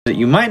that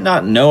you might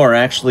not know are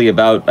actually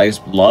about, I guess,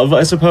 love,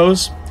 I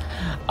suppose.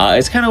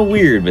 It's kind of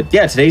weird, but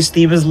yeah, today's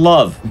theme is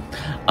love.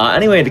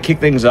 Anyway, to kick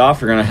things off,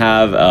 we're going to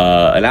have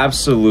an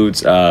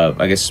absolute,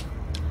 I guess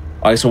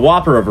a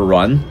whopper of a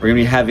run. We're going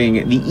to be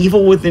having The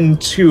Evil Within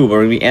 2, but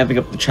we're going to be amping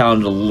up the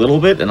challenge a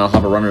little bit, and I'll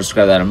have a runner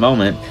describe that in a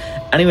moment.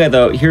 Anyway,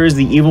 though, here is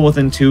The Evil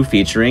Within 2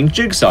 featuring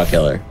Jigsaw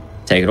Killer.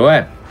 Take it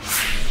away.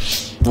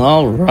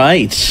 All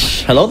right.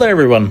 Hello there,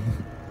 everyone.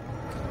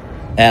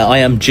 I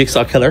am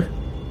Jigsaw Killer,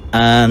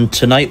 and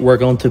tonight we're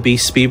going to be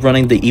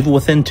speedrunning The Evil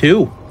Within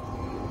 2.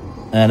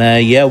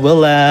 And yeah,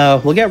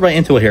 we'll get right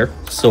into it here.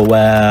 So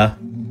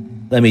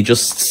let me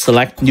just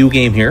select new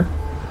game here.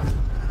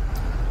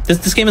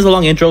 This game is a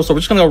long intro, so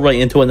we're just gonna go right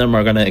into it, and then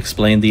we're gonna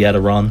explain the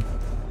run.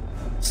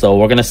 So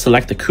we're gonna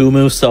select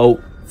AKUMU.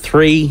 So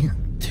 3,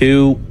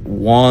 2,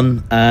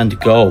 1, and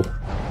go.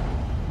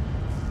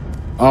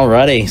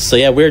 Alrighty. So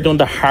yeah, we're doing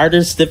the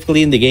hardest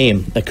difficulty in the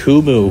game.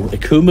 AKUMU.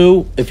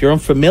 AKUMU, if you're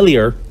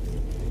unfamiliar,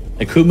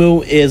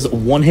 AKUMU is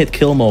one-hit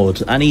kill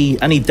mode.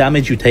 Any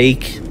damage you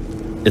take,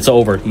 it's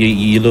over.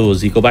 You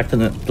lose. You go back to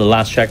the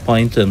last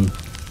checkpoint, and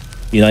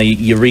you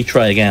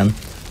retry again.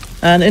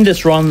 And in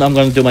this run, I'm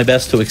going to do my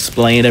best to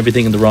explain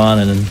everything in the run,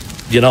 and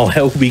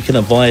how we can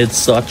avoid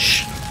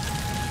such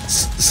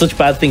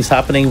bad things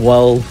happening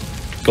while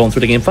going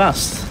through the game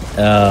fast.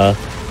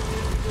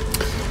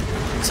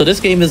 So this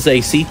game is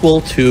a sequel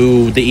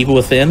to The Evil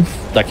Within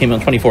that came out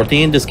in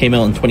 2014. This came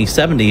out in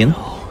 2017.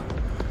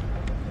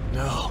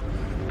 No,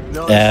 this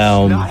is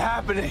not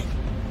happening.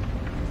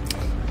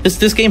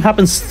 This game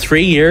happens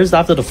 3 years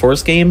after the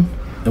first game,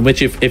 in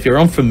which if you're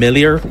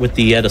unfamiliar with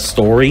the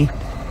story,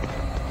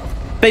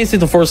 basically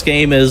the first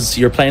game is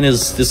you're playing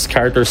as this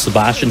character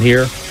Sebastian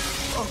here,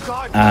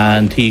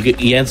 and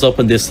he ends up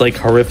in this like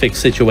horrific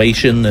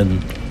situation.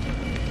 And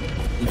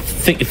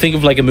think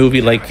of like a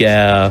movie like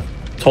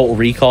Total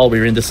Recall, where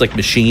you're in this like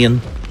machine,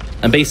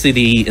 and basically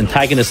the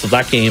antagonist of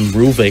that game,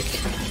 Ruvik,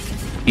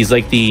 he's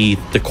like the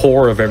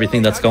core of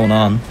everything that's going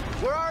on.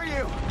 Where are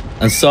you?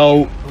 And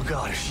so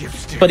Oh,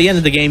 by the end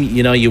of the game,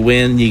 you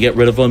win, you get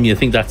rid of him, you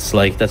think that's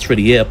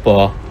really it,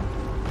 but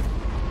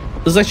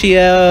there's actually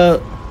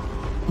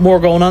more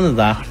going on than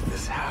that.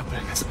 This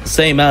happened.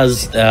 Same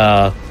as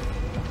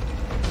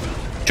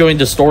during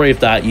the story of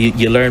that,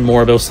 you learn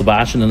more about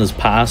Sebastian and his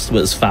past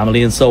with his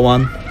family and so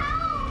on.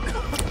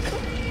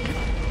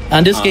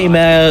 And this game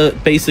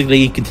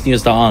basically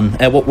continues on.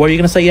 What were you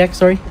going to say, Yak?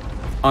 Sorry?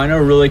 I know,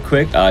 really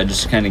quick,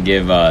 just to kind of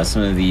give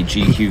some of the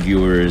GQ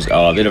viewers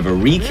a bit of a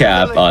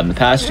recap. In the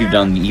past, you've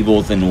done The Evil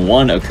Within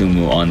 1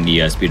 AKUMU on the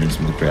Speedruns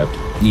From The Crypt.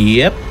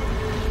 Yep.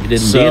 You did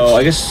so, indeed.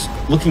 I guess,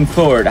 looking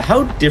forward,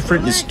 how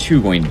different is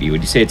 2 going to be?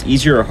 Would you say it's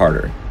easier or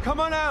harder? Come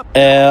on out.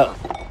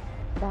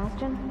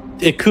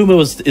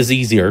 AKUMU is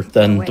easier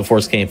than the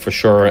first game, for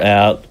sure.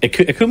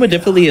 AKUMU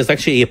Difficulty is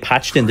actually a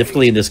patched-in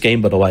difficulty in this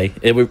game, by the way.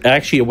 It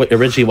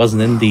originally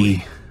wasn't in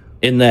the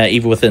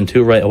Evil Within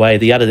 2 right away.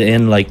 They added it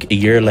in like a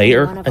year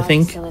later, I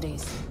think.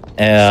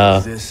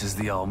 This is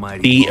the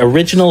almighty. The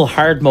original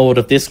hard mode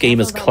of this game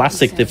is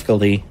Classic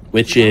Difficulty,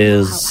 which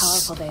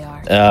is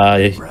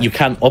you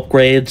can't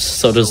upgrade.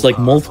 So there's like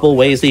multiple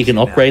ways that you can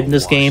upgrade in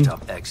this game.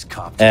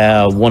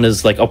 One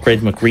is like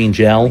upgrading with green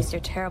gel.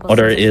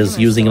 Other is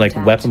using like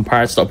weapon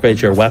parts to upgrade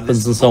your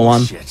weapons and so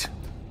on.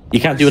 You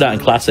can't do that in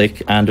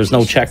Classic, and there's no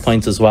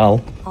checkpoints as well.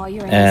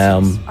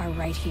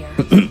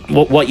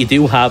 What you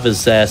do have is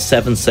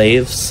 7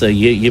 saves, so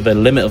you have a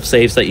limit of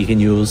saves that you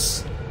can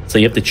use. So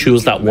you have to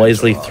choose that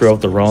wisely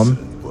throughout the run.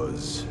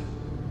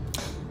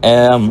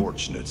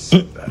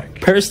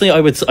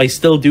 Personally, I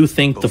still do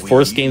think the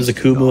first game's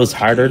AKUMU is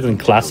harder than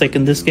Classic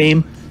in this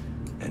game.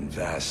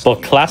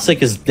 But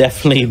Classic is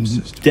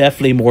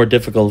definitely more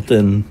difficult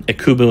than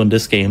AKUMU in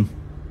this game.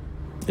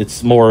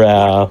 It's more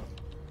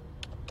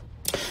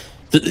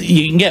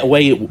you can get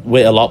away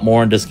with a lot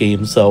more in this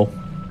game, so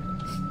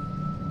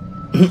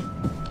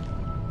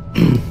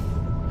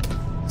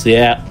so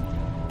yeah,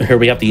 here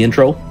we have the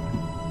intro.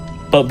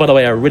 But by the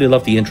way, I really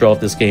love the intro of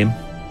this game.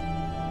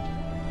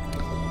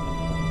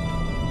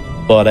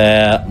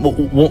 But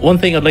one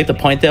thing I'd like to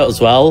point out as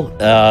well,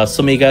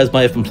 some of you guys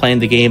might have been playing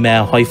the game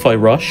Hi-Fi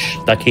Rush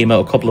that came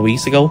out a couple of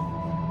weeks ago.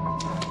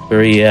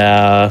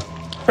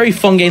 Very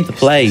fun game to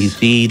play.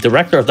 The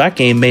director of that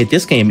game made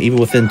this game,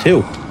 Evil Within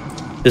 2.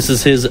 This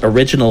is his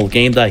original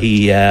game that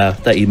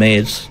he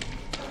made.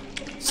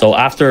 So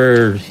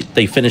after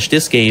they finished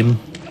this game,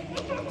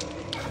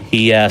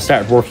 he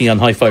started working on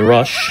Hi-Fi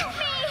Rush.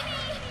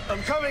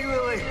 I'm coming,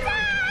 Lily.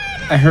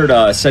 I heard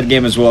said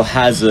game as well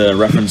has a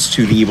reference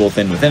to The Evil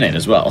within it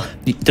as well.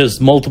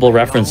 There's multiple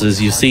references.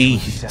 You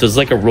see, there's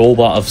like a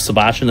robot of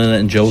Sebastian in it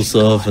and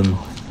Joseph, and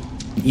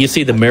you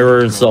see the mirror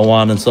and so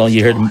on and so on.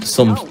 You hear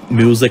some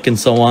music and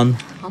so on.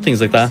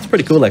 Things like that. It's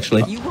pretty cool,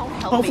 actually.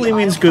 Hopefully it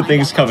means good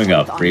things coming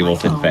up for Evil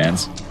Within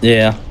fans.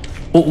 Yeah.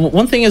 Well,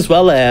 one thing as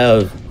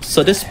well,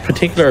 so this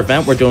particular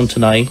event we're doing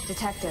tonight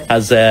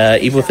has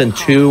Evil Within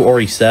 2,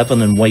 Ori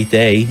 7, and White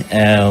Day,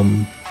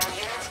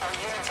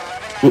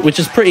 which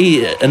is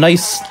a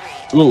nice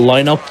little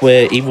lineup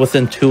with Evil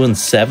Within 2 and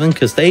 7,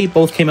 because they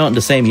both came out in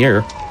the same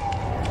year.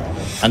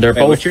 and they're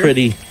Wait, both which year?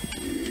 pretty.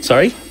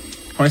 Sorry,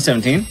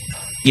 2017.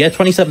 yeah,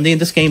 2017.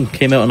 This game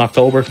came out in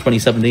October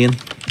 2017.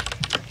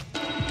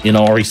 You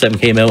know, RE7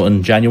 came out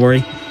in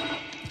January.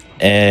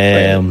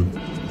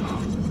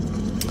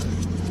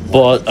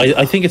 But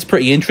I think it's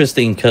pretty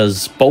interesting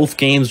because both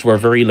games were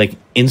very like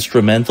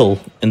instrumental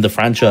in the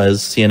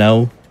franchise. You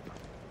know.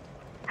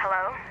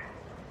 Hello?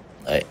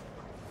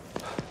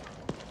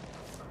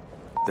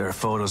 There are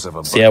photos of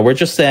a So yeah, we're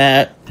just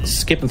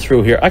skipping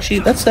through here.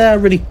 Actually, let's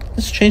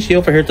change the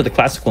over here to the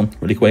classic one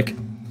really quick.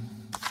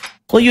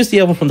 We'll use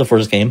the other from the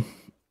first game.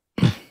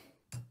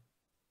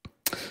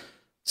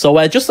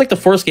 So just like the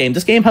first game,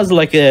 this game has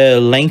like a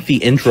lengthy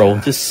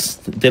intro.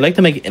 They like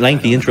to make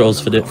lengthy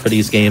intros for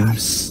these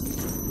games.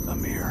 a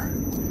mirror.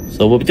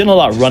 So we'll be doing a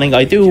lot of running.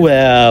 I do.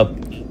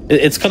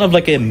 It's kind of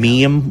like a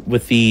meme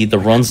with the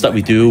runs that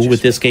we do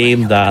with this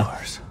game.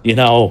 That, you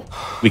know,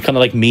 we kind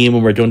of like meme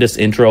when we're doing this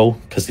intro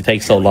because they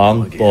take so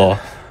long. But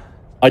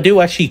I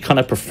do actually kind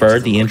of prefer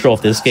the intro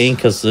of this game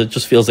because it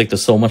just feels like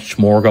there's so much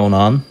more going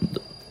on.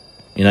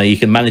 You know, you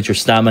can manage your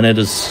stamina.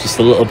 There's just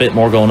a little bit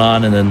more going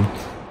on, and then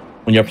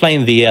when you're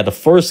playing the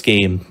first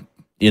game,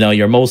 you know,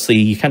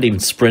 you can't even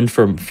sprint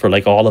for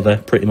like all of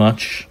it pretty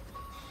much.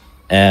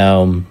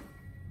 But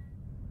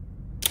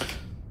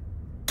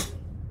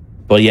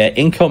yeah,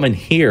 incoming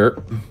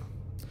here.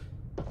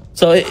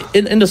 So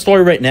in the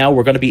story right now,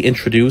 we're going to be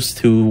introduced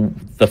to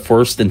the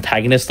first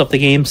antagonist of the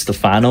game,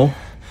 Stefano.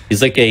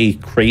 He's like a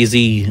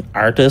crazy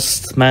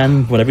artist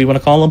man, whatever you want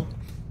to call him.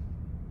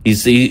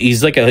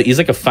 He's like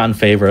a fan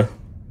favorite.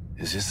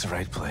 Is this the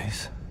right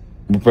place?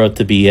 We're about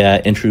to be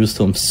introduced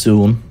to him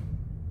soon.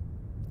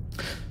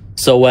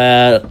 So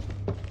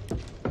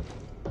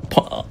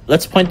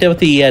let's point out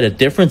the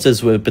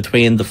differences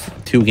between the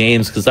two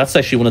games, because that's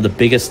actually one of the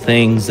biggest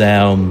things.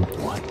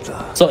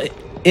 So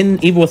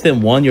even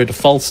within one, your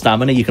default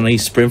stamina, you can only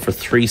sprint for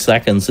 3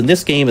 seconds. In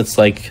this game, it's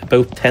like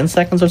about 10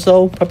 seconds or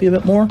so, probably a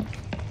bit more.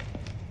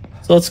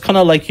 So it's kind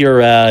of like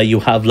you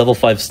have level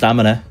 5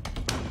 stamina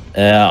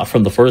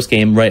from the first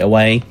game right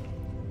away.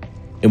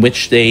 In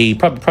which they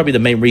probably the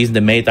main reason they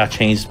made that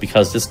change is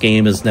because this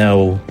game is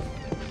now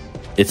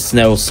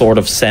sort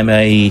of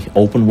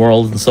semi-open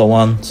world and so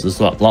on. So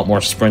there's a lot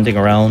more sprinting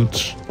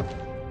around.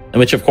 And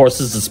which of course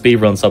is a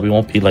speedrun, so we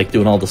won't be like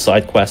doing all the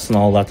side quests and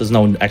all that. There's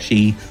no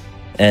actually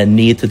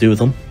need to do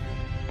them.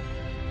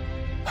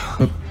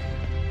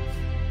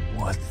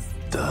 What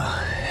the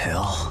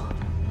hell?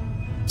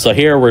 So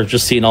here we're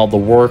just seeing all the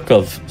work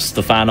of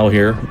Stefano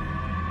here.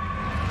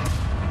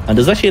 And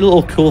there's actually a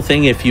little cool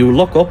thing. If you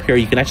look up here,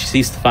 you can actually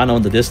see Stefano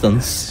in the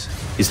distance.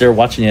 He's there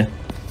watching you.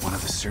 One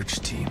of the search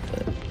team.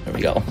 There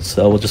we go.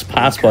 So we'll just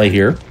pass by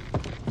here.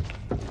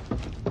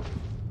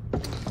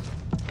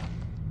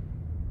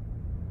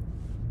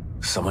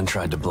 Someone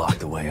tried to block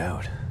the way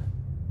out.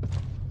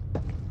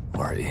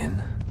 Or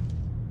in.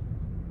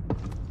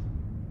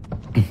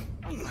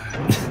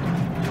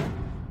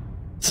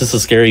 This is a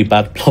scary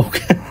bad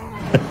bloke.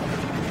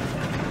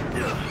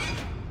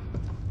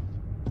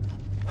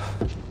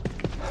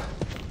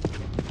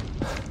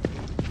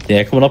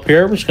 Yeah, coming up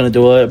here, we're just going to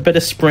do a bit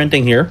of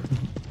sprinting here.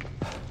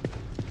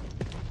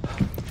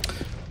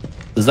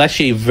 There's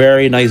actually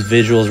very nice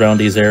visuals around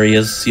these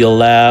areas.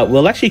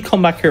 We'll actually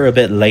come back here a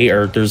bit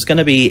later. There's going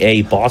to be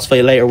a boss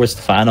fight later with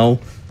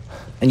Stefano,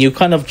 and you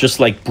kind of just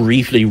like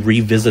briefly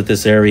revisit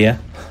this area.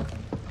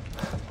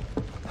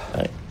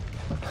 Right.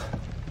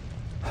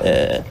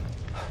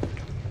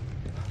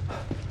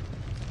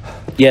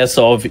 Yeah,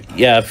 so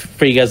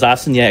for you guys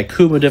asking, yeah,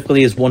 AKUMU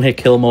Difficulty is one-hit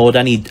kill mode.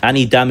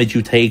 Any damage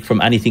you take from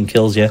anything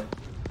kills you.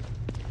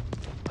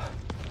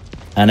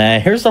 And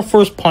here's our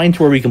first point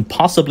where we can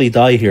possibly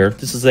die here.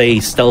 This is a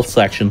stealth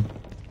section.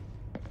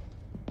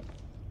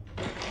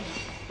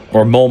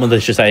 Or moment, I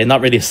should say.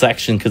 Not really a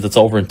section because it's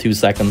over in 2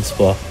 seconds,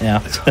 but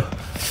yeah.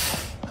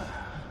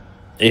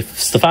 If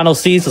Stefano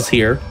sees us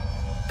here,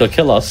 they'll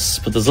kill us.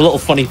 But there's a little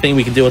funny thing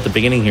we can do at the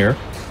beginning here.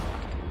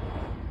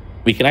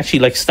 We can actually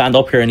like stand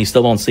up here and he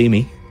still won't see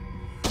me.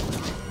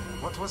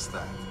 What was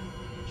that?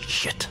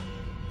 Shit.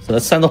 So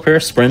let's stand up here,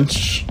 sprint.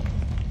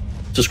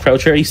 Just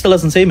crouch here. He still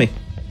doesn't see me.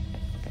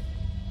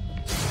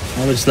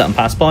 I'll just let him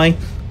pass by.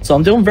 So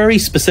I'm doing very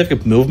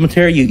specific movement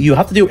here. You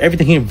have to do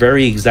everything here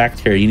very exact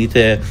here. You need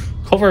to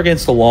cover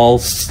against the wall,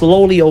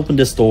 slowly open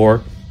this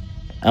door.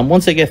 And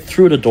once I get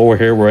through the door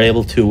here, we're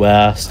able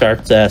to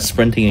start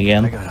sprinting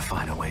again. I gotta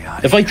find a way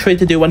out. If I try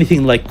to do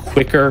anything like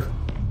quicker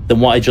than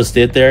what I just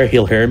did there,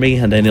 he'll hear me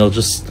and then he'll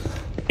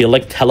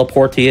like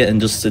teleport to you and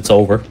just it's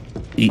over.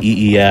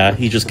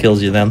 He just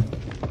kills you then.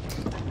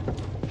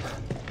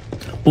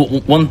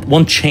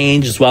 One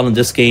change as well in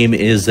this game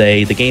is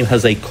the game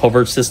has a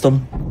cover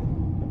system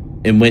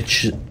in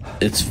which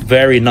it's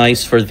very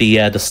nice for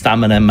the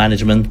stamina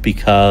management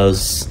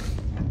because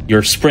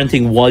you're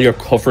sprinting while you're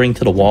covering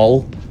to the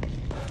wall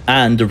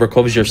and it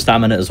recovers your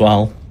stamina as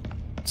well.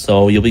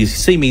 So you'll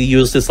see me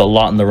use this a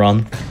lot in the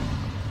run.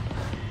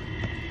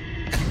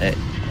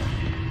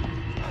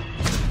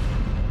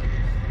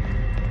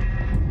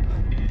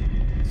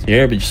 So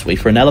here, we just wait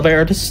for an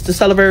elevator.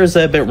 This elevator is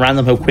a bit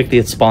random how quickly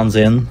it spawns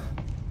in.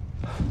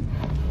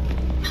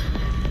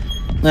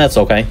 That's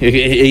okay.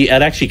 It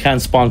actually can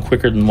spawn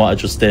quicker than what I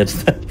just did.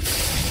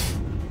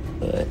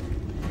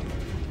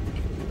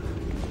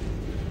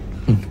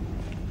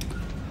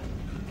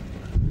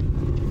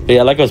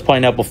 Yeah, like I was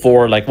pointing out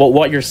before, like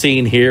what you're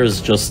seeing here is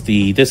just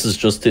this is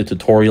just the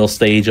tutorial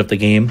stage of the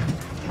game.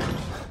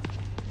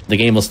 The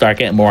game will start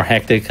getting more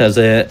hectic as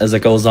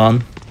it goes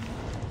on.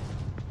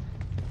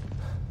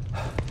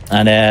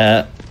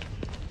 And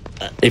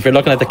if you're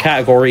looking at the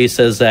category, it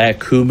says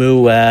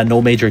Kumu,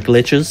 no major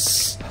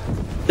glitches.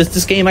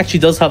 This game actually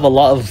does have a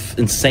lot of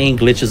insane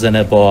glitches in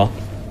it, but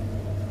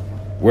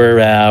we're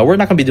not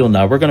going to be doing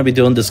that. We're going to be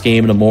doing this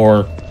game in a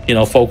more, you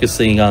know,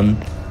 focusing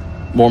on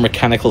more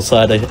mechanical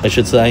side, I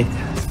should say.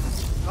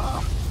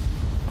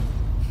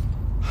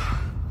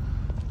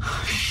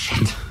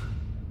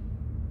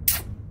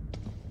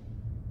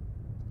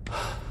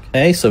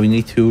 Okay, so we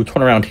need to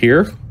turn around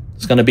here.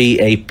 There's going to be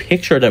a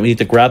picture that we need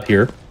to grab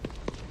here.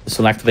 This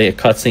will activate a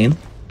cutscene.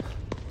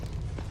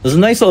 There's a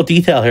nice little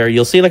detail here.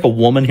 You'll see like a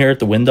woman here at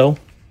the window.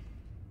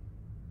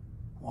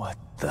 What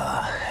the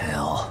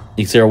hell?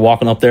 You see her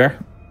walking up there.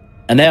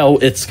 And now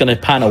it's going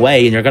to pan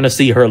away and you're going to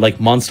see her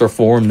like monster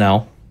form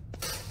now.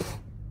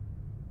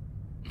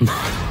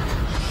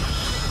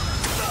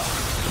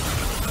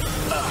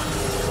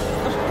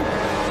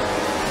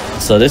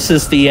 So this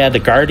is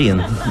the Guardian.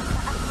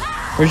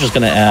 We're just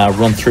going to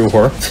run through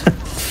her.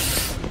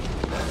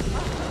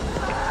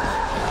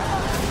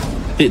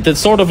 The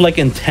sort of like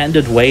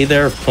intended way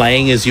there of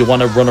playing is you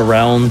want to run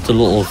around the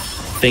little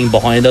thing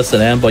behind us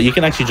and then, but you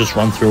can actually just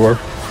run through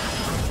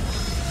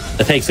her.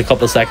 It takes a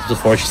couple of seconds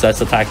before she starts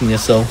attacking you,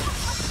 so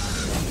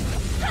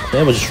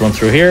yeah, we'll just run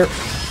through here.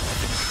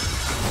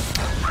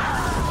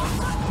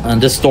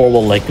 And this door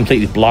will like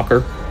completely block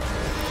her.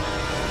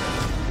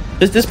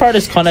 This part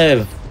is kind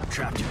of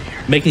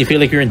making you feel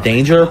like you're in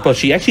danger, but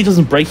she actually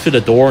doesn't break through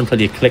the door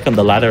until you click on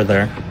the ladder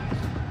there.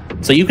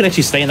 So you can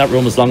actually stay in that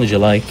room as long as you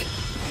like.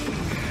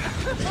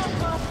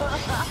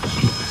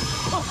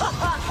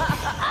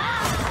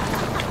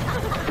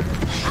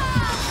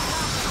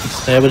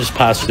 Yeah, we'll just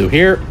pass through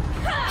here.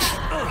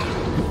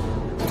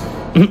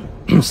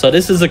 So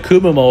this is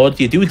AKUMU mode.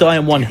 You do die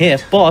in one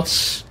hit,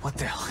 but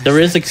there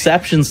is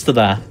exceptions to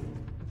that.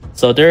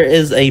 So there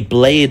is a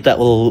blade that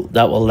will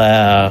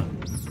I'll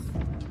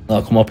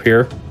come up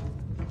here.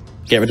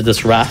 Get rid of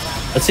this rat.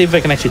 Let's see if I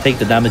can actually take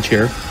the damage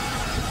here.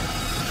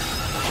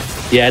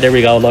 Yeah, there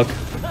we go, look.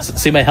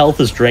 See, my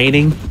health is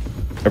draining.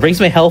 It brings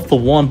my health to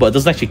 1, but it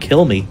doesn't actually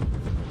kill me.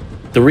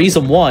 The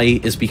reason why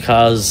is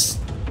because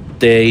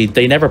they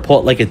never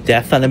put like a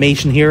death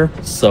animation here,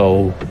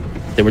 so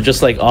they were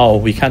just like, oh,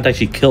 we can't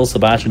actually kill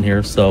Sebastian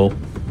here, so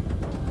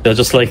they'll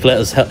just like let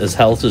his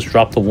health just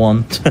drop to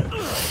 1.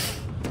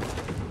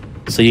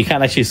 So you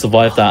can't actually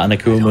survive that in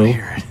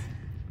AKUMU.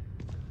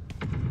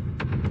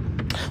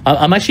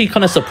 I'm actually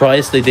kind of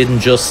surprised they didn't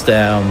just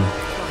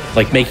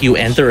like make you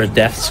enter a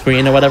death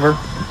screen or whatever.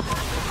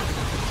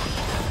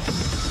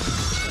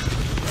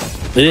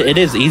 It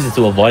is easy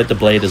to avoid the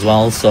blade as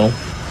well, so.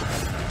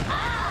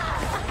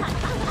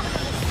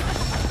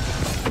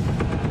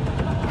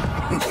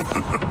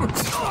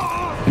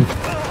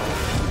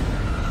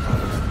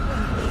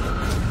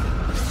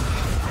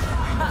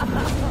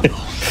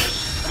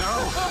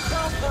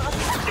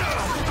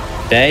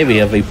 Okay, we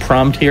have a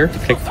prompt here to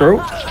click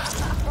through.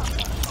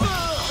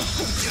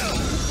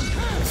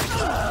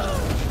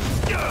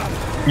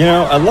 You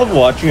know, I love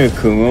watching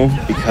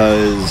AKUMU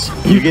because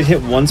you get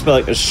hit once by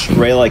like a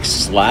stray like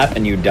slap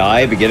and you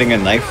die, but getting a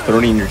knife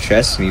thrown in your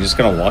chest and he just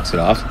kind of walks it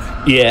off.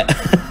 Yeah.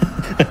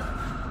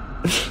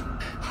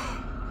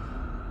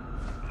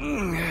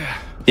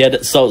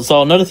 Yeah.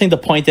 So another thing to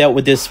point out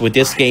with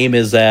this game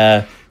is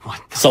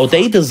so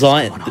they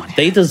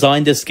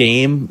designed this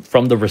game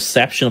from the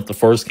reception of the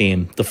first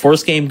game. The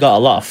first game got a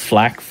lot of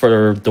flack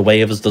for the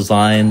way it was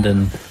designed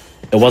and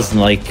it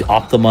wasn't like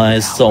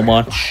optimized so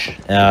much.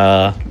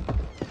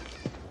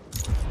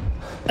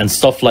 And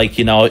stuff like,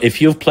 you know,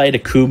 if you've played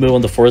AKUMU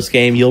in the first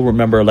game, you'll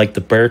remember like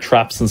the bear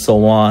traps and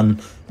so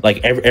on.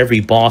 Like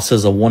every boss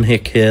has a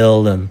one-hit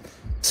kill and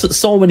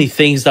so many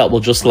things that will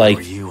just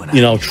like,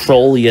 you know,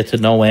 troll you to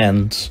no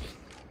end.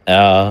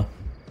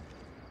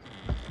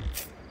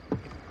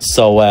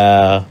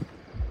 So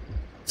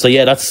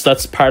yeah,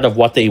 that's part of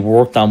what they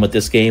worked on with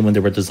this game when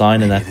they were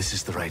designing it. This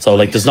is the right so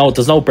like place.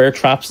 there's no bear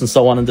traps and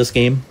so on in this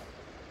game.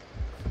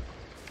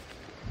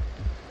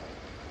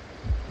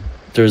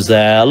 There's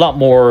a lot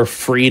more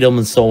freedom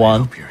and so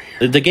on.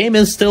 The game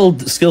is still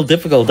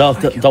difficult.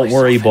 Don't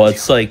worry, but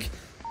it's like,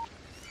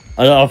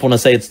 I don't want to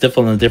say it's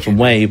difficult in a different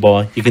way,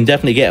 but you can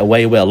definitely get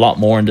away with a lot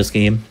more in this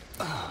game.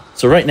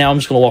 So right now I'm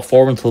just going to walk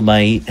forward until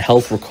my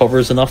health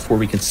recovers enough where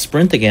we can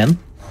sprint again.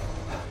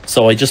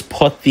 So I just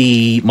put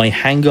my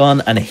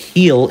handgun and a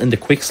heal in the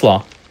quick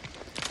slot.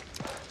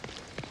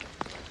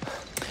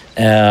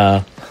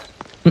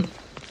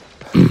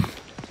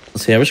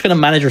 So yeah, we're just going to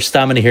manage our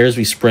stamina here as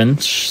we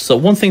sprint. So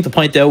one thing to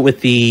point out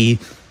with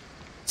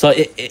so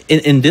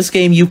in this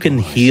game you can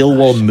heal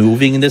while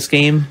moving in this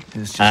game,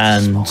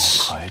 and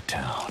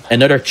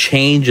another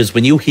change is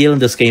when you heal in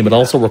this game it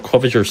also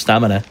recovers your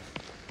stamina.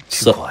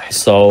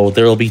 So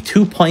there will be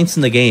 2 points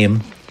in the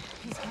game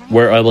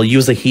where I will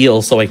use a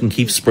heal so I can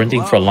keep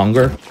sprinting for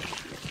longer,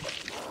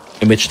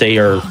 in which they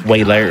are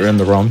way later in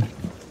the run,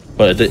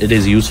 but it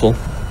is useful.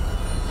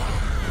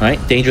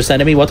 Alright, dangerous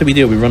enemy. What do?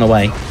 We run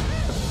away.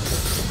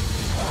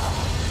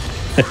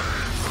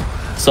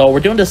 So we're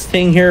doing this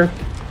thing here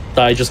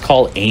that I just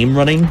call aim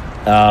running.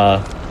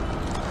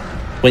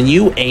 When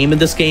you aim in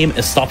this game,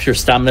 it stops your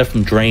stamina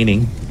from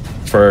draining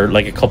for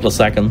like a couple of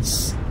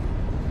seconds.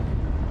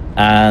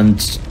 And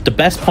the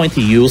best point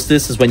to use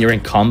this is when you're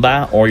in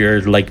combat or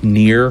you're like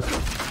near,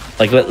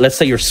 like let's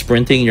say you're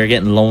sprinting and you're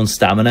getting low on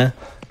stamina.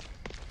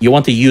 You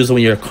want to use it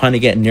when you're kind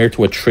of getting near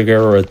to a trigger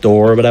or a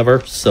door or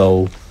whatever.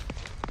 So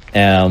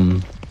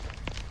that's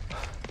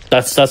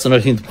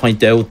another thing to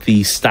point out.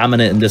 The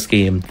stamina in this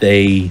game,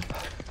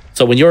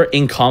 so when you're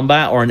in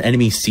combat or an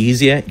enemy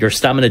sees you, your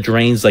stamina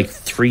drains like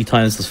 3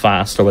 times as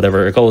fast or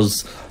whatever. It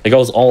goes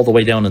all the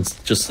way down in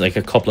just like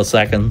a couple of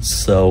seconds.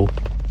 So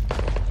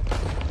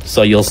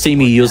you'll see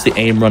me use the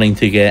aim running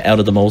to get out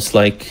of the most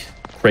like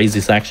crazy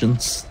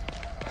sections.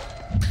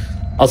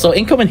 Also,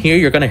 incoming here,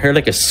 you're going to hear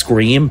like a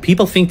scream.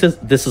 People think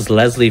that this is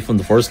Leslie from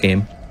the first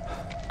game,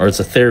 or it's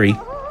a theory.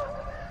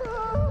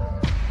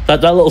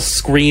 That little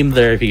scream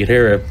there, if you could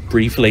hear it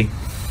briefly.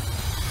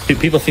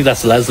 People think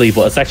that's Leslie,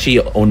 but it's actually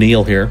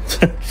O'Neill here.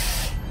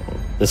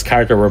 This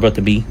character we're about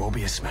to meet.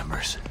 Mobius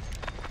members.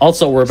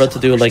 Also, we're about to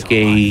do like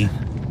a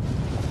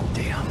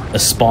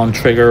spawn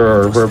trigger,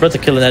 or we're about to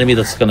kill an enemy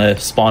that's going to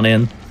spawn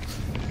in.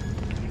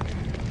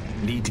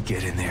 Need to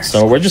get in there.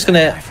 So we're just going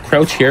to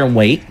crouch here and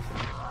wait.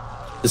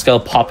 This guy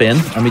will pop in,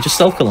 and we just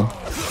self-kill him.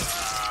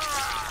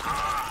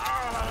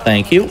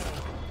 Thank you.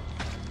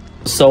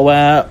 So,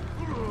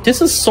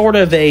 this is sort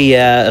of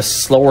a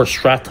slower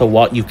strat to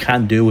what you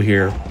can do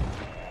here.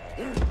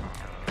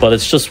 But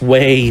it's just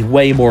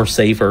way more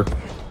safer.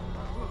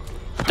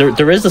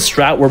 There is a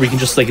strat where we can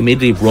just like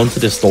immediately run to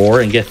this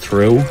door and get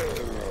through.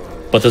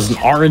 But there's an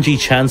RNG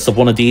chance of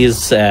one of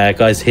these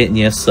guys hitting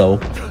you, so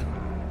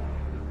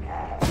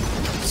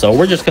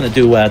we're just going to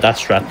do that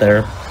strat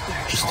there.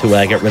 Just to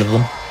get rid of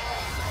them.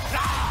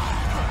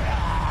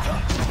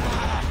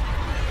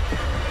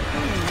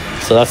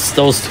 So that's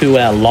those 2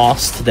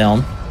 lost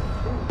down.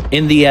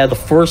 In the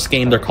first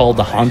game, they're called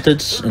the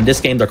Haunted. In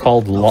this game, they're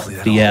called the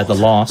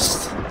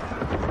Lost.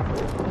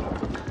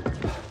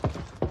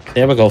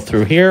 There we go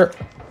through here.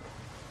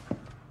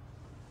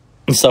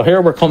 So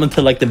here we're coming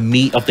to like the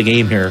meat of the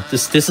game here.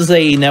 This is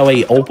now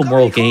a open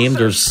world game.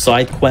 There's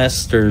side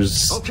quests.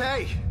 There's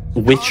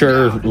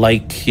Witcher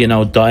like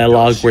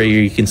dialogue where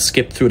you can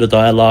skip through the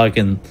dialogue,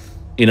 and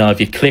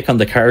if you click on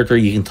the character,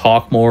 you can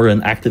talk more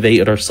and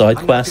activate other side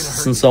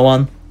quests and so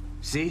on.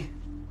 See?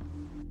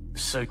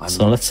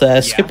 So let's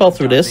skip all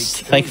through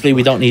this. Thankfully,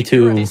 we don't need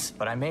to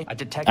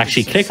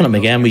actually click on them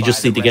again. We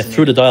just need to get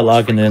through the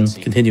dialogue and then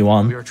continue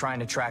on. We were trying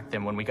to track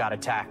them when we got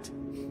attacked.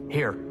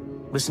 Here,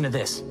 listen to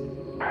this.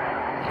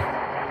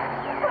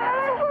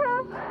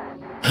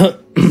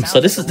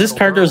 So this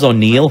character is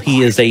O'Neill.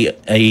 He is a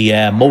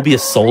Mobius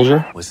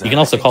soldier. You can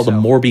also call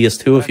him Morbius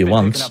too if you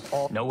want.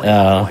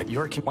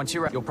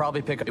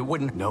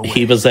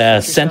 He was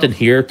sent in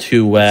here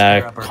to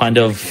kind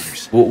of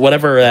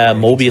whatever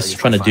Mobius is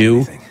trying to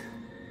do.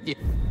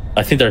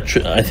 I think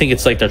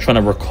it's like they're trying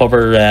to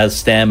recover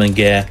STEM and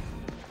get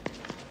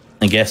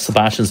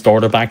Sebastian's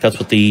daughter back. That's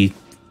the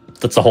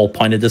whole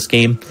point of this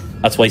game.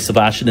 That's why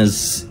Sebastian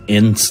is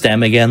in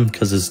STEM again,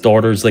 because his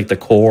daughter is like the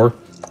core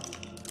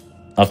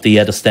of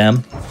the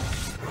STEM.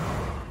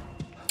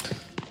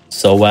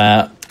 So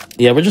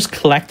yeah, we're just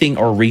collecting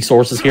our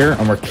resources here,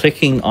 and we're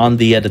clicking on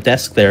the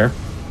desk there.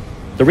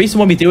 The reason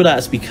why we do that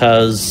is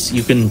because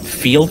you can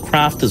field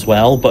craft as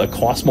well, but it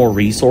costs more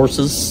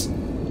resources.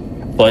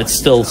 But it's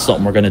still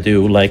something we're going to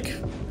do, like,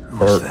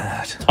 for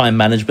time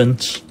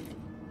management.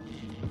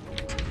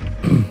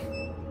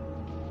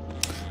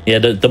 Yeah,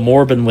 the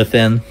Morbin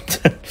within.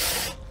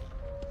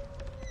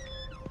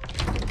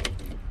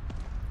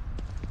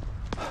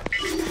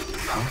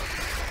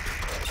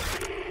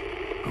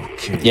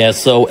 Yeah,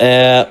 so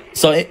in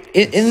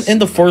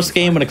the first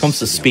game, when it comes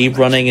to speed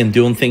running and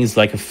doing things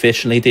like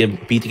efficiently to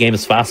beat the game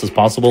as fast as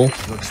possible,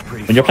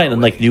 when you're playing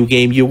in like new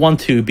game, you want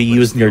to be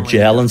using your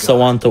gel and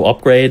so on to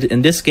upgrade.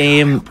 In this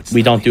game,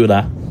 we don't do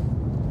that.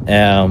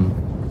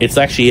 It's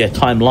actually a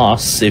time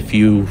loss if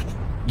you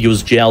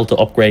use gel to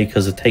upgrade,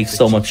 because it takes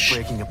so much.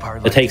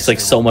 It takes like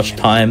so much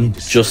time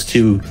just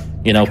to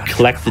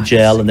collect the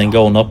gel and then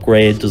go and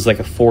upgrade. There's like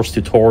a forced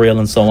tutorial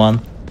and so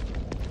on.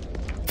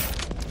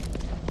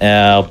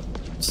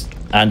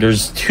 And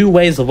there's 2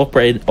 ways of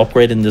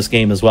upgrading this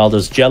game as well.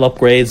 There's gel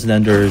upgrades, and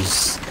then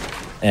there's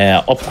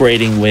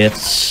upgrading with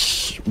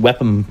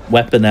weapon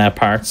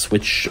parts,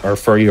 which are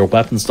for your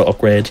weapons to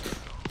upgrade.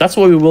 That's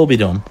what we will be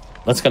doing.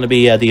 That's going to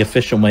be the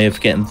efficient way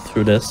of getting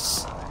through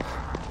this.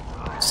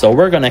 So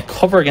we're going to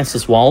cover against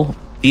this wall.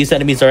 These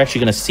enemies are actually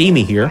going to see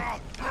me here.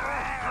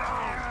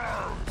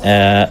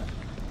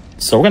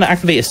 So we're going to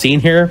activate a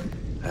scene here.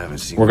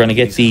 We're going to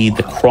get the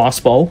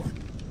crossbow.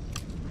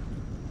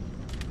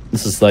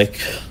 This is like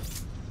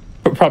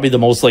probably the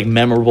most like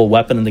memorable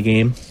weapon in the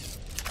game.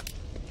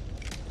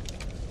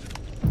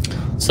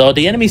 So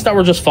the enemies that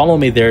were just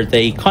following me there,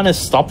 they kind of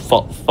stopped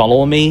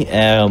following me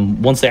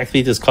once they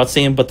activate this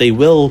cutscene, but they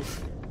will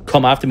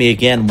come after me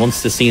again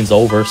once the scene's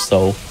over.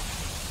 So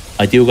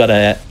I do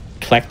gotta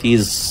collect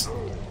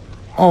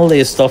all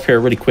this stuff here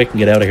really quick and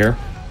get out of here.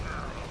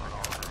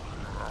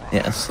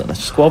 Yeah, so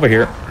let's just go over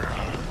here.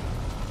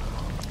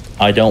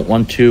 I don't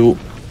want to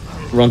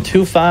run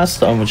too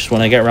fast. I just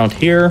want to get around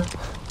here.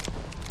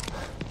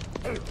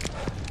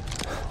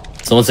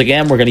 So once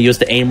again, we're going to use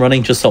the aim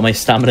running just so my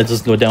stamina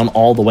doesn't go down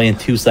all the way in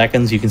 2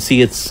 seconds. You can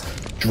see it's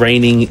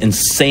draining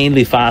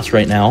insanely fast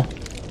right now.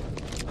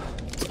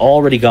 It's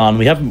already gone.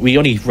 We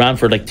only ran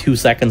for like 2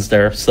 seconds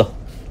there, so...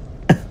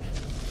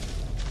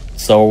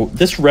 So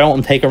this route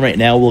I'm taking right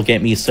now will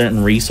get me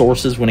certain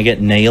resources when I get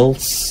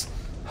nails.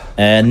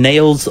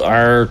 Nails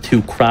are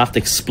to craft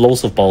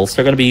explosive bolts.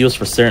 They're going to be used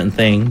for certain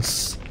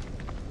things.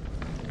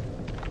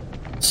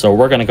 So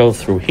we're going to go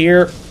through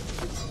here.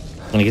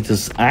 I'm going to get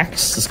this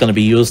axe. It's going to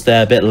be used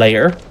a bit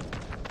later.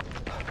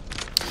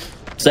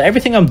 So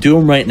everything I'm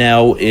doing right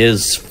now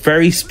is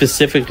very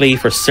specifically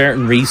for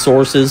certain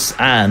resources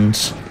and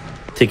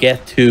to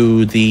get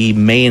to the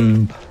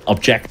main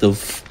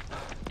objective,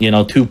 you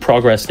know, to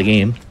progress the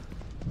game.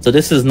 So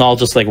this is not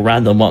just like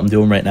random what I'm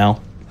doing right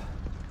now.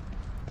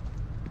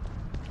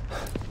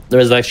 There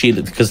is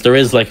actually, because there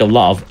is like a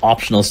lot of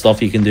optional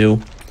stuff you can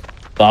do.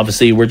 But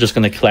obviously we're just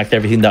going to collect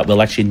everything that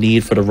we'll actually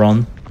need for the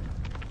run.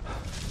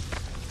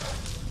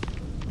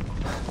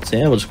 So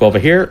yeah, we'll just go over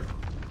here.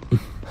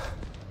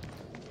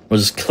 We'll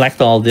just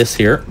collect all this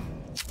here.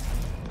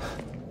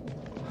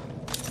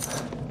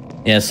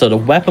 Yeah, so the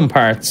weapon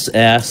parts,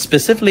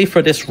 specifically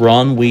for this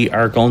run, we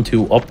are going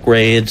to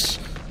upgrade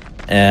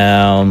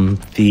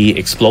the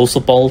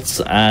explosive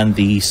bolts and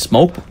the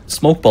smoke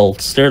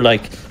bolts. They're going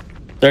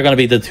to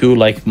be the two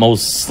like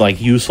most like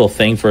useful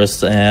thing for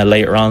us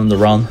later on in the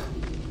run.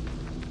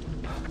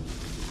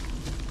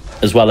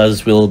 As well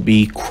as we'll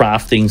be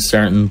crafting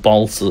certain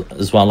bolts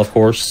as well, of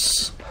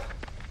course.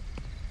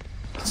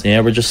 So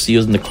yeah, we're just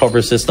using the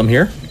cover system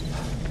here.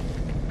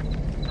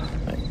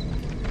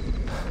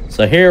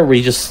 So here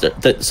we just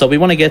so we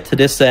want to get to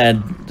this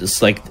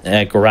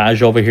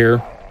garage over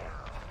here,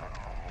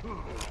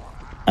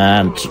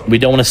 and we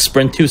don't want to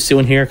sprint too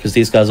soon here because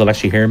these guys will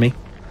actually hear me.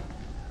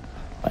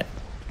 Right.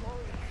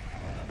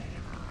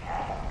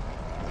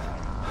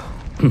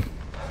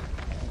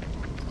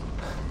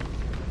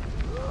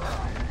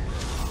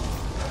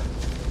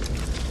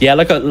 Yeah,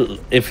 like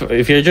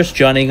if you're just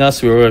joining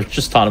us, we were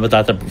just talking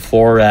about that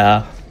before.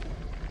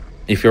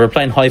 If you were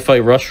playing Hi-Fi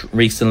Rush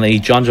recently,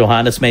 John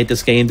Johannes made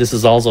this game. This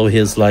is also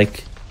his the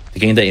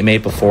game that he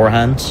made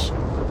beforehand.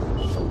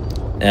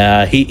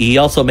 He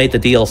also made the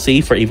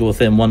DLC for Evil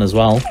Within 1 as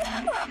well.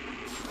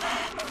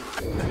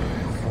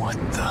 What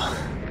the?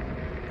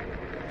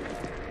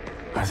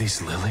 Are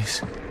these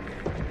lilies?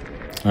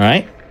 All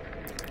right.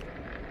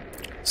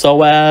 So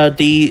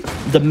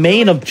the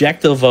main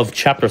objective of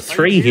chapter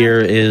 3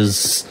 here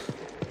is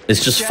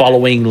just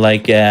following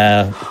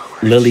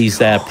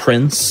Lily's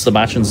prince,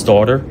 Sebastian's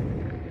daughter.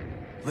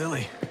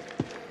 Lily,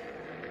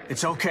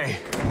 it's okay.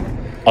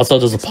 Also,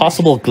 there's a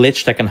possible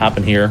glitch that can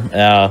happen here.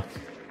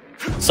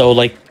 So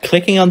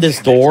clicking on this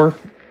door,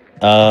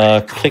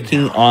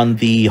 clicking on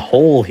the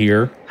hole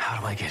here, How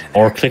do I get in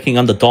there? or clicking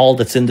on the doll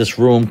that's in this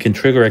room can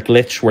trigger a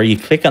glitch where you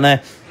click on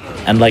it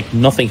and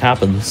nothing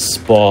happens,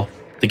 but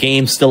the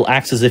game still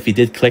acts as if you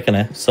did click on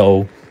it.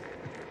 So,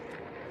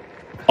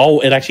 oh,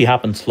 it actually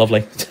happened.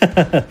 Lovely.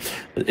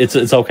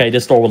 It's okay.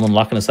 This door will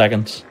unlock in a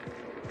second.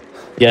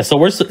 Yeah,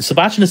 so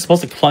Sebastian is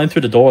supposed to climb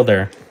through the door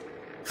there.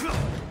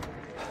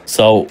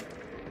 So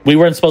we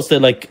weren't supposed to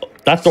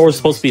that door is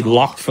supposed to be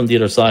locked from the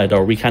other side,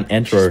 or we can't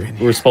enter.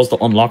 We were supposed to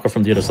unlock it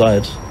from the other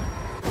side.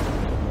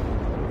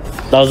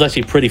 That was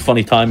actually pretty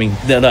funny timing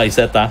that I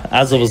said that.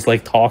 As I was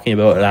talking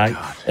about it,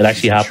 it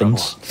actually happened.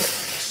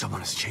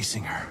 Someone is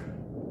chasing her.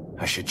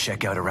 I should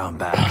check out around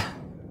back.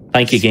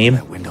 Thank you, game.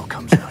 That window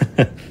comes out.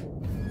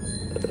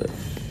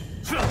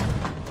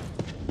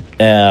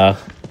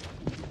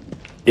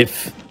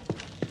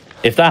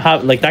 If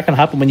that that can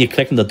happen when you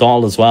click on the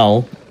doll as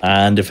well,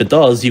 and if it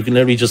does, you can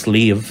literally just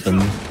leave,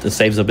 and it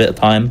saves a bit of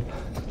time,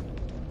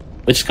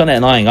 which is kind of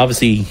annoying.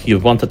 Obviously, you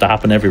want it to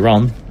happen every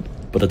run,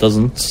 but it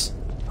doesn't.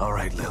 All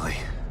right, Lily.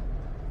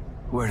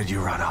 Where did you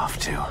run off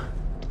to?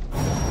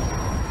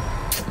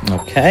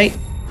 Okay.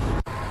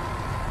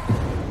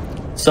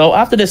 So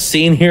after this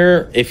scene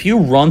here, if you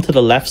run to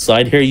the left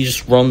side here, you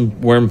just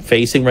run where I'm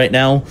facing right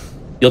now,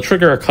 you'll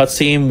trigger a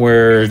cutscene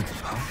where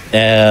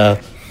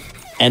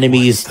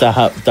enemies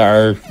that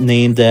are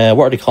named, what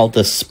are they called?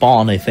 The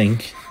spawn, I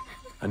think.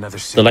 Another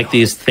They're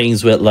these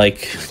things with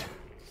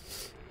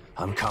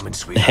I'm coming,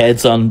 sweetheart.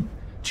 heads on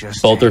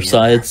Just both their hang in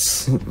there.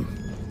 sides.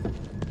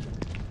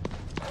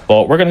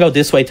 But we're gonna go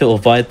this way to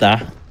avoid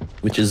that,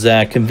 which is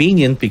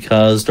convenient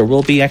because there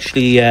will be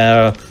actually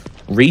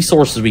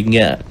resources we can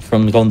get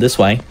from going this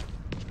way,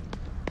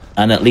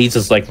 and it leads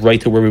us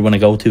right to where we want to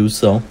go to.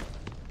 So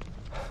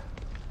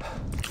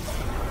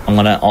I'm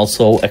gonna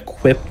also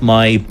equip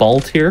my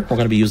bolt here. We're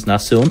gonna be using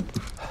that soon.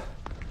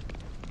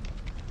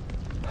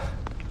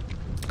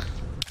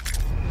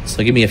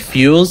 So give me a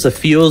fuse. The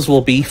fuse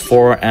will be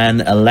for an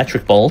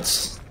electric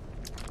bolt.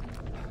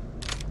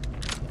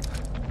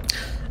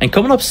 And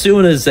coming up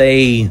soon is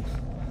a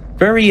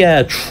very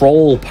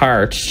troll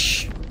part.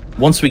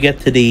 Once we get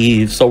to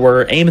the... So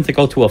we're aiming to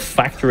go to a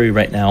factory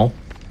right now.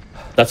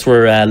 That's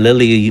where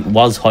Lily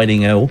was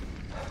hiding out.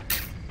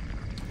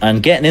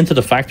 And getting into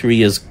the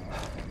factory is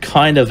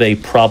kind of a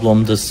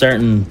problem. There's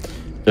certain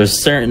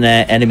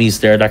enemies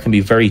there that can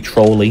be very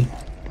trolly.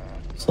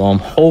 So I'm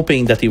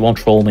hoping that they won't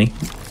troll me.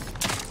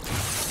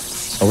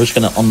 So we're just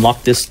going to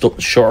unlock this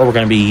shore. We're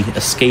going to be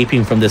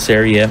escaping from this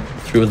area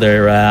through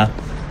their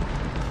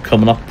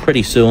coming up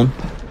pretty soon.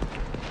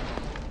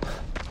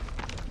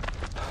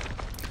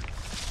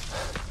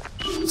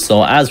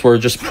 So as we're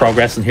just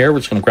progressing here, we're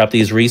just going to grab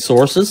these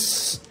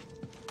resources.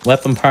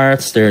 Weapon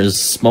parts,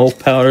 there's smoke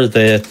powder.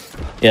 The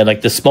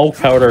smoke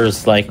powder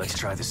is like... Let's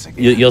try this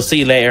again. You'll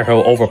see later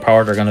how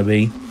overpowered they're going to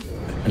be.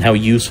 And how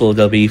useful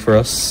they'll be for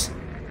us.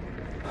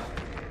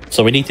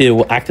 So we need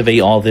to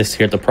activate all this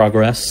here to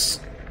progress.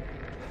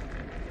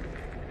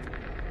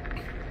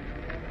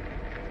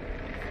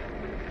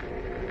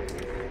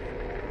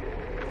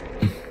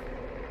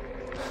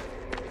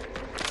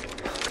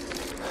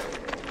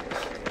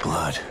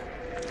 Blood.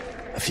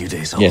 A few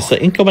days old. Yeah, so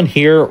incoming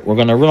here, we're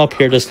going to run up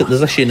here. There's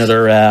actually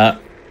another,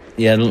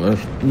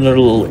 another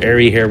little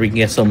area here we can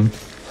get some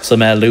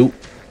loot.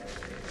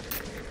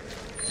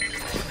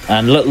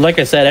 And like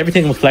I said,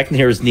 everything I'm collecting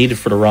here is needed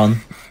for the run.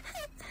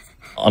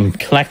 I'm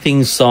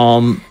collecting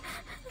some...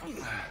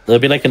 There'll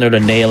be like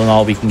another nail and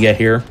all we can get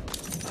here.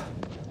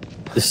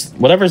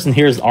 Whatever's in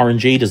here is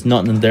RNG. There's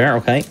nothing in there,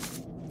 okay?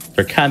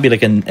 There can be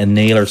like a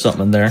nail or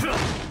something in there.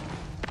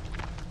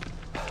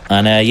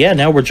 And yeah,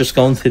 now we're just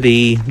going to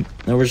the...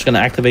 Now we're just going to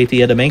activate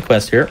the main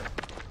quest here.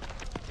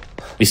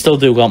 We still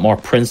do got more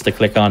prints to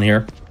click on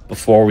here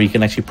before we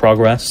can actually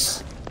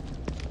progress.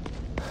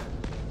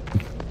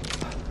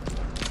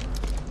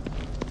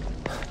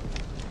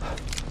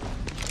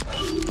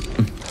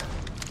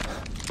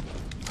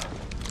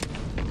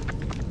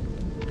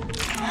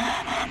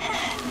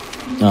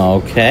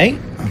 Okay.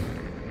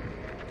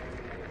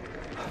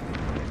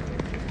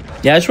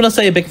 Yeah, I just want to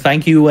say a big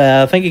thank you.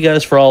 Thank you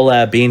guys for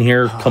all being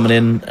here, coming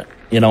in,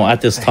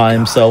 at this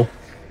time. So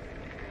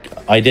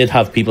I did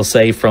have people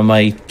say from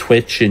my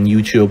Twitch and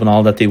YouTube and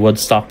all that they would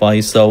stop by.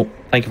 So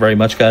thank you very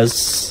much,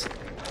 guys.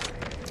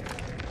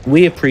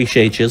 We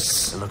appreciate you.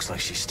 It looks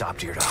like she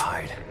stopped here to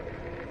hide.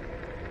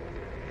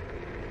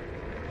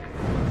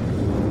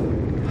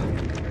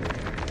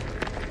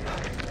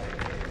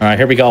 All right,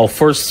 here we go.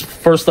 First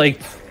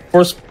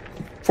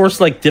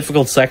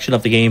difficult section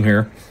of the game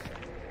here.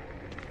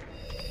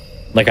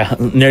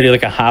 Nearly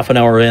like a half an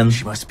hour in.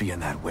 She must be in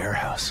that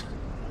warehouse.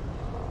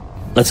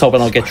 Let's hope I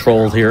don't get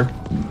trolled here.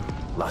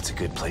 Lots of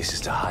good places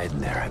to hide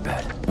in there, I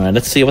bet. All right,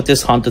 let's see what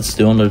this haunted's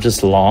doing. They're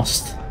just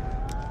lost.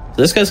 So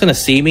this guy's gonna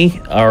see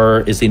me,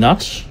 or is he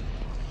not?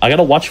 I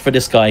gotta watch for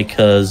this guy,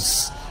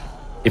 because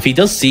if he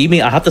does see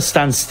me, I have to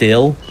stand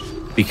still,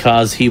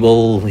 because he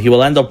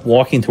will end up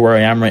walking to where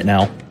I am right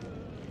now.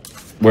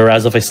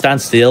 Whereas if I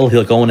stand still,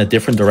 he'll go in a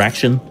different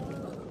direction,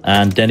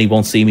 and then he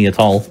won't see me at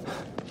all.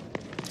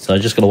 So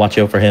I'm just going to watch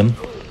out for him.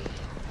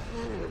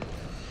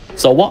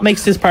 So what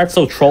makes this part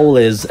so troll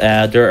is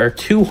there are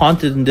two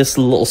haunted in this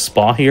little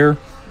spot here,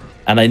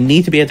 and I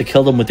need to be able to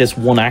kill them with this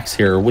one axe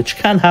here, which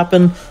can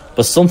happen,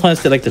 but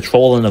sometimes they like to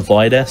troll and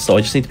avoid it, so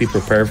I just need to be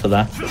prepared for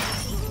that.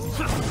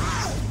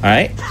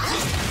 Alright.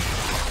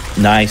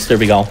 Nice, there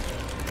we go.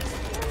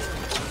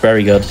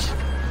 Very good.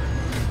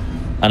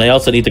 And I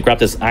also need to grab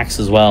this axe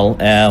as well.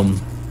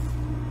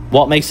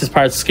 What makes this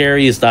part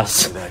scary is that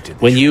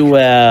when you...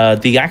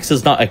 the axe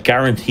is not a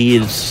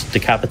guaranteed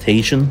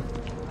decapitation.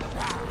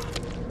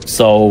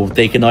 So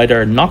they can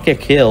either not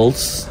get killed,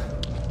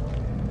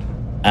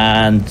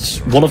 and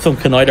one of them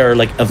can either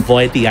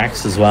avoid the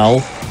axe as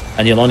well,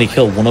 and you'll only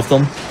kill one of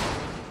them.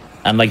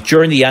 And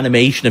during the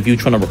animation of you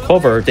trying to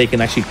recover, they can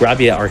actually grab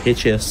you or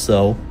hit you.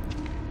 So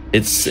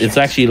it's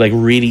actually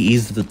really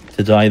easy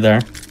to die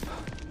there,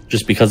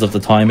 just because of the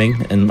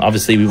timing. And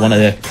obviously we want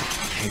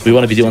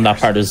to be doing that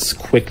part as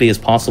quickly as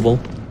possible.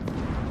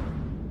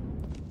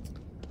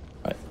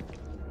 Right.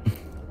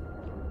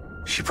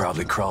 She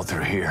probably crawled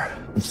through here.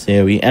 Let's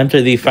see, we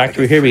enter the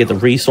factory here, we get the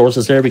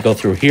resources there, we go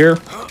through here.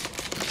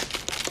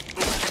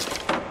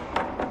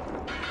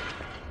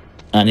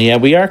 And yeah,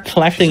 we are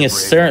collecting a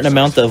certain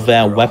amount of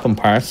weapon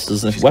parts.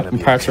 There's weapon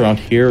parts around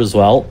here as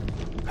well.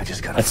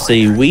 Let's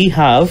see, we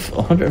have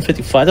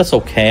 155, that's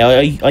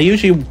okay. I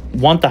usually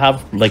want to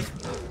have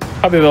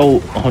probably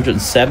about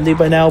 170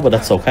 by now, but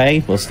that's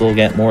okay. We'll still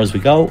get more as we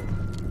go.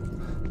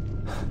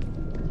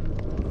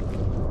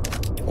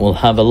 We'll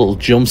have a little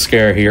jump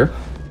scare here.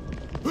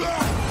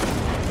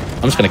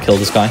 I'm just gonna kill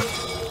this guy.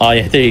 Oh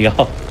yeah, there you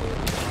go.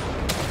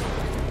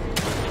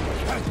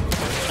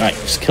 Alright,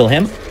 just kill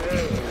him.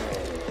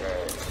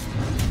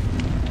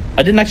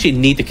 I didn't actually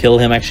need to kill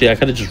him, actually. I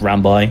could have just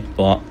ran by,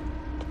 but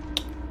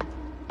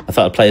I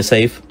thought I'd play it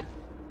safe.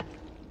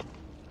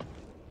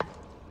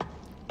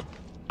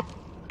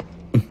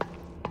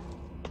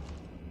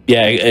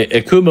 Yeah,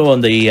 Akumu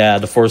on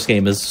the first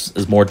game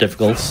is more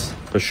difficult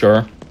for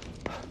sure.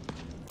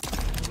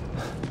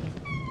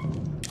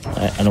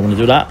 I don't want to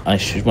do that. I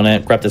should want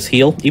to grab this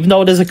heal, even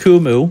though it is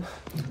Akumu.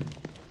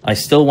 I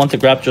still want to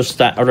grab just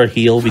that other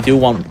heal. We do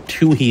want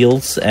 2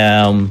 heals.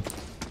 You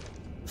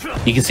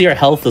can see our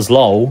health is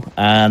low,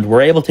 and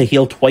we're able to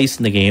heal twice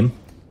in the game.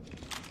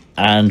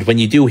 And when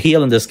you do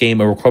heal in this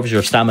game, it recovers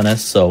your stamina.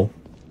 So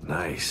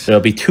Nice.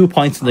 there'll be 2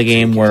 points in the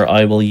game where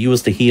I will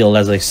use the heal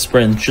as I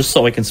sprint, just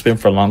so I can sprint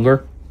for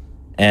longer.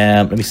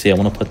 Let me see. I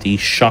want to put the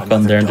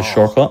shotgun there in the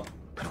shortcut.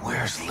 But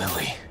where's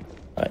Lily?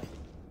 Right.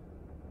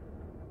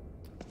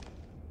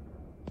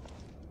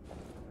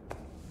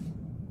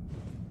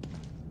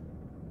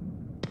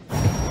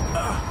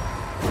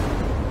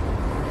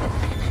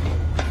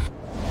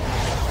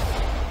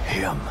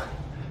 Him.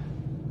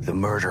 The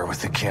murderer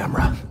with the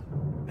camera.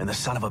 And the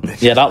son of a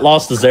bitch. Yeah, that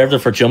loss deserved it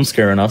for jump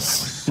scaring us.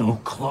 So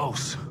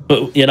close.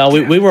 But you know,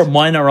 we were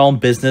minding our own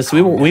business.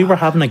 We were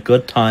having a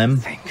good time.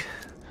 Think.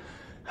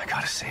 I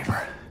gotta save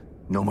her.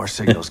 No more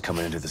signals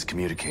coming into this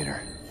communicator.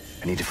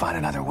 I need to find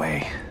another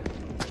way.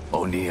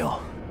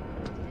 O'Neill.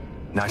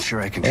 Not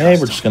sure I can Okay,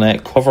 trust we're just gonna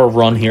cover a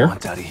run him. here.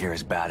 Want out of here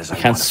as bad as I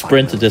Can't wanna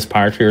sprint find at this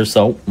part here,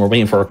 so we're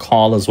waiting for a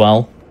call as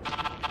well.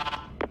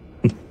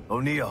 Lily.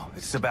 O'Neill,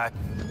 it's Sebastian.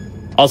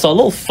 Also, a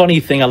little funny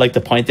thing I like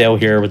to point out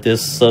here with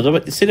this. So,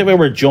 see the way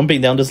we're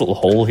jumping down this little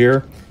hole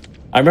here?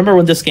 I remember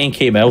when this game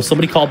came out,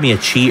 somebody called me a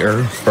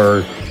cheater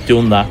for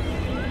doing that.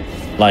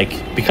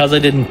 Like, because I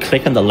didn't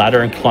click on the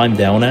ladder and climb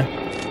down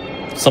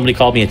it, somebody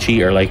called me a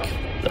cheater, like,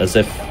 as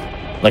if,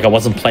 like, I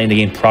wasn't playing the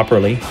game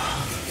properly.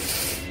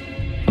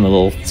 And a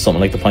little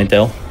something like to point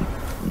out.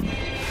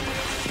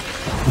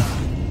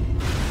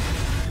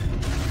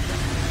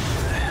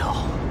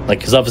 Like,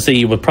 because obviously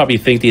you would probably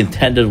think the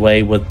intended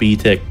way would be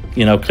to,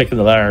 you know, click on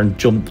the ladder and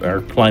jump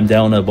or climb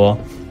down it, but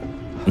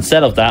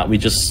instead of that, we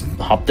just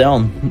hop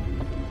down.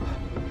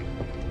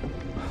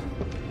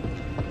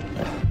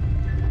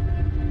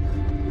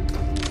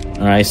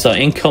 Alright, so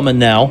incoming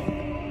now.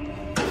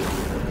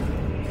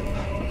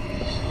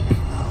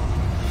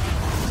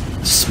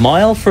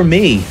 Smile for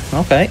me.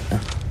 Okay.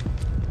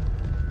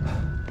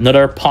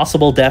 Another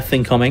possible death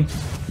incoming.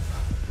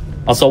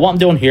 Also, what I'm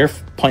doing here,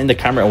 pointing the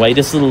camera away,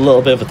 this is a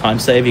little bit of a time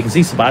save. You can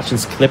see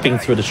Sebastian's clipping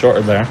through the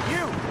shutter there.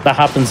 That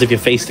happens if you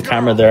face the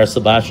camera there,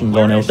 Sebastian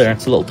going out there.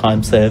 It's a little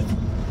time save.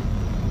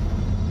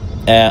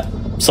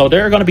 So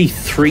there are going to be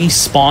 3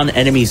 spawn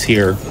enemies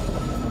here.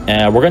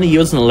 We're going to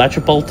use an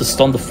electric bolt to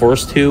stun the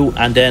first 2,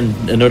 and then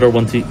another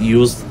one to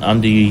use on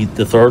the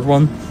third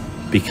one,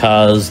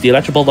 because the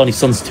electric bolt only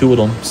stuns 2 of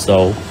them.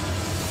 So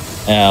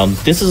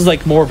this is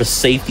like more of a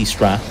safety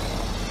strat.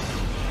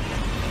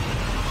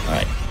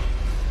 Alright.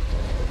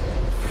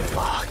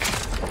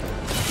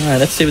 Alright,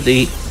 let's see what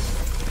the...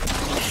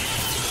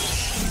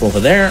 over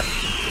there.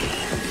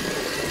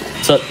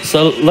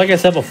 So like I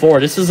said before,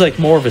 this is like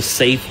more of a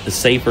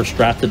safer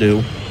strat to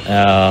do.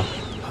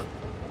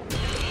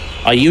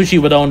 I usually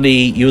would only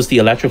use the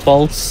electric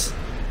bolts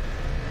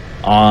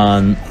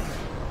on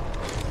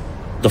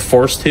the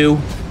first 2,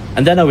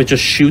 and then I would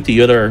just shoot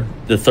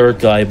the third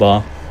guy,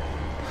 but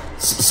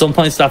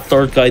sometimes that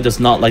third guy does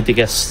not like to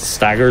get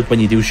staggered when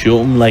you do shoot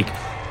him. Like,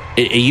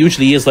 it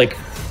usually is like,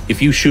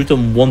 if you shoot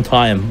them one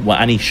time with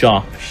any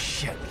shot,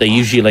 they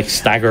usually like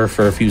stagger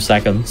for a few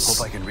seconds.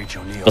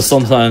 But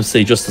sometimes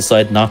they just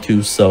decide not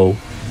to, so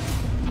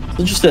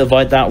just to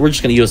avoid that, we're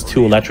just going to use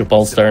 2 electric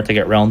bolts there to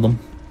get around them.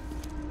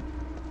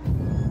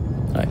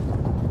 Right.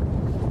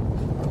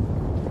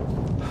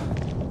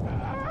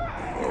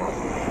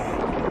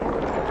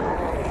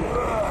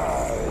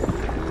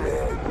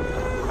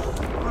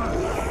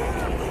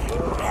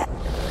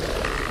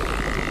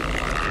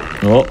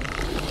 Oh,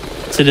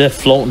 see the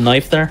floating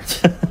knife there?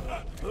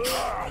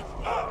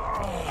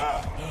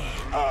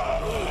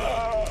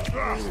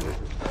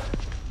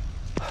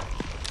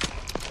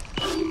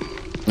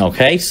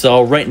 Okay,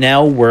 so right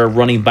now we're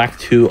running back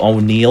to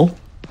O'Neill.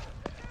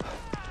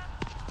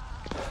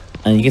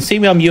 And you can see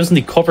me, I'm using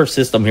the cover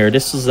system here.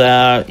 This is,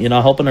 you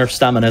know, helping our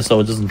stamina so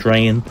it doesn't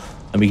drain,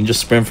 and we can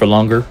just sprint for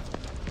longer.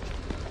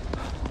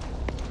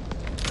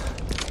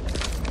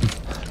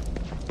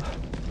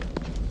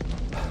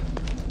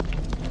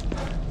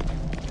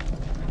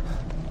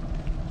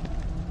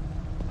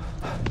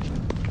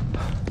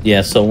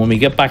 Yeah, so when we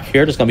get back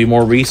here, there's going to be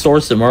more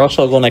resources, and we're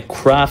also going to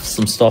craft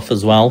some stuff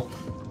as well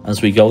as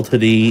we go to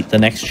the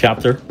next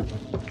chapter.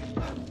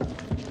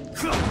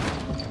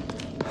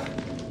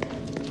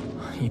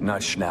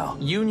 Not now.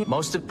 Union,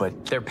 most of,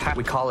 but they're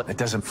we call it. It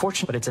doesn't.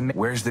 Fortune, but it's a.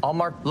 Where's the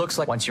Allmark? Looks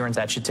like once you're in,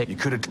 that should take. You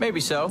could have.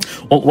 Maybe so.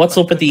 Well, what's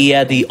up with the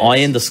eye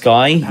in the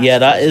sky? Yeah,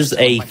 that is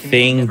a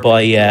thing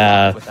by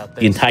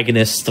the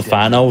antagonist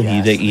Stefano.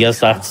 He has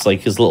that's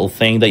like his little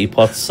thing that he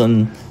puts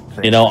in,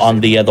 you know,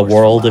 on the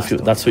world, if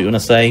that's what you want to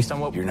say.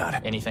 You're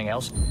not. Anything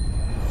else?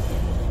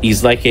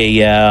 He's like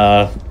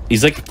a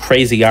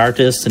crazy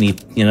artist, and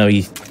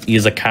he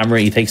has a camera,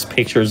 he takes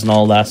pictures and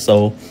all that.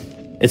 So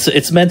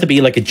it's meant to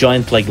be like a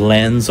giant like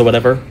lens or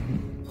whatever.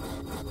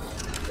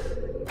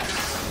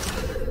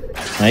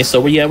 Right,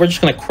 so we're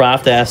just gonna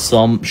craft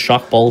some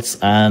shock bolts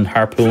and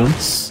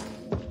harpoons.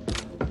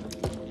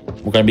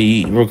 We're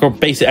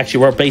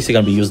basically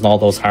gonna be using all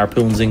those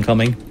harpoons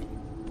incoming.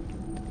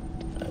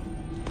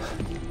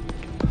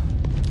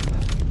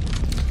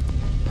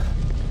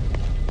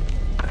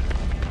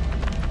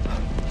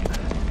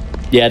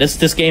 Yeah,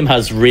 this game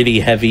has really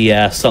heavy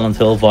Silent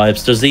Hill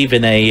vibes. There's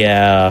even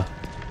a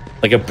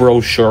like a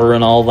brochure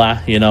and all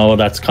that, you know,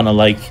 that's kind of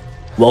like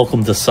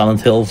welcome to Silent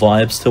Hill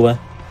vibes to it,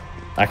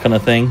 that kind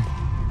of thing.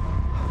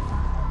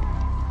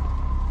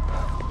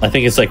 I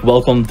think it's like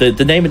welcome. The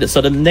name of it. So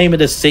the name of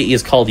this city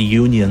is called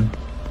Union,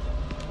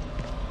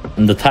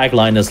 and the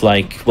tagline is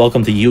like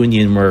 "Welcome to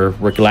Union.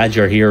 We're glad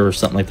you're here" or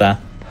something like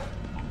that.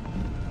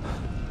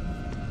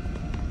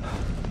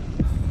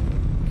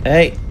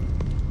 Okay.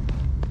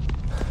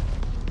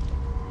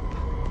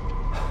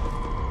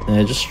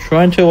 Just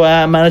trying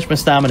to manage my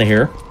stamina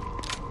here.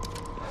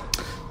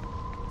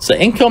 So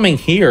incoming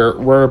here,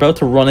 we're about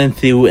to run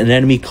into an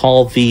enemy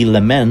called the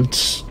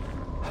Lament.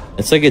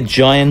 It's like a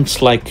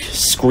giant, like,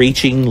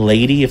 screeching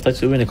lady, if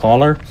that's what you want to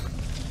call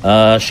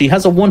her. She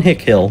has a one-hit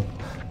kill.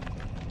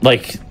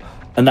 Like,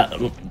 and that...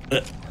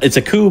 It's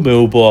a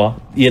AKUMU, but,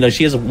 you know,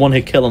 she has a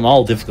one-hit kill on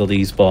all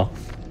difficulties, but...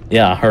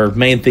 Yeah, her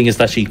main thing is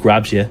that she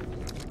grabs you.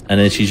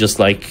 And then she just,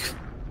 like...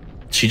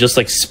 She just,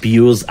 like,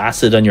 spews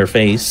acid on your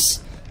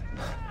face.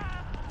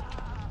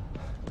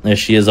 There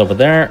she is over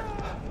there.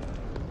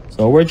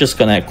 So we're just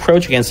gonna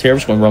crouch against her. We're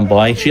just gonna run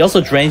by. She also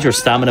drains your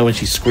stamina when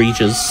she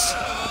screeches.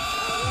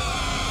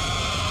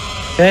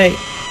 Okay.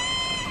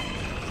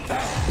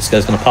 This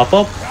guy's gonna pop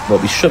up, but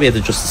we should be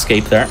able to just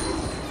escape there.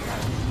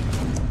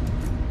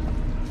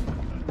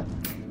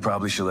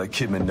 Probably should let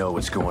Kidman know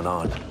what's going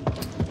on.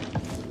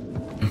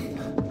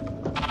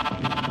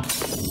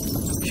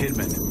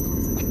 Kidman.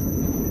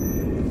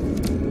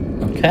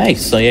 Okay,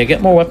 so yeah,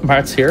 get more weapon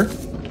parts here.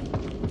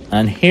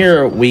 And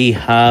here we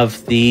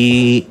have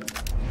the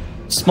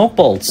smoke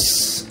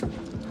bolts.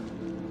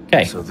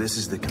 Okay. So this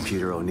is the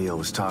computer O'Neill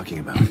was talking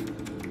about.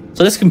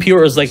 So this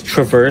computer is like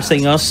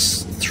traversing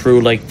us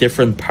through like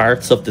different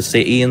parts of the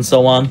city and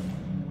so on.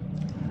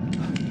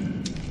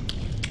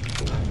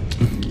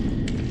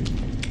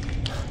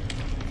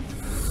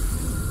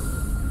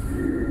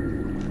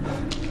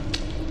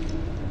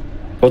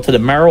 Go to the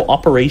Marrow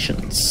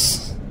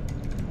Operations.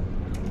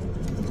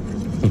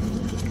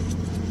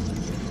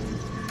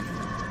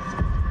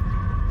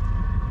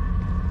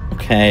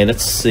 Okay,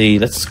 let's see.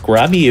 Let's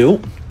grab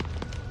you.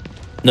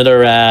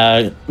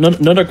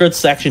 Another good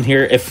section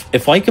here.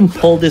 If I can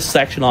pull this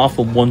section off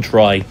in one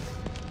try,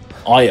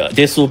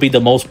 this will be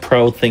the most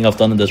proud thing I've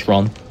done in this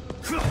run.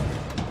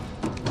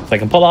 If I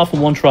can pull off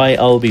in one try,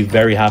 I'll be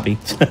very happy.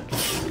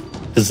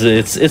 Because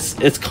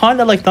it's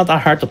kind of like not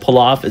that hard to pull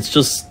off. It's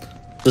just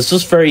there's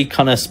just very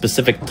kind of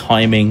specific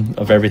timing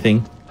of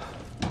everything.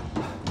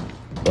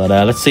 But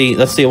let's see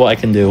what I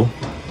can do.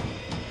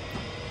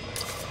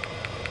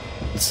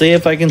 Let's see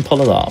if I can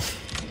pull it off.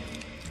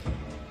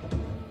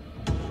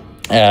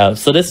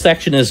 So this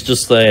section is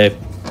just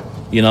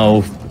you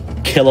know,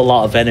 kill a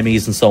lot of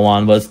enemies and so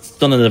on, but it's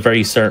done in a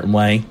very certain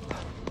way.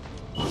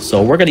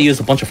 So we're going to use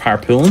a bunch of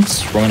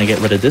harpoons. We're going to get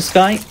rid of this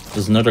guy.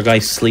 There's another guy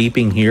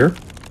sleeping here.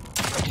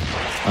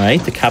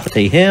 Alright,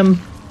 decapitate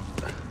him.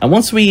 And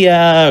once we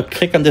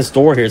click on this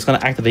door here, it's going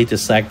to activate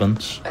this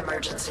segment.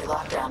 Emergency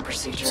lockdown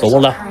procedures. So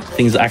while that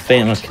thing's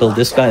activated, I'm going to kill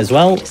this guy as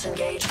well.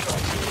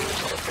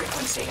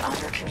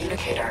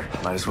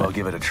 Might as well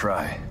give it a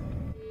try.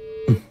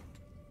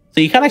 So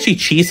you can actually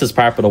cheese this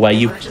part, by the way.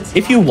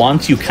 If you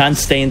want, you can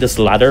stay in this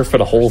ladder for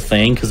the whole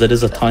thing, because it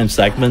is a time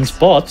segment,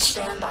 but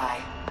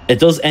it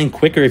does end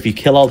quicker if you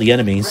kill all the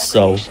enemies,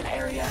 so that's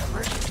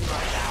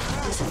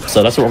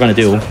what we're going to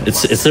do.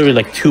 It's literally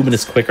like 2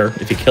 minutes quicker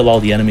if you kill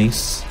all the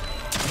enemies.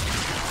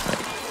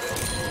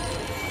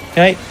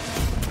 Okay.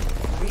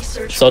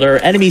 So there are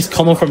enemies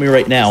coming from me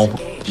right now,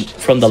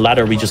 from the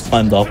ladder we just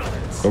climbed up.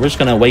 So we're just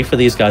going to wait for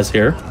these guys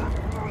here.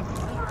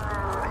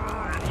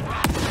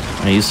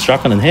 I use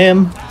shotgun on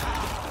him.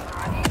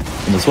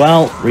 Him as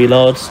well.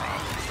 Reload.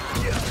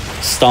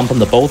 Stomp on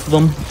the both of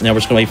them. And now we're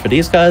just going to wait for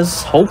these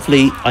guys.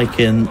 Hopefully I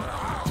can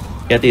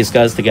get these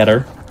guys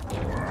together.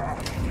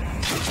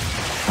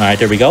 Alright,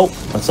 there we go.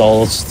 That's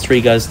all 3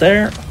 guys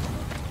there.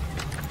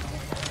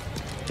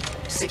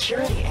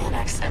 Security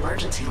Annex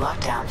emergency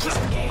lockdown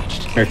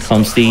disengaged. Here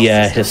comes the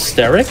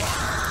hysteric.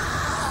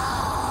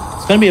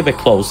 It's going to be a bit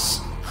close.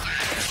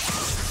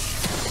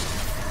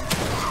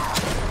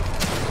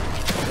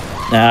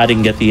 Nah, I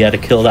didn't get the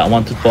kill that I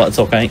wanted, but it's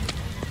okay.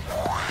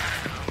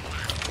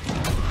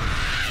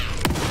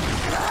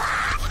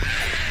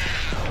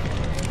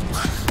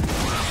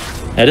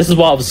 Yeah, this is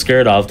what I was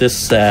scared of.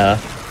 This, kind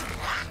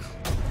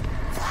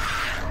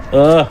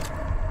of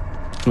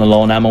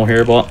low on ammo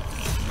here, but...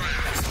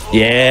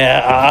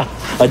 Yeah,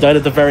 I died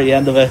at the very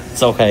end of it.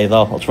 It's okay,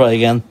 though. I'll try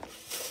again.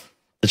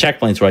 The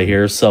checkpoint's right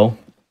here, so...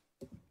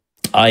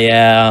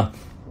 The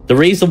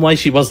reason why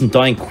she wasn't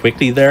dying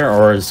quickly there,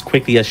 or as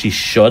quickly as she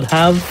should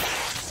have,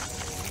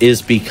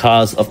 is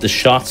because of the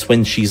shots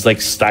when she's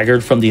like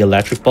staggered from the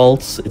electric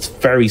bolts. It's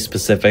very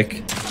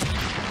specific.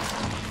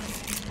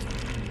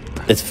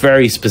 It's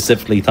very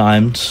specifically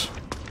timed.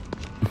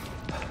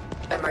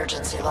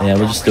 Emergency Yeah,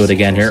 we'll just do it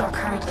again here. procedures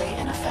are currently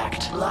in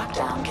effect.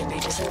 Lockdown can be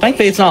disengaged.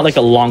 Thankfully, it's not like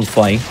a long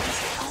fight. On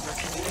the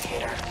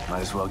communicator. Might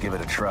as well give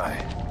it a try.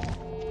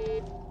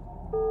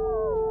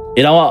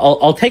 You know what?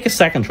 I'll take a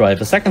second try. If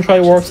the second try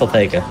works, I'll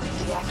take it.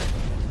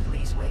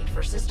 Please wait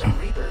for system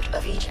reboot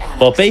of each annex.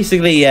 But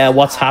basically,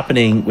 what's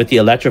happening with the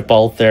electric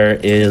bolt there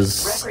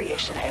is,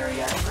 Recreation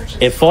area.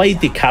 if I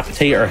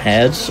decapitate her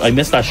head, I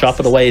missed that shot,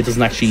 by the way. It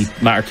doesn't actually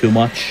matter too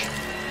much.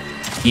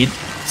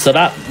 So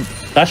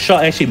that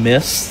shot actually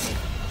missed.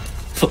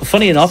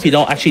 Funny enough, you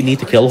don't actually need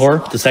to kill her.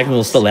 The segment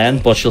will still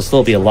end, but she'll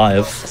still be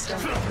alive.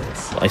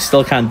 I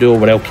still can't do it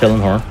without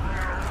killing her.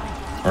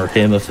 Or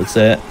him, if it's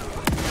it.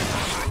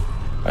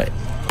 Right.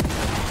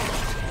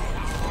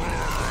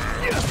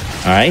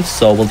 Alright,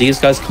 so will these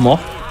guys come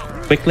up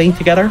quickly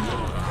together?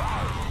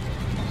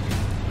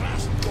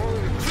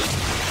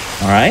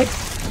 Alright.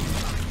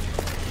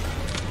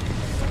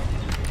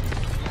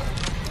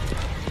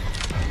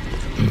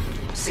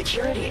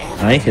 Security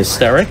annex. Alright,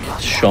 hysteric.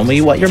 Show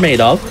me what you're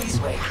made of. Please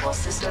wait while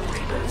system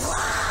reboots.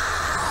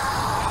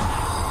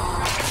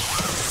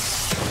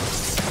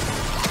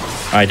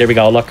 Alright, there we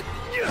go, look.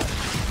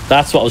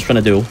 That's what I was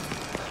trying to do.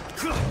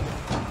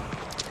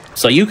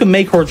 So you can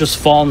make her just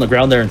fall on the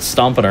ground there and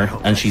stomp on her,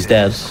 and she's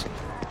dead.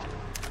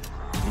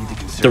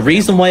 The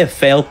reason why it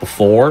failed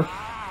before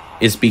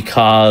is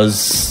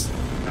because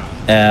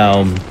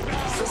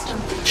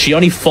she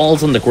only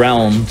falls on the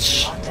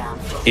ground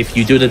if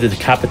you do the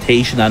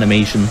decapitation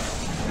animation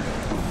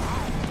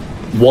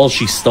while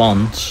she's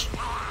stunned.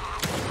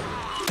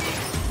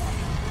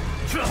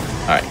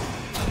 Alright.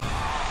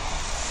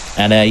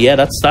 And yeah,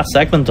 that's that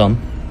segment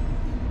done.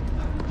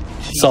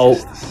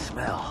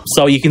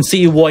 So you can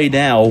see why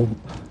now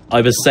I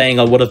was saying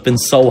I would have been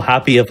so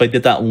happy if I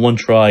did that in one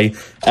try.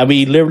 And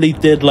we literally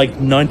did like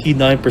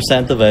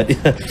 99% of it.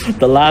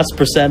 The last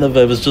percent of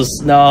it was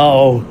just,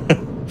 no.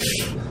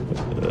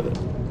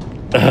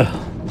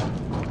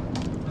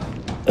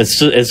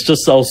 It's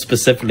just so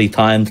specifically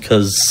timed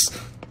because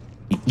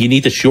you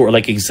need to shoot her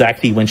like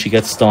exactly when she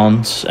gets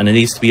stunned. And it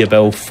needs to be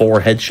about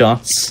 4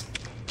 headshots.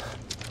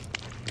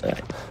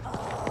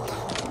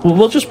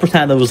 We'll just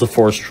pretend it was the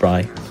first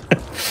try.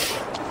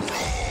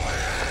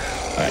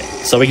 Alright,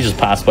 so we can just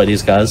pass by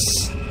these guys.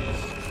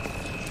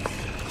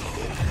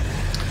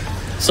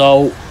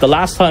 So, the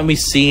last time we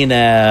seen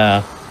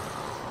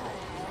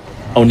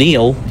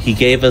O'Neill, he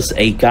gave us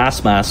a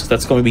gas mask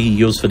that's going to be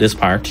used for this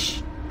part.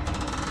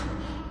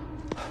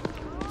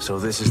 So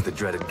this is the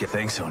dreaded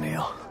Thanks,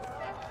 O'Neill.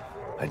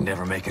 I'd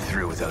never make it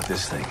through without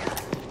this thing.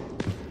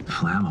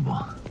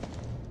 Flammable.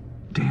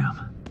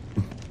 Damn.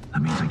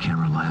 That means I can't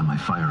rely on my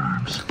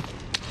firearms.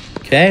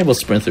 Okay, we'll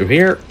sprint through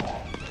here.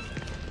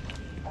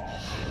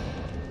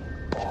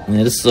 And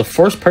this is a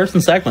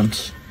first-person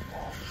segment.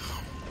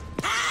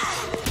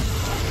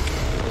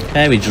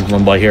 Okay, we just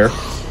run by here.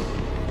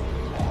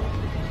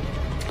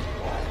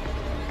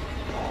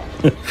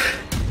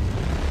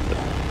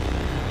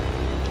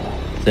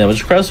 So we'll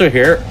just cross through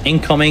here.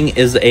 Incoming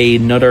is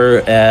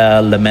another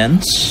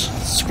lament,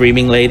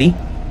 screaming lady.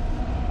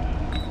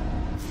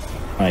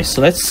 Alright,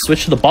 so let's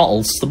switch to the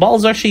bottles. The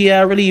bottles are actually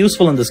really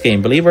useful in this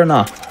game, believe it or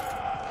not.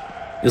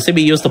 You'll see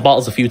me use the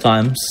bottles a few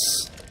times.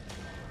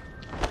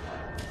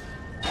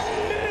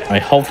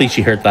 Alright, hopefully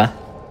she heard that.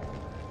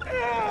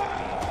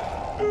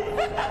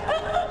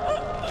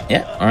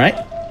 Yeah, alright.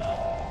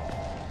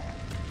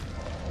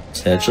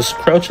 So just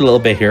crouch a little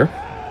bit here.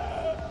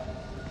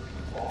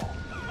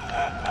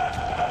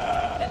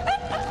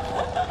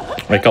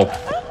 Right, go.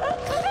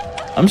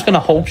 I'm just gonna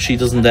hope she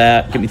doesn't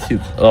get me too...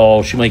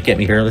 Oh, she might get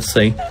me here, let's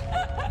see.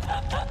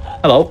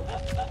 Hello.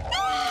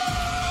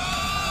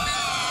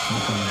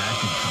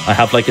 I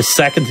have like a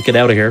second to get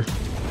out of here.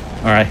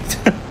 Alright.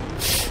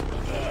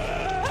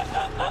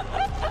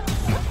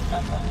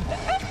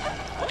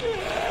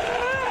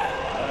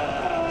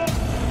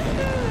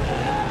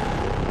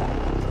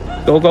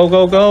 Go, go,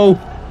 go, go.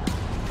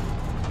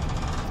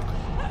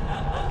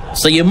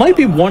 So you might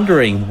be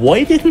wondering,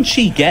 why didn't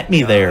she get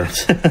me there?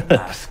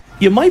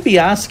 You might be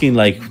asking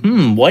like,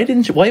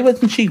 why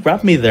wouldn't she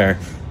grab me there?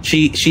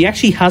 She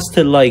actually has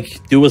to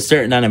like do a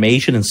certain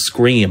animation and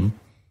scream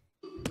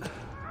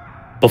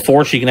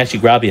before she can actually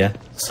grab you.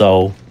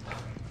 So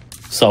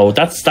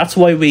that's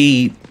why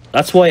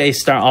I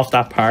start off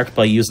that part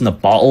by using a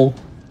bottle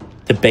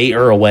to bait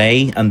her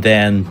away and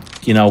then,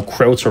 you know,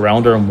 crouch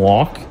around her and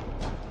walk.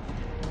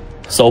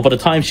 So by the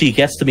time she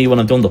gets to me when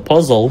I'm doing the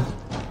puzzle,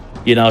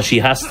 you know, she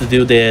has to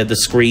do the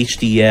screech,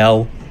 the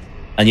yell,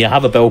 and you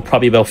have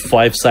probably about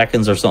 5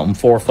 seconds or something,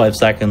 4 or 5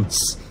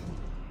 seconds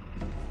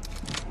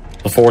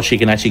before she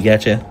can actually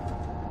get you.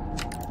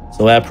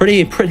 So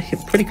pretty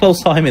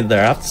close timing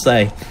there, I have to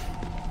say.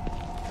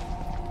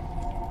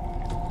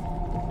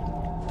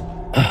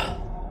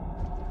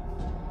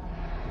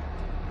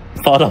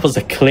 Thought that was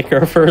a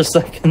clicker for a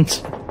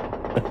second.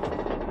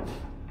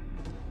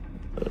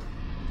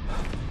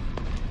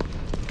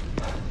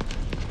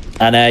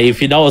 And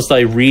if you noticed,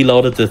 I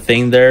reloaded the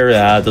thing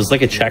there. There's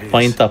like a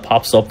checkpoint that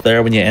pops up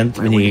there when you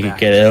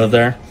get out of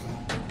there.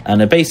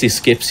 and it basically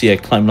skips you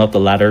climbing up the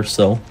ladder.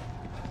 So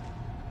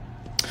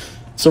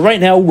right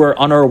now we're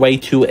on our way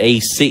to a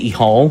city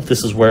hall.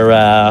 This is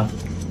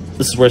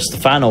where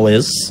Stefano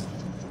is.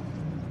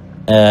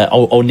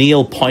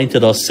 O'Neill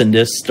pointed us in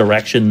this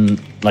direction,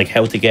 like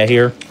how to get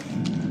here,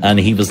 and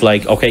he was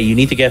like, okay, you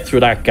need to get through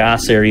that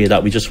gas area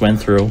that we just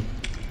went through,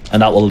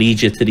 and that will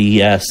lead you to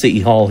the city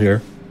hall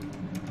here.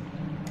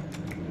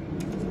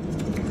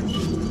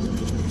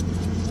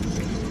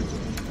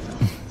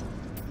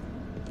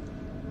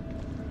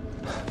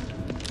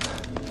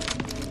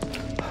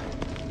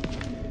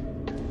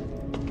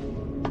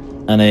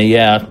 And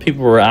yeah,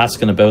 people were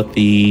asking about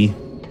the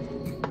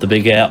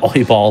big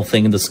eyeball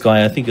thing in the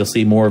sky. I think you'll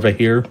see more of it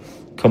here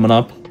coming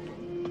up.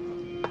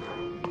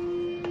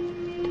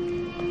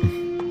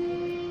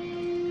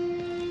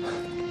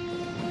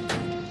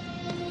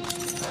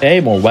 Okay,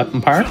 more weapon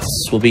parts.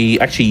 We'll be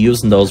actually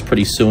using those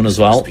pretty soon as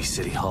well. Must be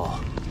City Hall.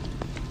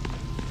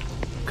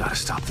 Gotta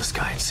stop this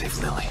guy and save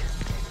Lily.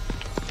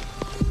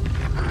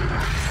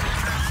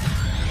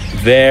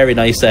 Very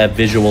nice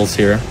visuals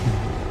here.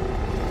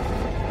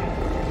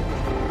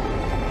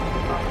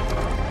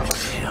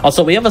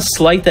 Also, we have a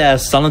slight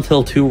Silent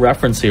Hill 2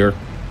 reference here.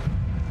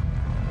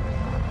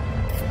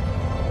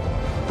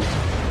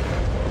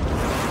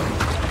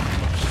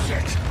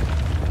 Shit.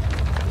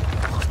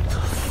 What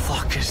the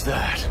fuck is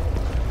that?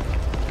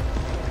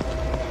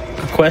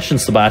 Good question,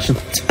 Sebastian.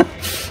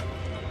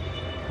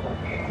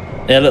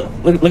 Yeah,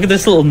 look at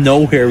this little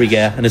note here we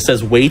get, and it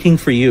says, waiting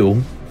for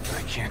you.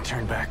 I can't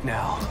turn back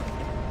now.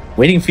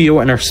 Waiting for you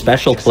in our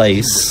special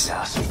place.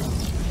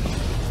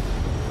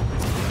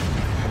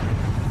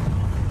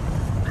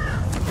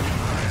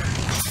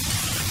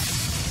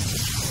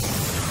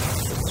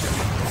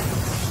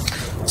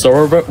 So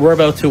we're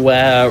about to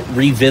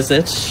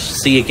revisit,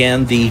 see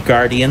again the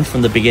Guardian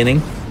from the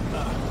beginning.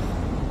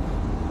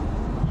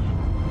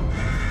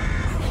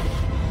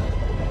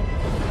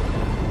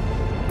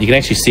 You can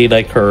actually see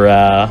like her,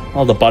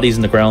 all the bodies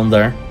in the ground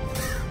there.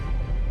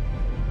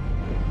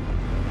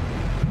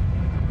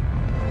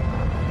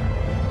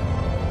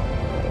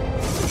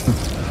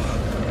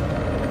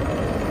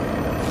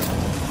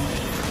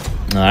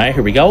 All right,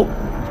 here we go.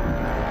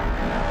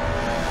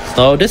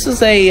 So this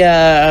is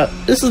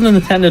an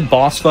intended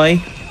boss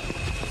fight,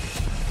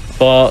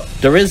 but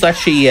there is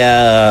actually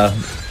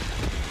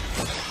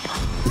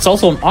it's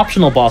also an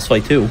optional boss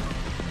fight too.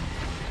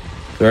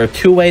 There are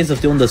two ways of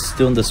doing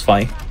this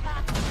fight.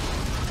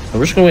 So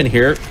we're just going to go in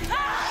here,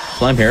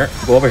 climb here,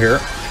 go over here.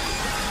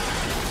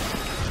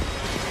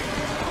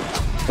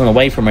 I'm going to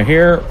wait from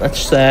here.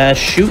 Let's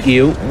shoot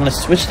you. I'm going to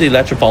switch to the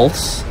electric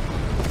bolts.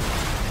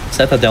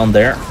 Set that down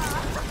there.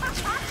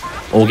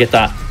 Oh, we'll get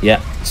that. Yeah,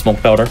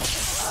 smoke powder.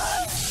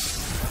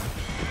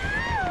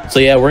 So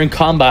yeah, we're in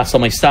combat, so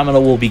my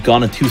stamina will be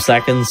gone in 2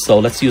 seconds, so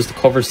let's use the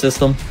cover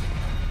system.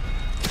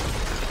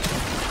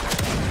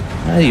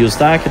 I use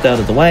that, get that out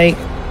of the way.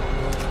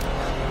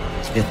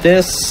 Let's get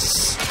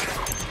this.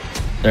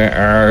 There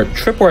are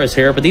tripwires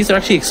here, but these are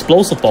actually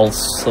explosive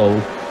bolts,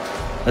 so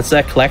let's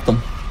collect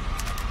them.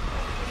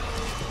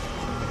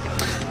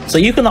 So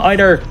you can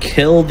either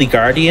kill the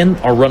Guardian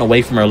or run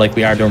away from her like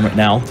we are doing right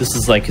now. This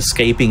is like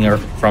escaping her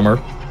from her.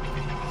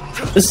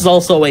 This is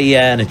also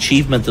an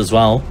achievement as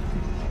well.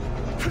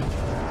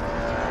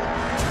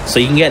 So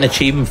you can get an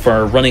achievement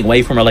for running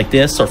away from her like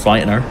this or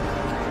fighting her.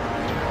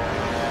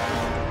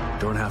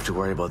 Don't have to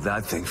worry about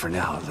that thing for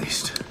now, at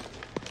least.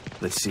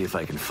 Let's see if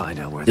I can find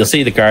out where. You'll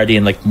see the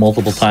Guardian like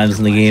multiple times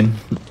in the game.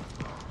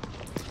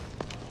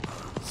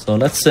 So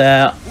let's do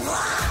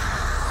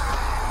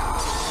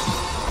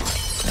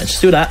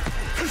that.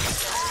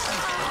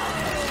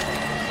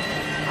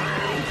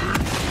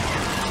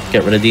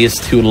 Get rid of these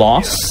two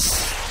loss.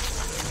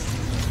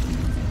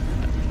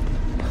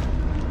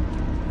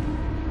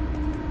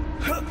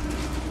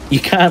 We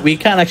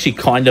can actually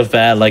kind of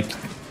like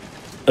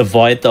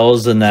avoid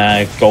those and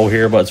go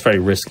here, but it's very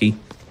risky.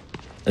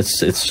 It's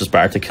just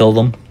better to kill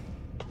them.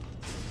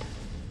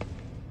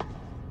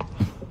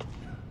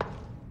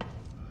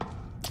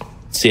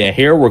 So yeah,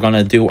 here we're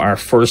gonna do our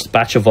first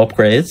batch of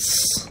upgrades.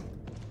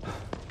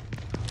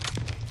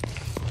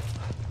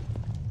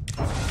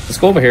 Let's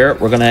go over here.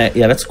 We're gonna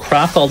let's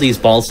craft all these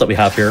balls that we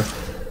have here.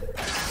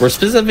 We're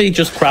specifically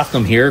just crafting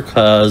them here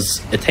because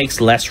it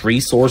takes less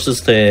resources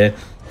to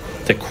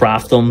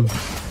craft them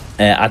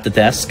at the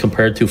desk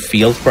compared to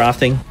field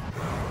crafting.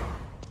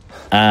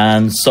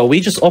 And so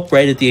we just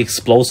upgraded the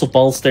explosive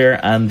bolts there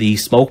and the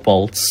smoke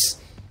bolts.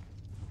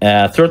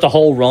 Throughout the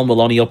whole run, we'll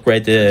only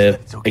upgrade the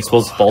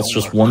explosive bolts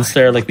just once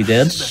there like we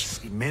did.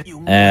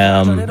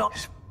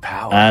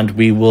 And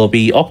we will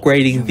be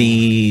upgrading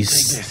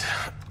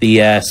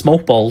the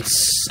smoke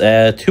bolts 2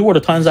 other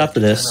times after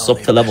this, up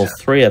to level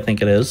 3 I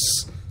think it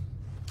is.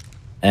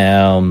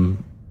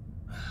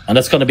 And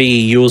that's going to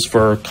be used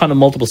for kind of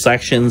multiple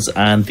sections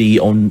and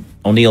the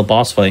O'Neill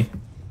boss fight,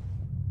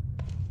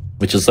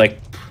 which is like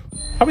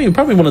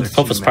probably one of the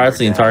toughest parts of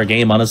the entire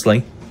game,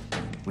 honestly.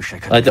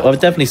 I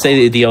would definitely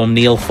say the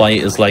O'Neill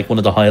fight is like one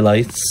of the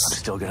highlights. I'm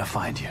still gonna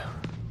find you.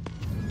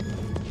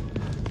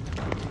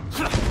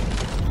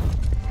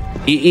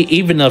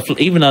 Even if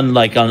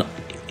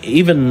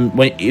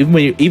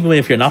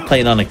you're not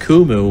playing on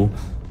AKUMU,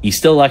 you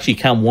still actually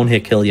can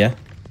one-hit kill you.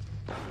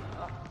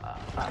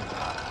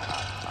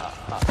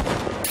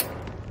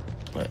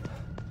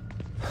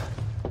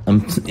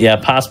 Yeah,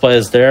 passed by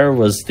us there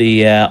was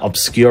the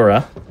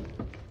Obscura.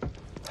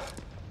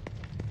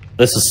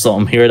 This is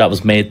something here that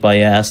was made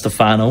by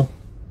Stefano.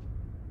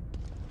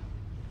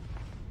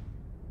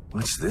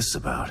 What's this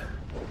about?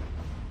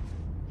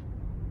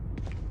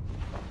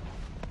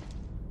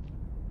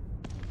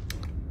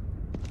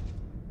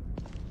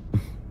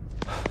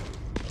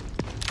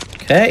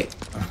 Okay.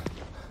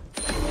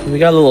 We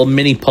got a little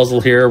mini puzzle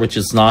here, which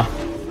is not...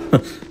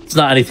 it's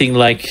not anything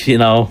like, you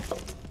know...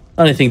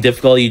 Not anything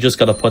difficult. You just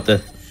gotta put the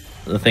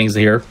things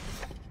here.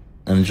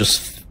 And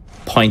just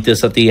point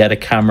this at the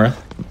camera.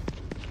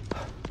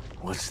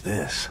 What's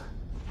this?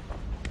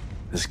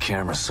 This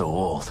camera's so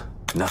old.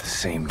 Not the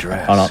same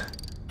dress. Oh no.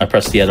 I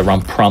pressed the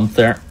wrong prompt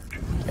there.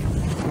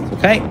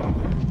 Okay.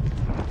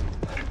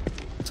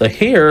 So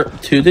here,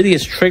 to do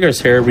these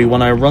triggers here, we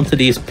want to run to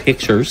these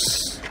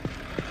pictures.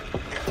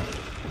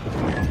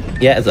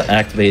 Yeah, is it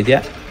activated?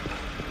 Yeah.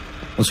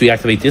 Once we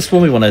activate this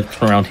one, we want to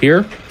turn around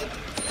here.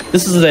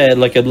 This is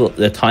like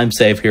a time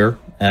save here.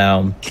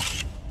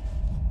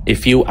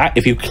 If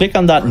you click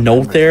on that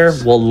note there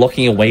while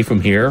looking away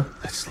from here,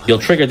 you'll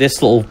trigger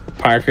this little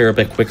part here a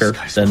bit quicker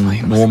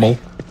than normal.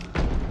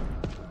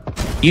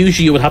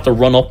 Usually you would have to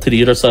run up to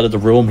the other side of the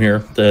room here,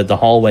 the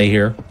hallway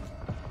here.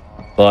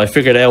 But I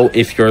figured out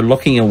if you're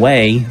looking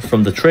away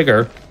from the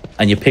trigger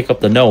and you pick up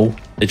the note,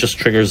 it just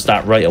triggers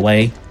that right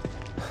away.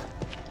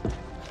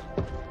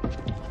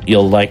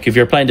 You'll like, if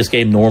you're playing this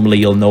game normally,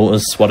 you'll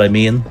notice what I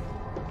mean.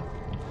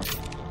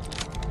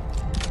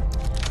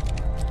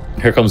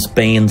 Here comes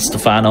Bane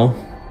Stefano.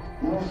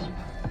 Yes,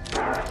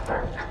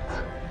 perfect.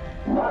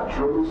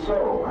 Naturally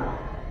so.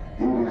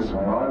 It is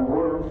my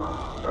work,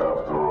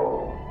 after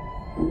all.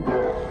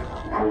 Death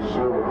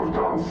preserved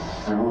on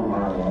silver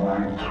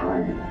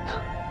nitrate.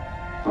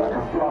 Like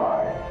a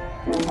fly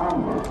in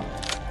amber.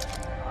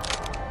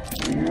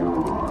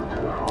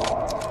 Beautiful.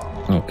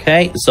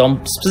 Okay, so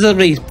I'm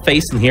specifically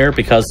facing here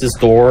because this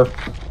door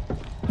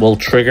will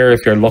trigger if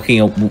you're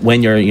looking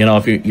when you're, you know,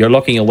 if you're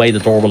looking away, the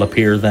door will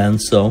appear then.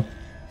 So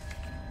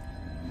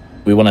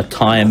we want to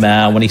time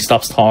when he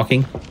stops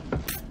talking.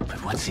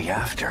 But what's he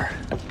after?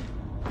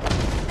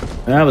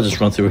 We'll just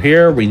run through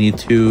here. We need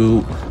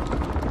to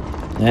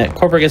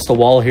cover against the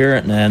wall here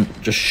and then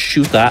just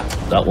shoot that.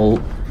 That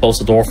will close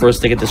the door for us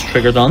to get this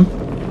trigger done.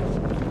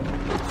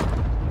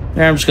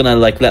 There, I'm just gonna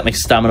like let my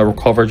stamina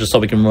recover just so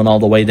we can run all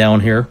the way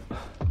down here.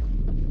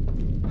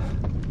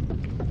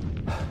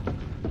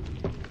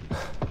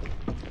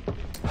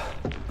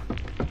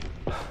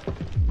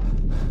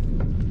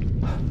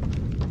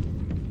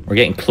 We're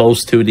getting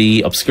close to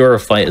the Obscura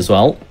fight as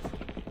well.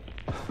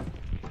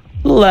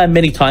 Little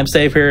mini time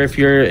save here.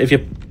 If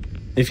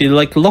you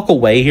like look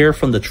away here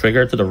from the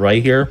trigger to the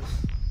right here,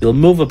 you'll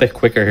move a bit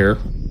quicker here.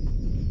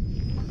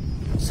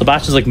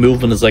 Sebastian's like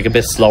movement is like a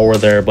bit slower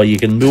there, but you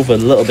can move a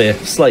little bit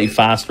slightly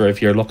faster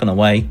if you're looking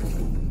away.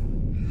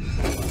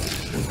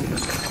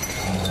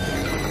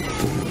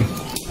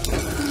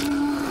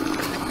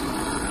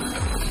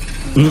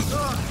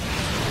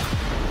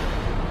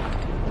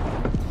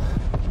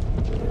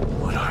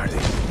 What are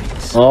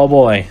these? Oh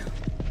boy.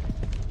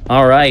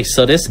 Alright,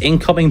 so this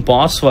incoming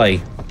boss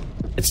fight,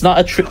 it's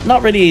not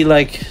not really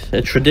like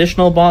a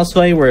traditional boss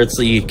fight where it's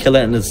you kill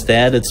it and it's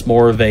dead. It's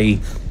more of a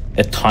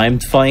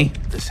timed fight.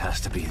 This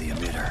has to be the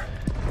emitter.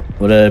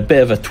 With a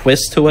bit of a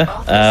twist to it.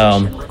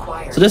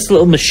 So this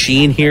little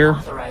machine here,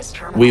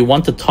 we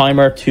want the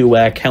timer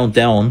to count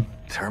down.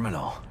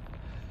 Terminal.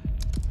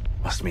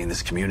 Must mean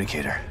this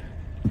communicator.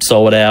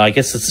 So I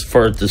guess it's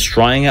for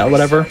destroying it or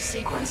whatever.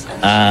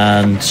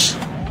 And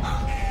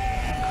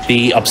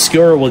the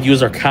Obscura will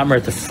use our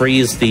camera to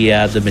freeze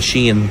the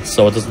machine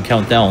so it doesn't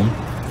count down.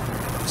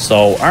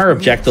 So our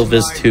objective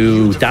is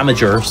to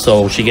damage her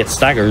so she gets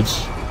staggered.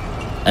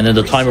 And then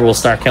the timer will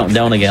start counting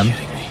down again.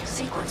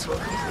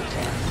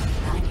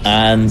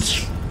 And,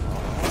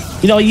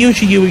 you know,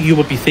 usually you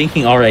would be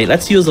thinking, alright,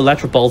 let's use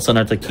electric bolts on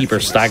her to keep her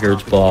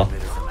staggered, but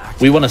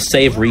we want to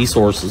save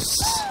resources.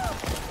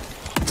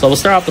 So we'll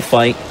start off the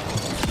fight.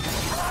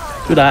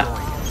 Do that.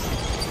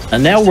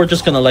 And now we're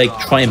just going to, like,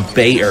 try and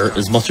bait her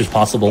as much as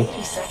possible.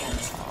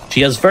 She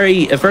has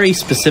a very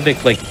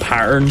specific, like,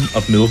 pattern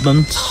of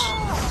movement.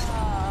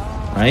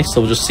 Right,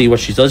 so we'll just see what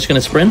she does. She's going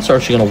to sprint or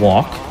is she going to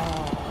walk?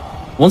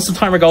 Once the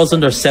timer goes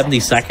under 70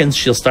 seconds,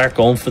 she'll start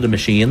going for the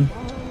machine.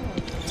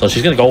 So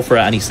she's going to go for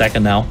it any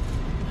second now.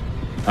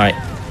 Alright.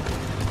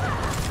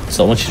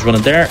 So once she's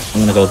running there, I'm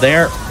going to go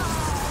there.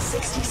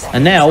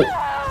 And now,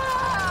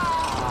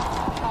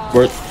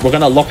 we're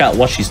going to look at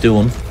what she's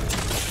doing.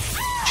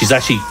 She's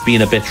actually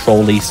being a bit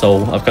trolly,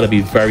 so I've got to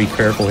be very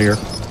careful here.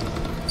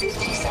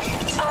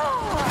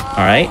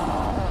 Alright.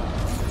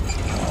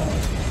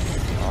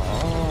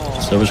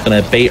 So we're just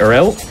going to bait her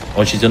out.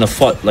 Oh, she's doing a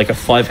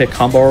 5-hit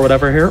combo or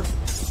whatever here.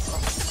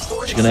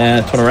 She's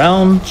gonna turn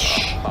around.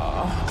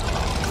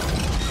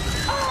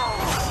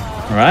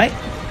 Alright.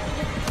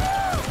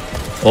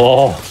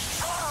 Oh,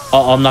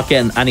 I'm not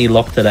getting any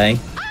luck today.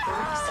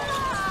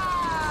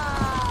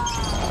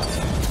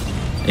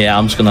 Yeah,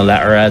 I'm just gonna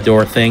let her do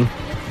her thing.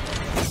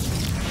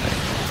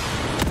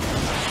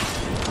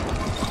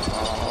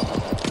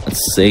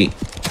 Let's see.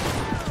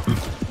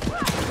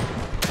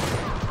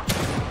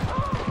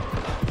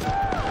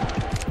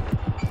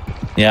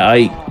 Yeah,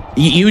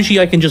 usually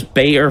I can just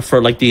bait her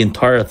for like the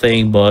entire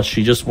thing, but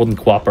she just wouldn't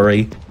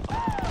cooperate.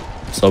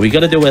 So we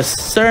gotta do a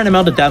certain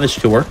amount of damage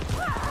to her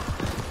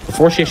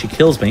before she actually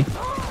kills me.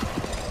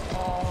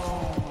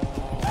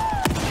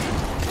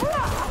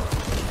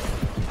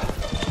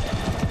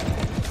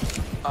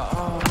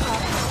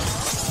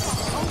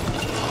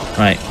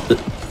 Right.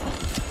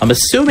 I'm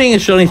assuming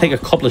it should only take a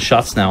couple of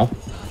shots now.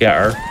 Get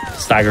her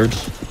staggered.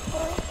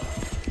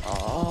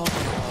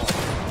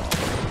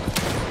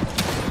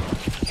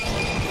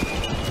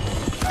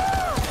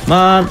 Come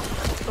on.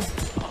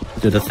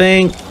 Do the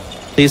thing.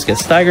 Please get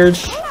staggered.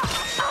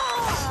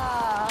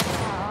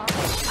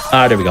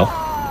 Ah, there we go.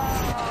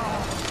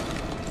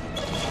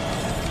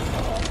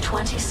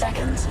 20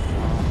 seconds.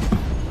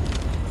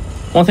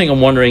 One thing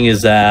I'm wondering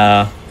is,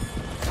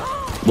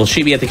 will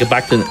she be able to get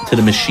back to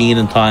the machine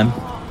in time?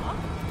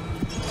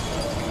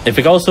 If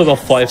it goes to about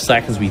 5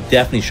 seconds, we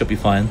definitely should be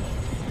fine.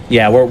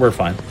 Yeah, we're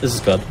fine. This is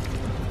good.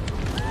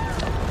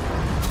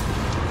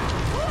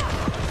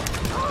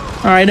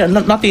 Alright,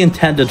 not the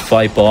intended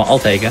fight, but I'll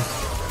take it.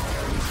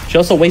 She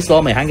also wasted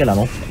all my handgun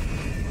ammo.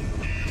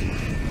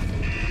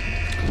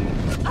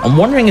 I'm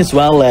wondering as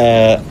well,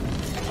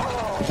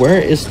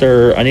 where is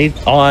there... I need...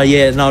 Oh,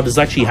 yeah, no, there's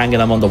actually handgun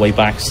ammo on the way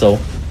back, so...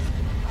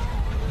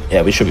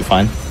 Yeah, we should be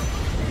fine.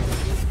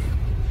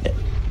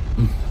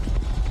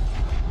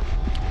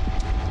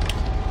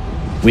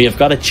 We have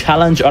got a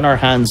challenge on our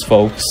hands,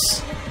 folks.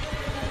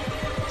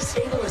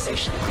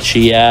 Stabilization.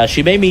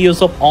 She made me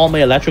use up all my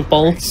electric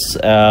bolts.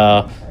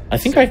 I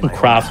think I can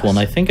craft one.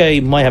 I think I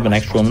might have an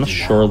extra one. I'm not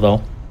sure,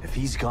 though. If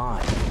he's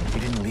gone, he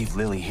didn't leave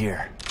Lily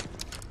here.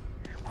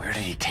 Where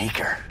did he take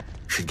her?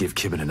 Should give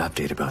Kibben an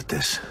update about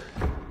this.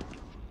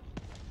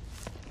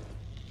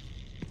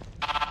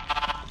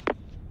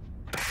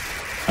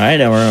 Alright,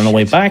 now we're on the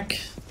way back.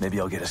 Maybe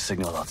I'll get a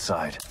signal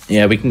outside.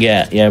 Yeah, we can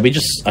get... Yeah, we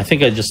just... I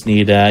think I just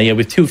need... yeah,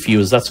 with 2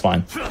 fuses. That's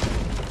fine.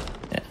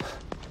 Yeah.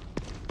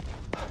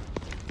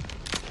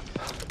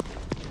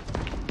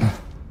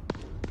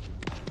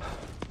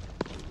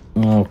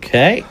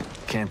 Okay.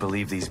 Can't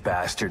believe these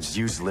bastards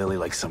used Lily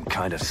like some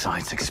kind of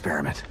science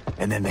experiment.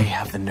 And then they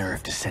have the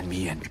nerve to send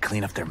me in to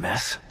clean up their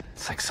mess?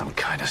 It's like some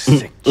kind of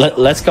sick...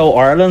 Let's go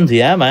Ireland.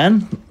 Yeah,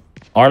 man.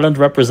 Ireland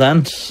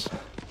represent.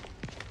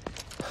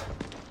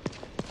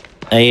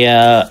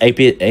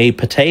 A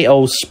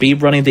potato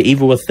speedrunning the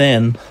evil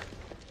within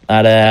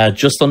at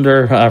just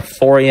under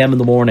 4 a.m. in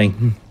the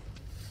morning.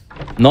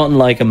 Nothing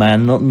like it,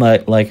 man. Nothing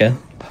like it.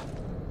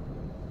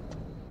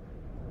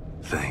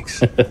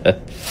 Thanks.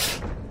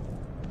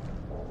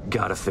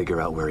 Gotta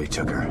figure out where he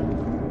took her.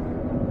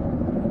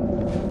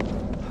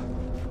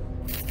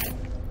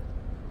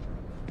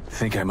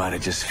 Think I might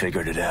have just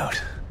figured it out.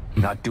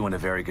 Not doing a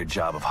very good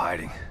job of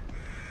hiding.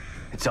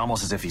 It's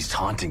almost as if he's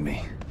taunting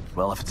me.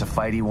 Well, if it's a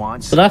fight he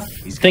wants... So that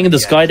thing in the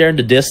sky there in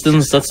the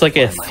distance, that's like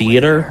a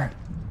theater.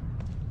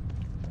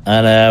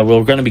 And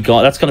we're going to be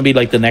going... That's going to be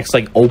like the next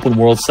like open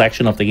world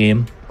section of the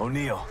game.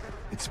 O'Neill,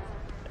 it's...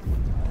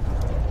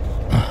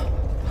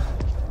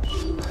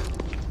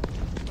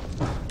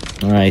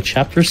 Alright,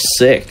 chapter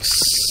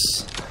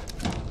 6.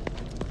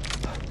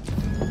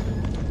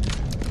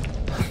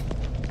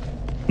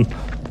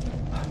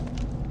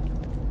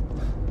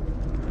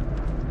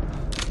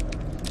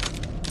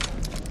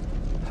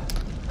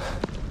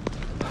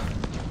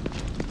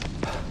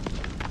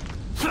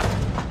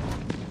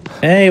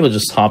 Okay, we'll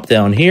just hop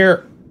down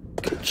here.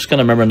 Just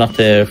gonna remember not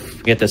to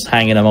forget this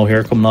hanging ammo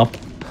here coming up.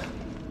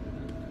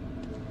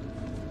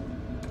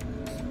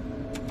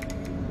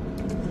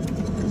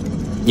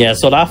 Yeah,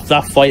 so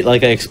that fight,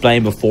 like I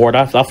explained before,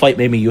 that fight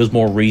made me use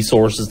more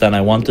resources than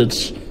I wanted.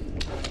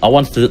 I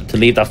wanted to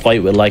leave that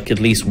fight with like at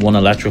least 1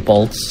 electric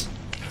bolt.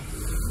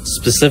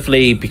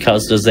 Specifically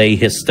because there's a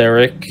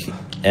hysteric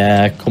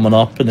coming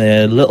up in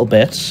a little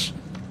bit.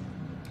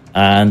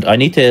 And I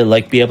need to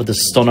like be able to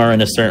stun her in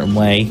a certain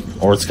way,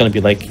 or it's going to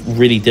be like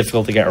really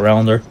difficult to get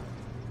around her.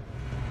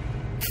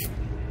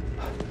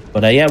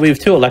 But yeah, we have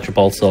 2 electric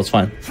bolts, so it's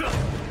fine.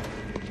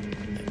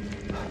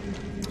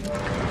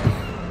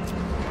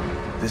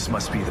 This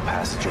must be the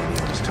passage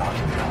O'Neill was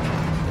talking about.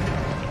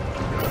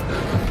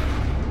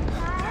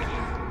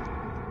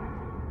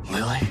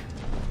 Lily?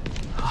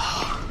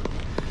 Oh,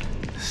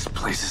 this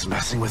place is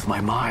messing with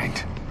my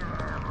mind.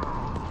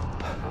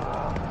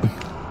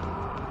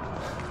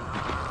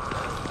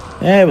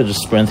 Yeah, we'll just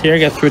sprint here,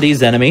 get through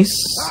these enemies.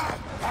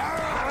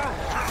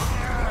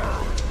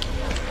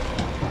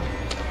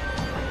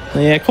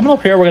 Yeah, coming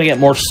up here, we're going to get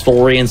more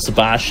story in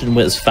Sebastian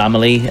with his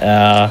family.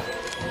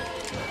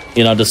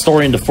 You know, the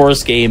story in the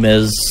first game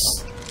is...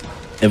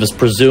 It was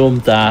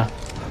presumed that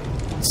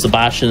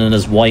Sebastian and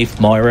his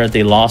wife, Moira,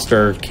 they lost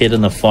their kid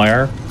in a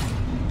fire.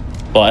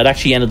 But it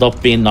actually ended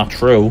up being not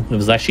true. It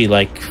was actually,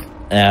 like,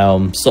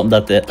 something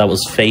that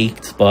was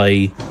faked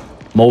by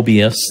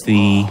Mobius,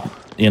 the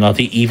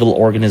evil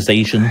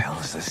organization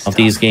of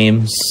these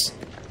games,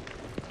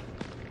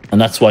 and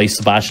that's why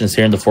Sebastian is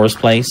here in the first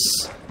place.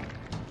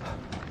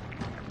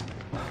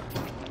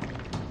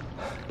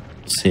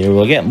 So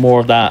we'll get more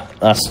of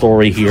that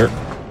story here.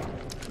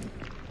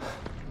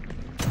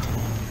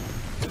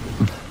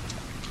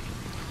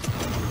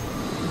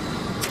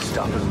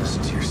 Stop and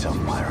listen to yourself,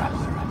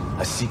 Myra.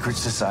 A secret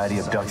society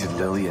abducted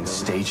Lily and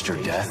staged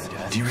her death.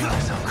 Do you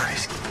realize how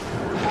crazy?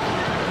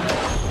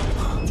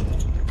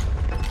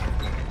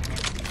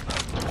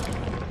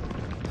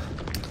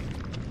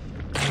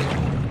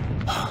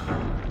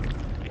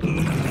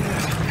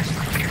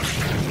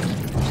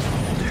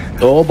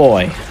 Oh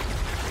boy.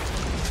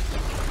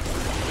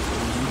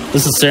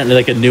 This is certainly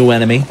like a new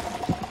enemy.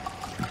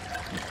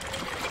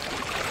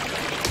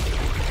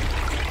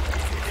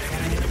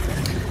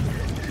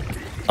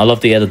 I love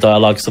the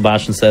dialogue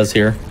Sebastian says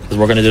here, because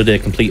we're going to do the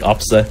complete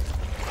opposite.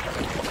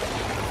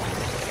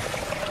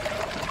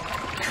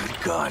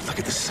 Good God, look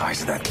at the size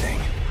of that thing.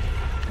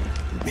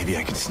 Maybe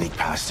I can sneak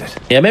past it.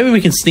 Yeah, maybe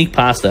we can sneak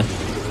past it.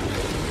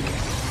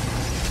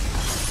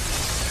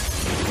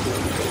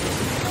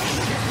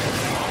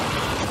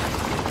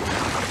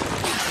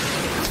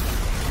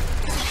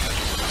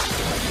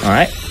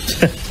 Alright.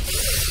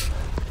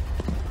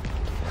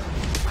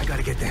 I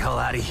gotta get the hell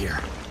out of here.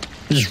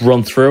 Just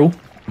run through.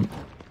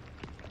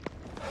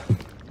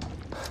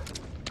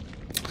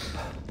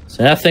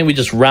 So that thing we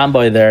just ran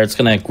by there, it's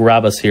gonna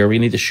grab us here. We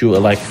need to shoot it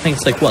like, I think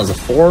it's like, what is it,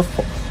 four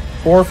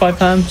or five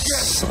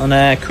times on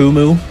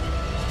Kumu.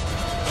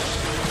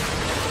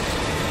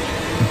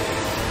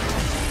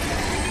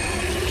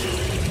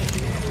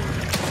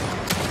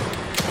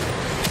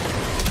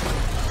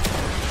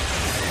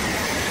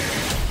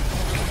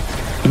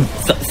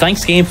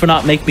 Thanks game for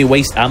not making me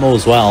waste ammo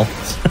as well.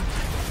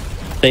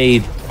 They,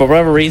 for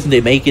whatever reason,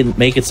 they make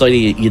it so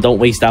you don't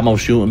waste ammo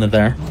shooting it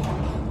there.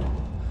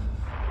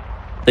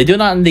 They do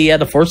that in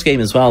the first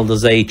game as well.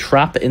 There's a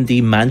trap in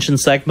the mansion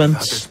segment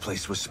This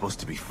place was supposed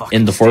to be fucking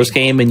in the first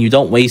game, and you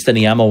don't waste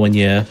any ammo when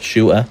you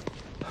shoot it.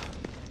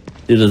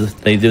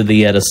 They do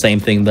the same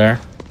thing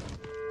there.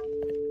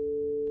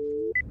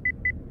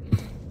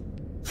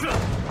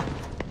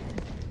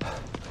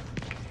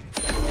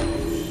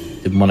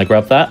 Didn't want to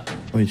grab that.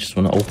 We just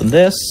want to open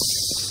this.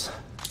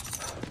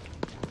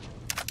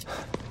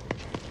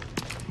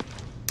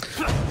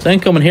 So then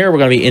coming here, we're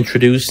going to be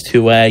introduced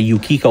to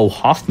Yukiko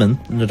Hoffman,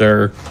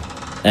 another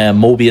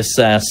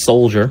Mobius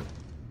soldier.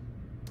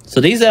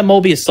 So these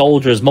Mobius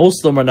soldiers, most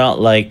of them are not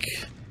like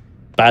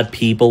bad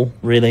people,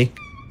 really.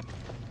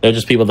 They're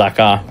just people that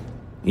got,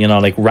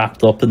 like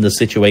wrapped up in the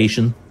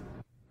situation.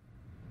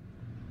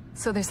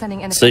 So they're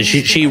sending. So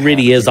she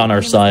really is on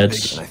our side.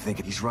 I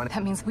think he's running.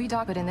 That means we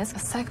dog, but in this,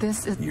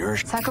 this is You're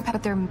psychopath.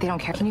 But they don't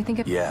care. Can you think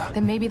of? Yeah.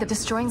 Then maybe the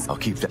destroying. I'll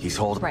keep that. He's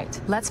holding.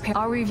 Right. Let's pay.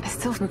 I'll review.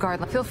 Still,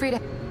 regardless. Feel free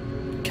to.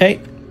 Okay.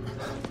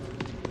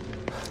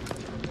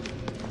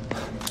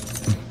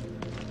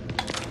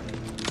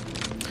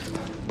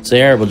 So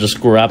here, we'll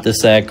just grab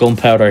this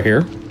gunpowder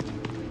here.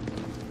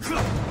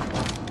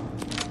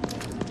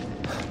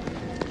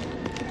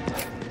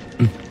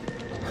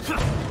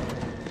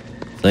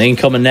 So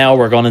incoming now,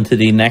 we're going into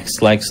the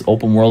next like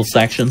open world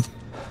section.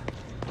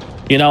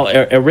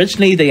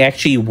 Originally they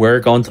actually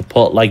were going to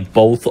put like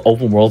both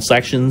open world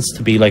sections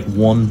to be like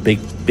one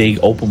big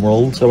open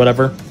world or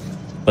whatever,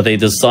 but they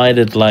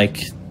decided like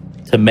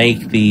to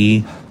make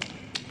to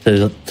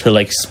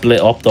like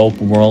split up the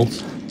open world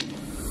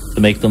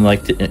to make them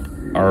like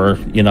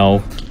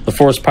the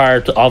first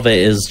part of it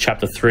is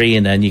chapter 3,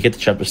 and then you get to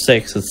chapter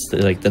 6. It's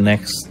like the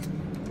next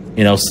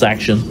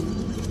section.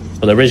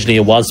 But originally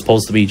it was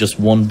supposed to be just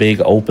one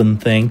big open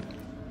thing,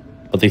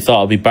 but they thought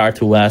it'd be better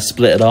to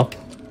split it up.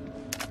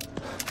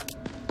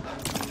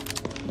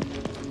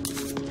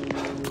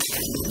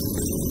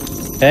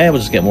 Okay, we'll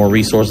just get more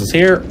resources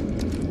here.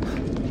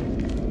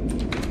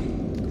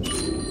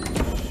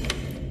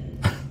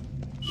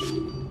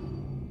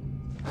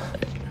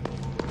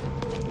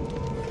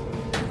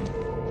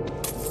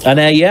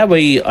 And yeah,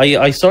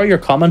 I saw your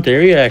comment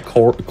there,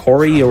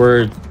 Corey. You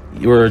were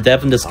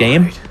deving this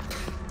game. Right.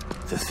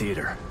 The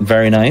theater.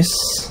 Very nice.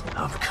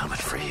 I'm coming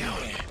for you.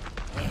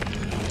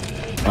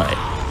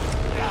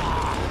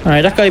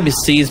 Alright, that guy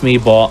sees me,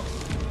 but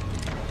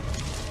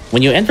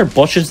when you enter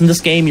bushes in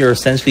this game, you're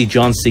essentially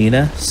John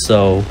Cena,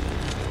 so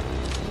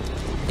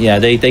yeah,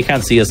 they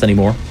can't see us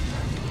anymore.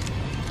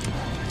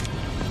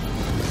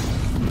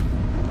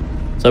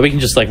 So we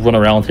can just like run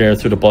around here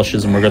through the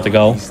bushes and we're good to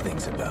go. These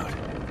things about.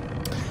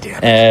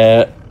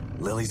 Damn.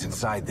 Lily's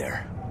inside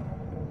there.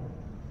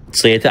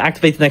 So yeah, to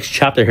activate the next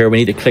chapter here, we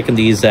need to click on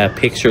these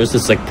pictures.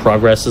 This like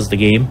progresses the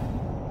game.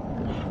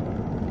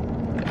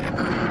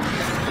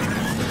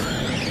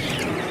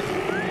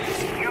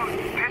 You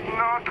did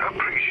not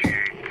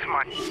appreciate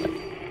my...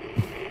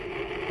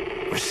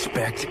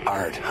 Respect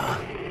art, huh?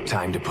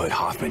 Time to put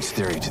Hoffman's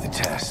theory to the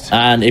test.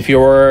 And if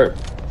you're...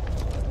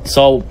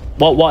 So,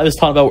 what I was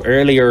talking about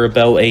earlier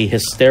about a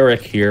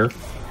hysteric here,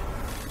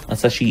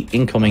 That's actually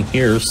incoming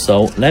here,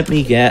 so let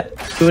me get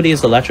 2 of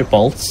these electric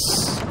bolts.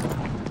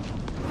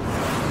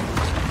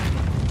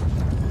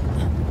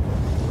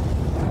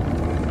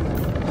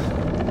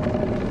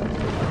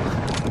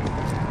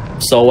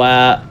 So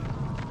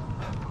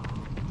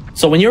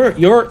when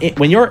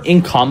you're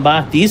in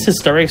combat, these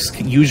hysterics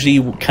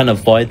usually can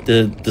avoid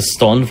the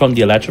stun from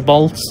the electric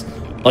bolts.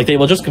 Like, they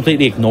will just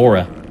completely ignore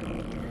it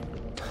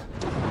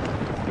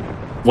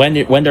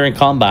when they're in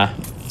combat.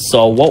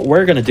 So what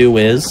we're gonna do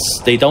is,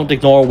 they don't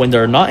ignore when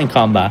they're not in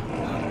combat.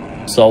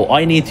 So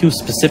I need to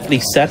specifically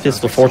set this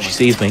before she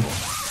sees me.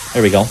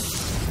 There we go.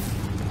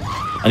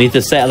 I need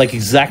to set it like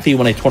exactly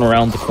when I turn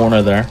around the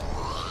corner there.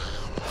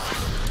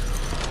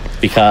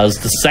 Because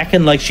the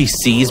second like she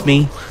sees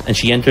me and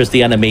she enters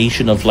the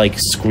animation of like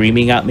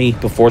screaming at me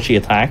before she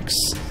attacks,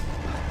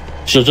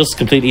 she'll just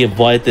completely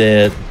avoid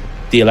the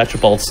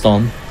electric bolt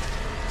stun.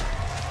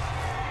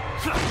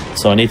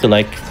 So I need to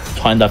like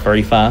time that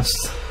very fast.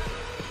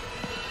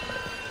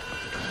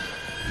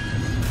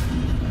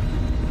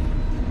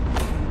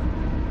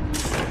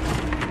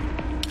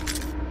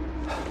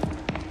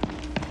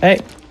 Hey.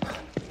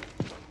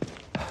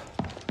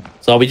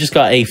 So we just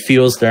got a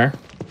fuse there.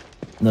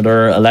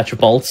 Another electric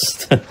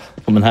bolts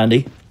come in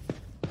handy.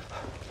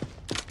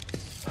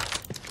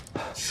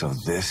 So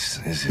this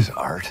is his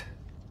art?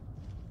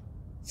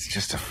 It's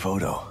just a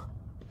photo.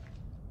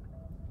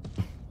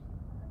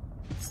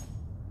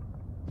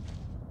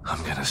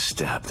 I'm gonna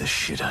stab the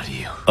shit out of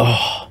you.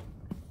 Oh.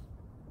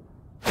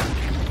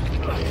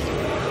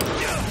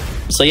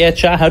 So yeah,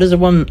 chat, how does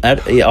everyone... I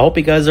hope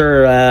you guys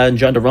are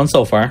enjoying the run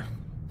so far.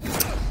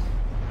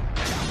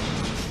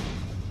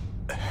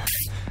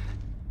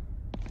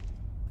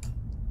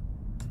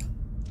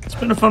 It's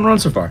been a fun run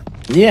so far.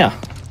 Yeah.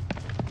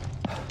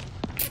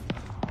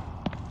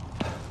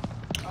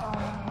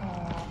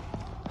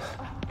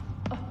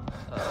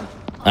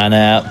 And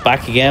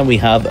back again, we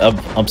have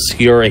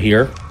Obscura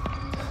here.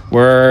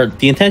 Where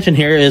the intention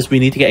here is we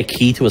need to get a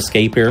key to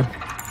escape here.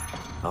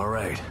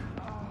 Alright.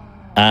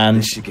 And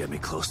this should get me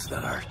close to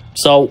that art.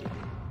 So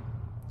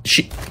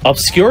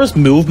Obscura's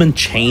movement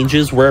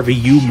changes wherever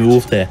you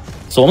move to.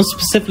 So I'm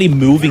specifically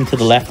moving to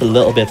the left a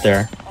little bit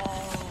there.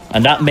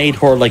 And that made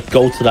her like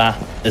go to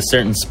a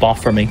certain spot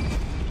for me.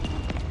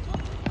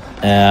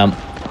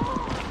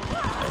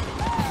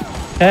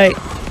 Okay.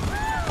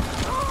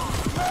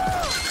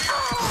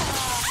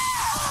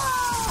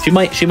 She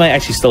might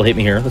actually still hit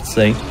me here. Let's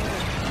see.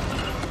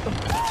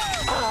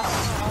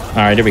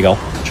 Alright, there we go.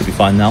 Should be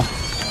fine now.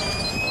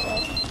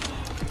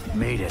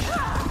 Made it.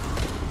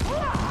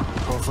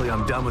 Hopefully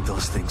I'm done with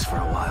those things for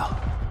a while.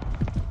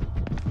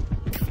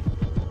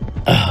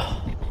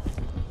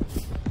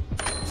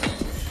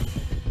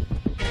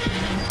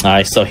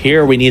 Alright, so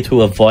here we need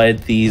to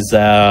avoid these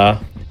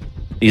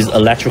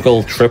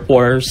electrical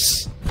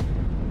tripwires.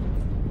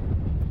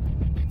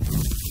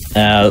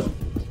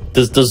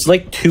 There's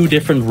like 2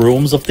 different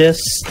rooms of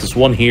this. There's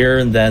one here,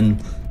 and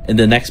then in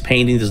the next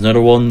painting there's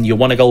another one. You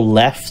want to go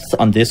left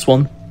on this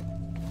one,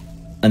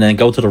 and then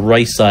go to the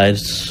right side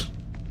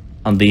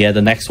on the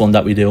next one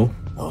that we do.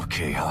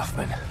 Okay,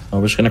 Hoffman. So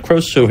we're just gonna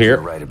cruise through here.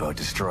 You're right about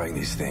destroying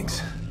these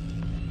things.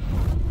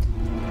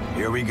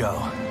 Here we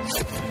go.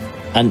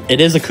 And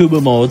it is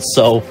AKUMU mode,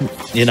 so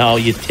you know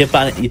you tip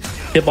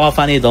off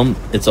any of them,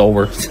 it's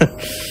over.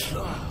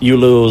 You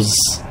lose.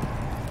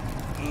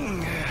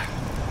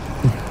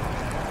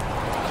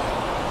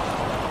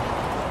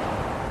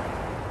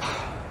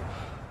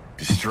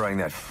 Destroying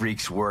that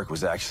freak's work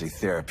was actually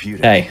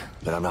therapeutic. Hey.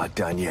 But I'm not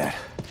done yet.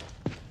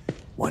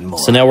 One more.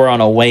 So now we're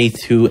on our way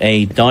to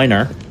a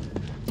diner,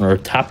 or a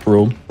tap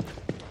room.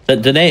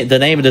 The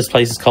name of this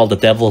place is called the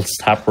Devil's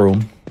Tap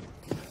Room.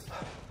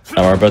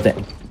 Now we're about to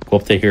go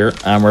up to here,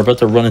 and we're about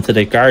to run into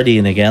the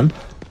Guardian again.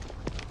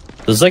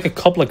 There's like a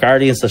couple of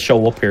Guardians that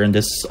show up here in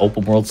this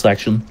open world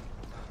section.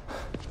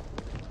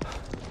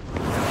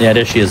 Yeah,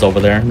 there she is over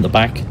there in the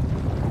back.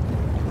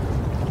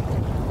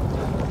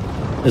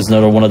 There's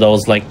another one of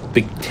those like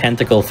big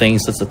tentacle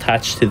things that's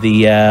attached to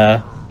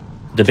the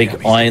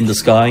big eye in the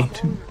sky.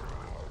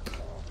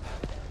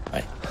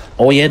 Right.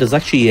 Oh yeah, there's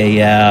actually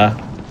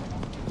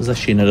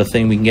another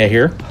thing we can get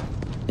here.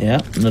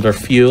 Yeah, another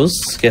fuse.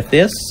 Get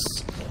this.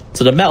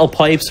 So the metal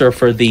pipes are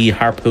for the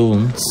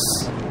harpoons.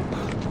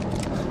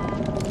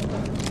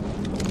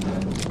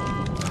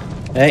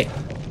 Hey.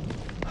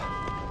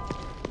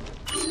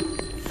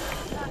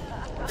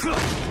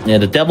 Yeah,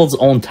 the Devil's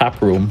Own Tap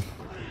Room.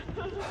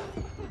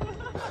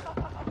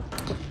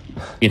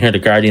 You can hear the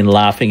Guardian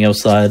laughing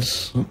outside.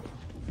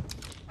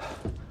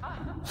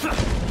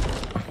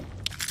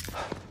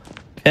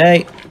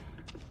 Okay.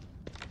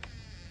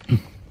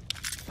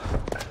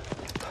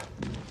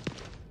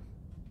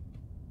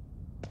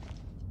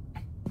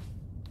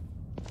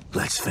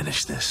 Let's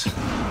finish this.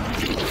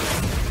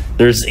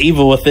 There's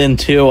evil within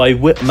too. I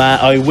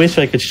wish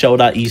I could show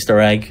that Easter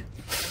egg.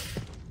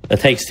 It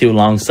takes too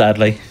long,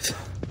 sadly.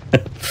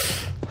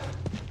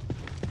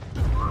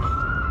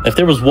 If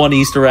there was one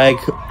Easter egg,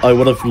 I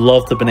would have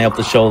loved to have been able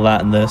to show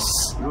that in this.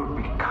 You're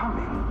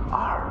becoming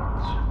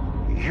art.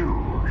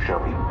 You shall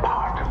be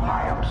part of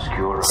my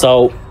obscure...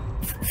 So,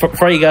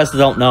 for you guys that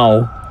don't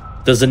know,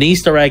 there's an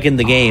Easter egg in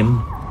the game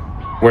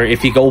where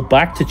if you go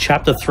back to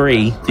Chapter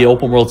 3, the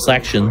open world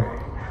section,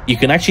 you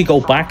can actually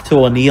go back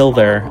to O'Neill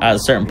there at a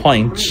certain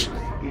point,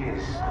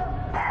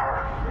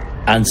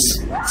 and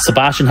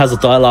Sebastian has a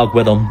dialogue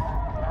with him,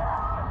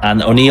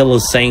 and O'Neill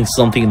is saying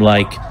something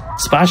like,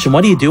 Sebastian,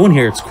 what are you doing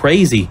here? It's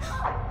crazy.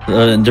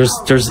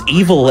 There's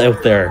evil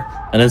out there.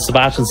 And then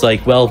Sebastian's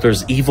like, well,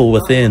 there's evil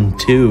within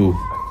too.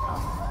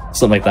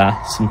 Something like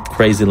that. Some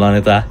crazy line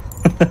like that.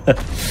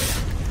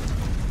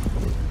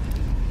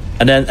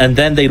 and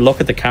then they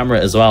look at the camera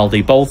as well.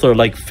 They both are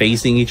like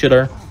facing each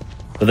other,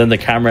 but then the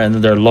camera, and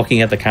then they're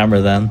looking at the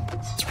camera then.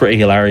 It's pretty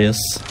hilarious.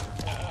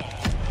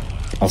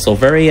 Also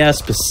very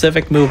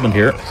specific movement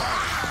here.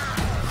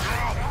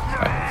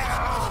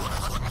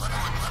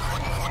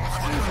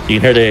 You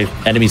can hear the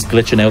enemies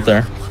glitching out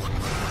there.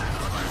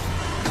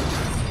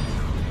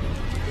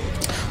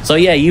 So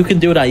yeah, you can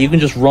do that. You can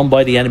just run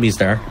by the enemies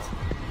there.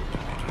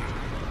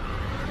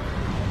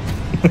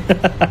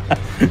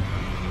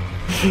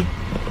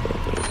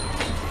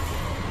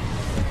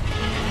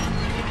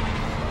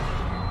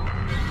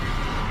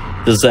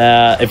 There's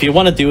if you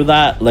want to do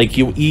that, like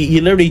you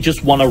literally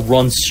just want to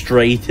run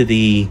straight to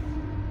the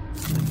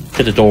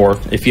door.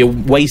 If you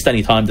waste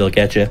any time, they'll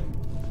get you.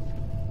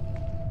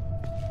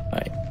 All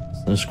right,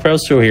 so there's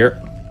crowds through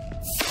here.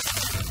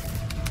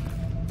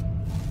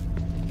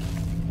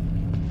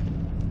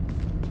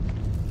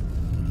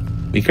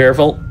 Be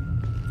careful.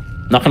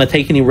 Not going to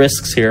take any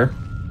risks here.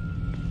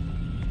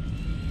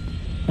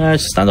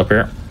 Just stand up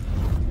here.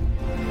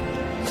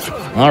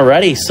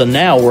 Alrighty, so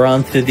now we're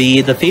on to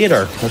the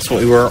theater. That's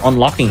what we were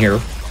unlocking here.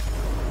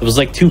 It was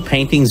like 2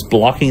 paintings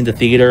blocking the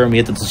theater, and we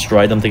had to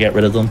destroy them to get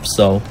rid of them,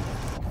 so...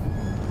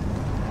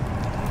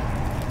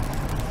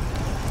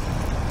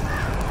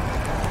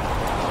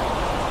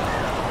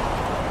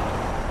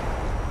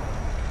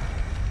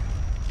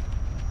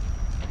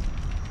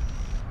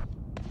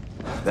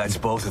 That's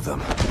both of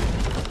them.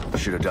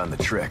 Should have done the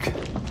trick.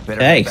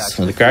 Okay,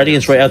 so the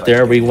Guardian's right out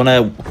there.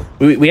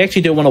 We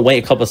actually do want to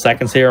wait a couple of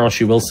seconds here, or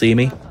she will see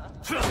me.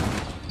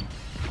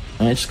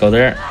 Alright, just go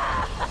there.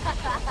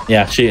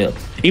 Yeah,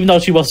 even though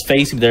she was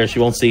facing there, she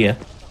won't see you.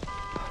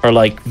 Her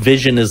like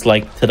vision is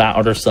like to that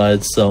other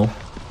side, so.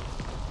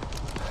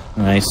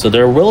 Alright, so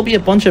there will be a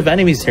bunch of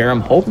enemies here.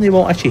 I'm hoping they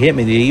won't actually hit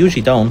me. They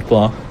usually don't,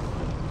 but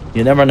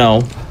you never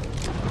know.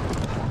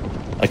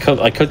 I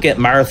could get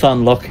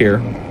marathon luck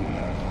here.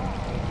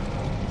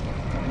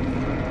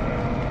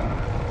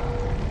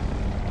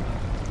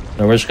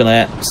 So we're just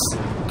gonna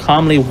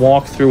calmly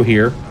walk through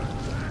here.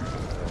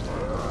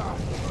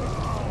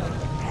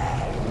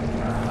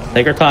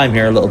 Take our time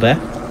here a little bit.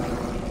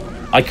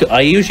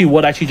 I usually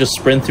would actually just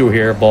sprint through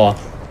here, but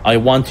I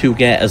want to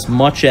get as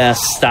much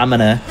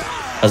stamina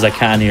as I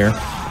can here.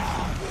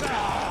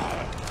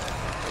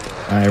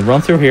 Alright,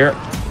 run through here.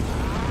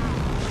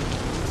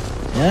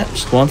 Yeah,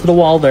 just go onto the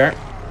wall there.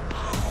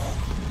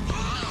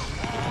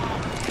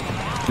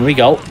 Here we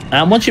go.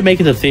 And once you make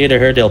it to the theater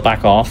here, they'll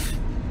back off.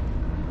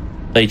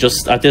 They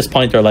just, at this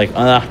point, they're like,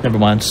 ah, never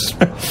mind.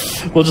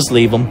 We'll just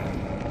leave them.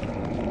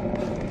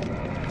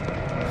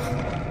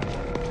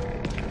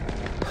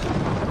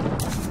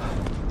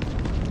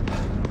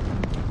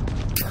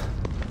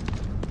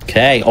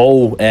 Okay,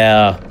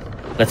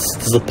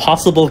 there's a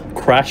possible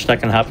crash that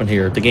can happen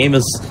here. The game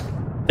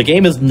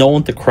is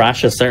known to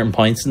crash at certain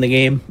points in the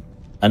game,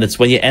 and it's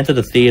when you enter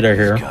the theater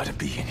here. It's gotta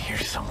be in here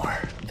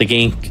somewhere. The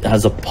game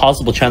has a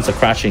possible chance of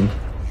crashing.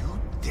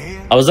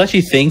 I was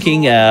actually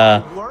thinking,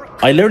 I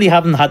literally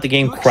haven't had the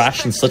game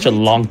crash in such a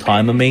long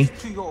time on me,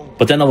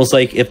 but then I was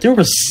like, if there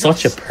was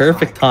such a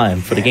perfect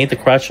time for the game to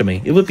crash on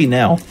me, it would be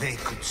now.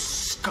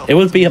 It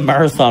would be a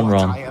marathon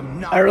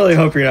run. I really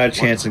hope you're not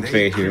chancing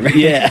fate here, man.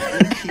 Yeah.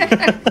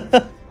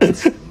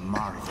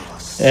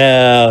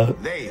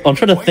 I'm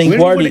trying to think.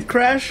 When would it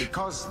crash?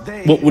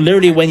 Well,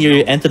 literally when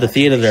you enter the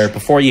theater there,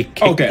 before you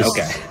kick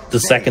the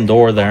second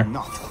door there.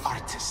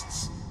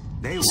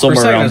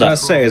 Somewhere around that. I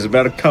was say, is it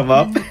about to come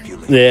up?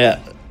 Yeah.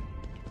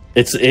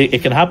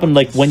 It can happen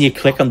like when you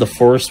click on the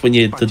first,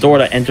 the door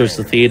that enters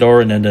the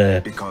theater, and then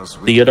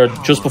the other,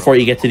 just before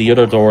you get to the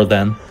other door,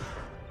 then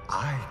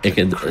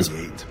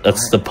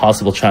that's the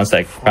possible chance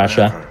that it can crash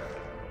at.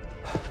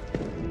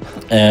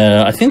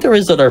 I think there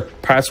is other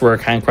parts where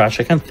it can crash.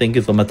 I can't think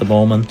of them at the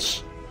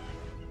moment.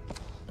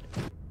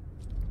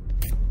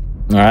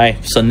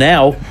 Alright, so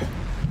now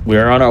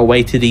we're on our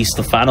way to the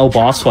Stefano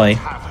boss fight.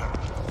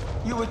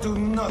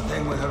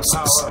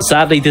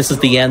 Sadly, this is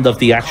the end of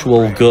the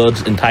actual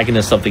good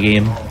antagonist of the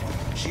game.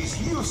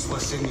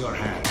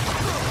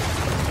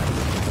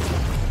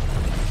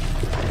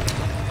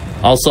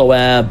 Also,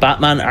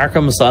 Batman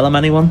Arkham Asylum,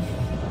 anyone?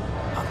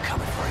 I'm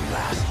coming for you,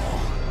 asshole.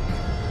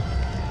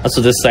 That's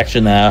what this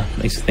section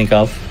makes you think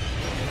of.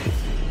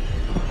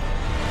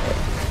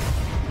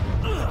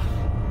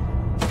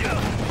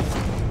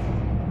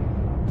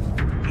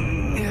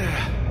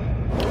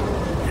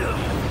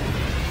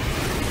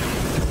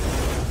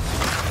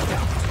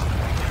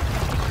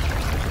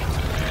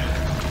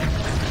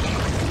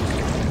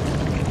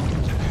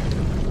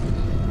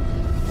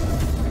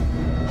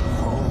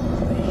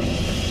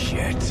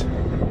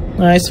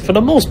 Nice. For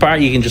the most part,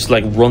 you can just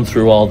like run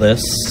through all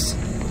this.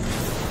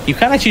 You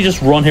can actually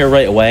just run here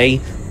right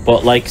away,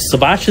 but like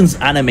Sebastian's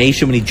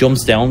animation when he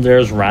jumps down there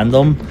is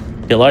random.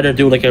 He'll either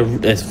do like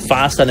a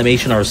fast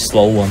animation or a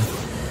slow one.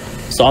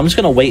 So I'm just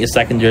gonna wait a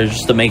second here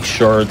just to make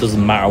sure it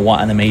doesn't matter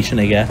what animation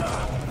I get.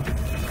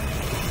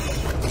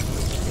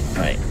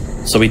 Right.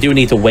 So we do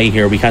need to wait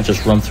here. We can't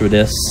just run through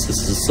this.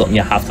 This is something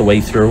you have to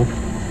wait through.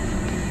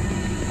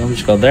 I'll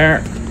just go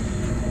there.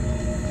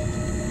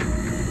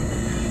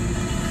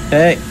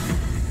 Okay.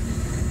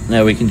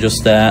 Now we can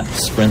just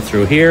sprint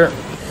through here.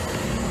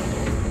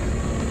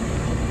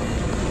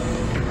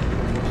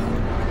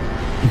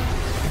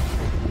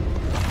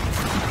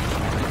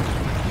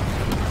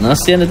 And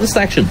that's the end of this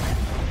section.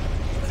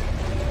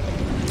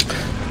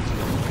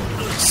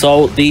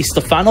 So the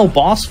Stefano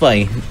boss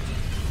fight,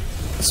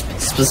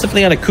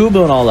 specifically on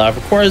AKUMU and all that,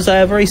 requires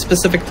a very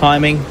specific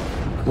timing.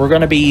 We're going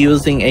to be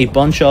using a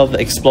bunch of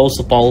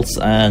explosive bolts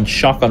and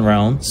shotgun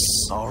rounds.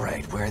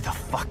 Alright, where the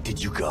fuck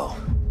did you go?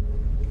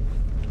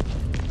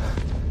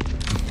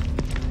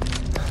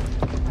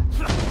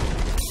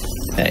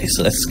 Okay,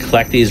 so let's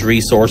collect these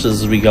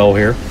resources as we go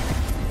here.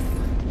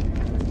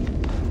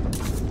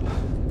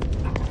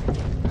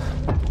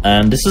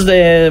 And this is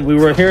we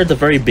were here at the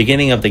very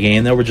beginning of the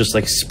game. Now we're just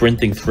like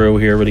sprinting through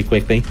here really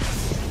quickly.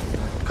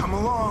 Come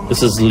along.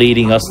 This is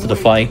leading us to the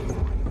fight.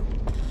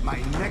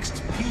 My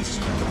next piece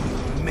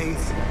will be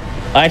amazing.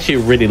 I actually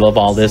really love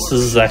all this.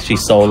 This is actually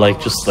so like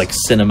just like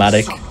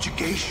cinematic.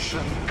 Subjugation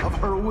of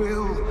her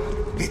will.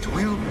 It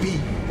will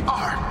be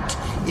art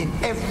in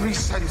every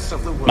sense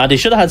of the word. Man, they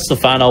should have had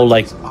Stefano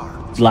like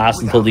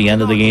last until the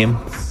end of the game.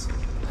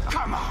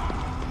 Come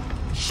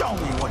on. Show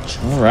me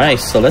what you All right,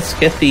 so let's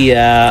get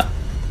the.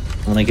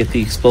 When I get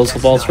the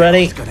explosive bolts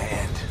ready.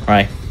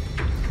 Alright.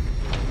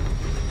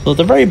 So at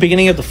the very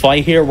beginning of the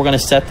fight here, we're going to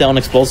set down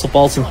explosive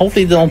bolts and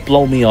hopefully they don't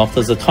blow me off.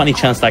 There's a tiny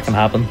chance that can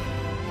happen.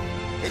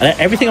 And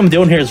everything I'm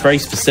doing here is very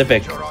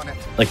specific.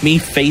 Like me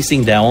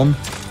facing down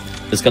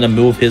is going to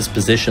move his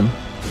position.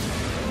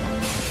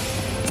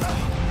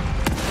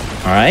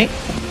 Alright.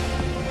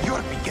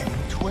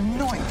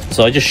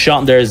 So I just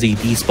shot him there as he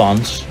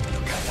despawned.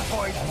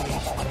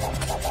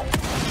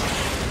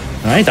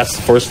 Alright, that's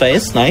the first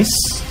phase. Nice.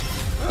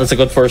 That's a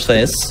good first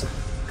phase.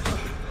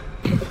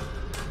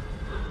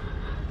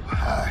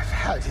 I've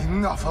had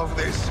enough of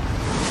this.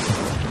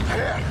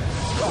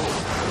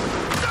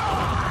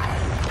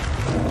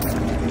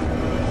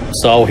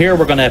 So here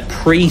we're going to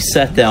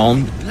pre-set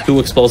down 2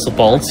 explosive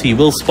bolts. He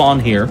will spawn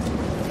here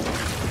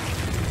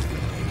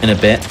in a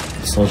bit.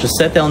 So just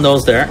set down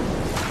those there.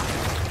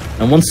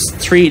 And once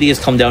 3 of these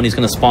come down, he's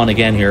going to spawn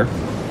again here.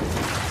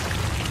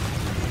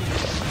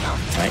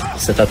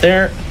 Alright, set that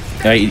there.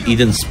 Alright, he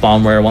didn't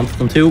spawn where I wanted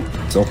them to.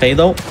 It's okay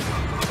though.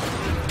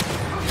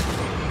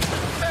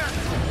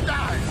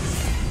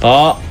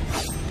 Oh,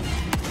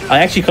 I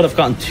actually could have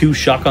gotten 2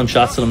 shotgun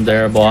shots at him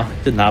there, but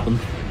it didn't happen.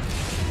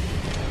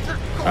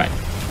 Alright.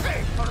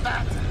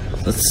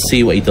 Let's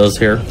see what he does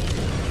here.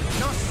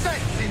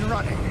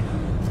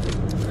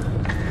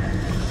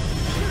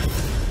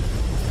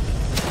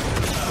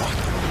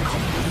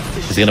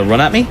 Is he gonna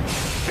run at me?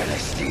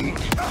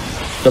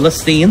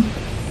 Philistine.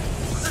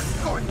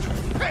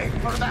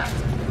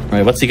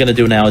 Alright, what's he gonna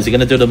do now? Is he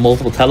gonna do the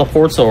multiple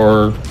teleports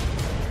or...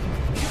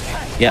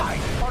 Yeah.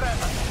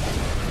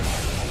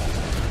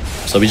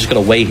 So we just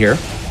gotta wait here.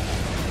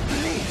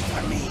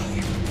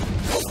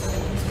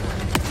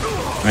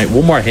 Alright,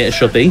 1 more hit it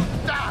should be.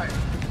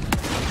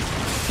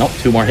 Nope,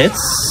 2 more hits.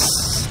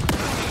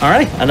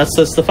 Alright, and that's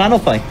the final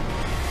fight.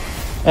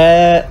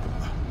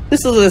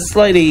 This is a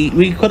slightly...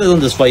 We could have done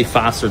this fight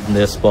faster than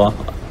this, but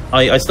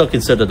I still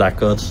consider that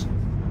good.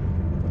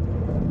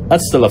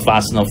 That's still a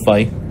fast enough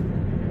fight.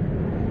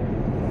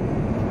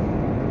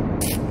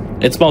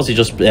 It's mostly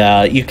just,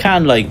 you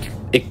can, like,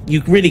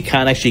 you really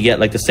can actually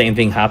get, like, the same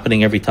thing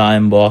happening every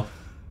time, but...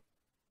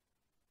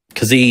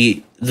 Because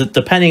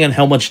depending on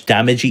how much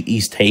damage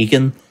he's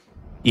taken,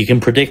 you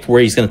can predict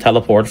where he's going to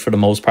teleport for the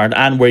most part,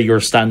 and where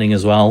you're standing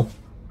as well.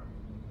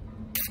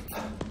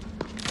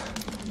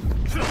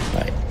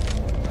 Right.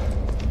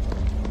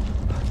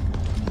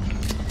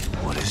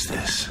 What is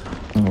this?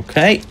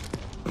 Okay.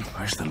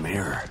 Where's the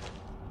mirror?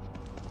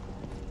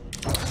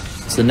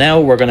 So now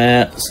we're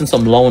gonna, since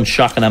I'm low on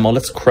shotgun ammo,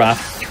 let's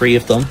craft 3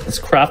 of them. Let's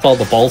craft all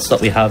the bolts that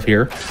we have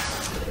here.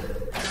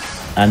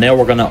 And now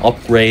we're gonna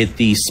upgrade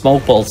the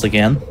smoke bolts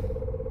again.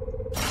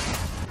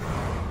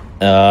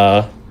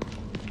 You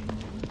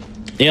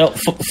know,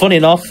 funny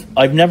enough,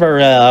 I've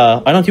never,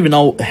 I don't even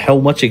know how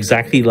much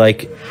exactly,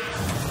 like,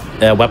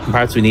 weapon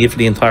parts we need for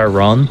the entire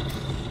run.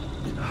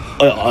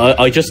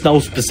 I just know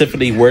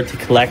specifically where to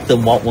collect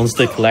them, what ones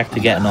to collect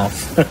to get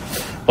enough.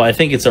 But I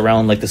think it's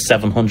around, like, the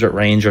 700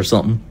 range or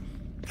something.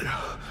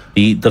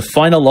 The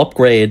final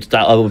upgrade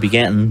that I will be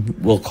getting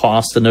will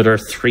cost another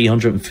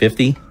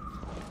 350.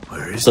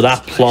 So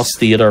that plus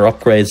the other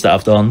upgrades that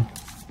I've done.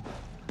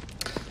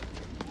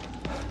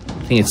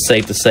 I think it's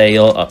safe to say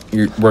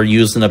we're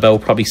using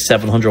about probably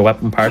 700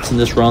 weapon parts in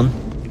this run.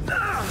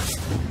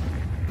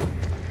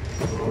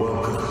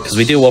 Welcome Because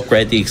we do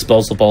upgrade the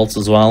explosive bolts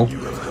as well. You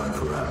have come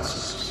for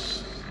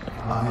answers.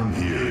 I am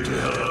here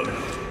to help.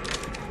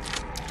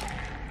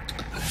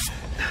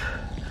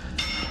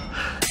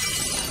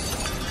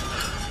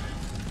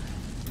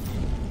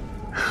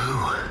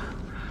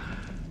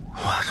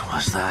 What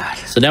was that?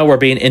 So now we're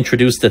being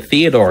introduced to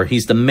Theodore.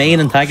 He's the main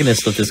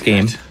antagonist of this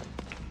game.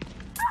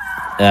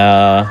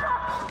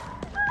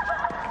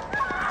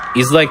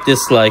 He's like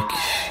this, like,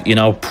 you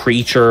know,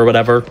 preacher or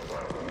whatever.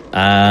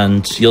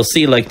 And you'll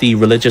see, like, the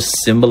religious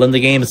symbol in the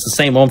game. It's the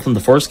same one from the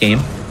first game.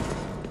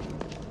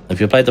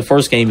 If you played the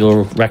first game,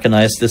 you'll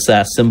recognize this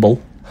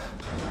symbol.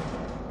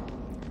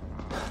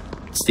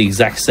 It's the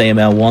exact same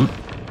one.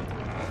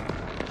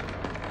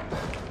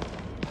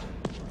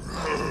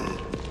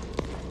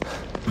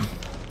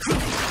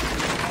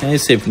 Okay,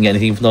 see if we can get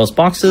anything from those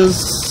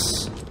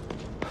boxes.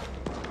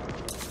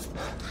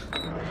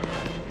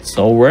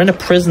 So we're in a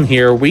prison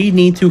here. We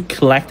need to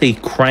collect a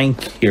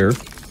crank here.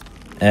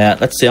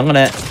 Let's see, I'm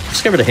gonna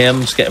just get rid of him,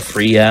 just get a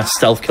free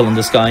stealth kill on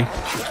this guy.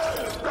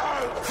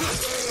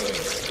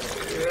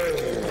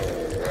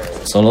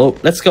 So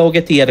let's go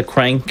get the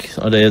crank,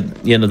 or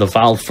the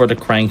valve for the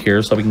crank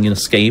here, so we can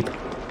escape.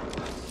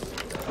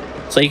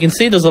 So you can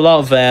see there's a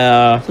lot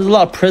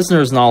of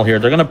prisoners and all here.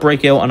 They're gonna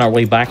break out on our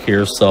way back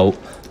here, so.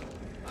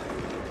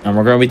 And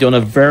we're going to be doing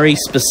a very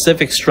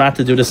specific strat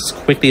to do this as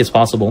quickly as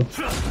possible.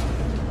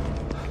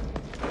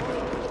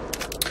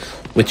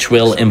 Which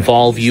will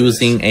involve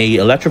using a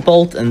electric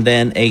bolt and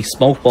then a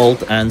smoke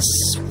bolt and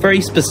very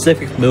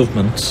specific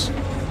movements.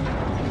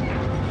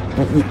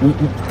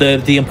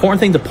 The important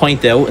thing to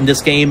point out in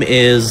this game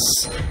is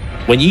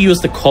when you use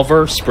the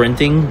cover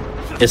sprinting,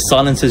 it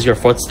silences your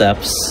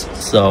footsteps.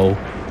 So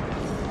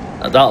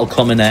that'll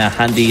come in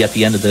handy at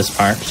the end of this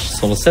part.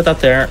 So we'll set that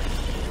there.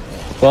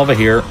 Go over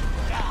here.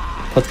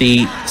 Put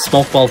the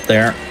smoke bolt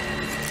there.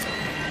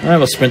 Alright,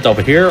 we'll sprint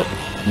over here.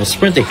 We'll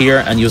sprint to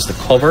here and use the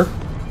cover.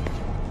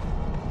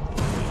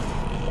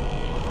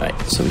 Right,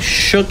 so we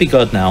should be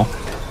good now.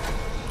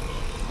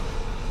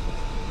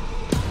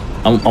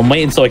 I'm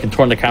waiting so I can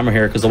turn the camera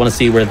here because I want to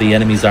see where the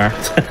enemies are.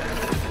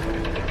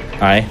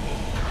 Alright.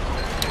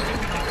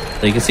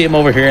 So you can see him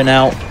over here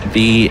now.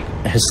 The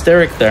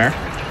hysteric there.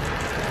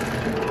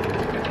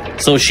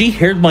 So she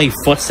heard my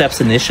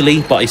footsteps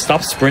initially, but I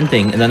stopped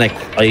sprinting and then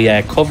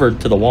I covered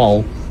to the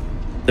wall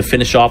to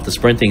finish off the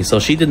sprinting. So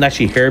she didn't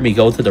actually hear me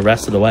go to the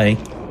rest of the way.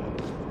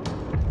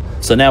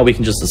 So now we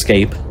can just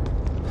escape.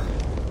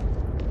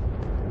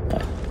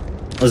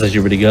 That was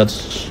actually really good.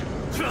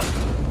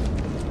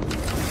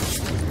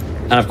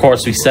 And of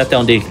course we set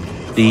down the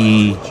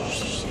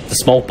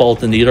smoke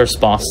bolt in the other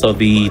spot so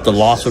the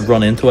loss would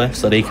run into it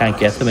so they can't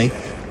get to me.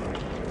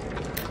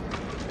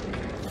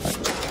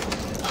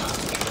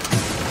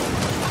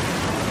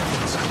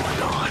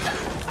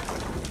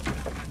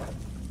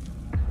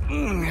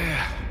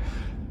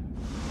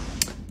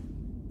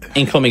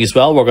 Incoming as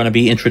well, we're going to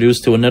be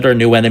introduced to another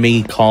new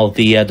enemy called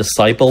the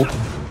Disciple.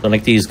 They're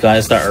like these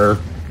guys that are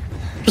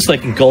just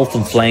like engulfed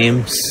in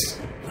flames.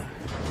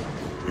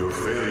 Your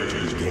failure to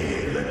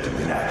engage led to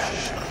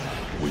inaction,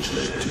 which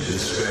led to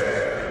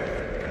despair,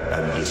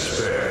 and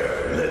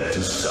despair led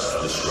to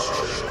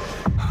self-destruction.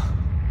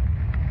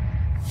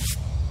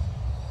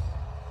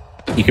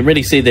 You can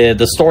really see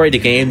the story of the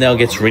game now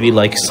gets really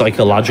like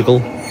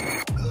psychological.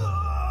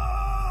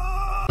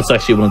 It's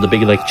actually one of the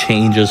big like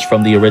changes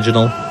from the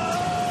original.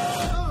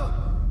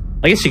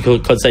 I guess you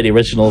could say the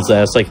original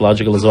is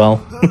psychological as well.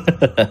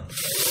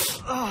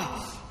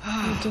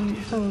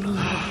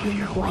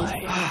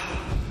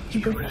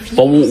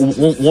 But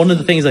one of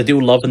the things I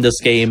do love in this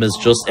game is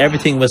just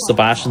everything with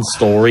Sebastian's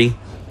story.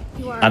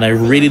 And I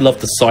really love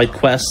the side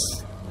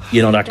quests,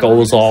 you know, that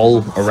goes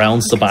all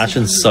around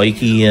Sebastian's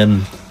psyche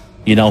and,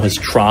 you know, his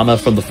trauma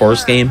from the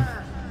first game.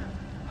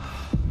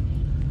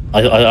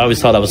 I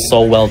always thought that was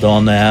so well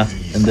done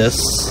in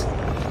this.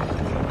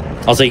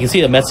 Also, you can see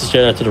a message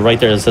there to the right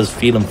there that says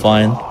 "Feeling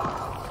fine."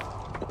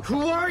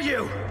 Who are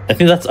you? I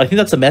think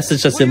that's a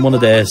message that's in one of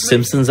the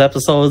Simpsons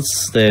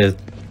episodes, the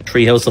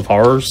Treehouse of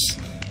Horrors.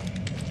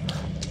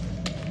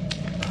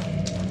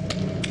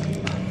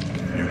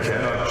 You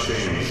cannot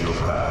change your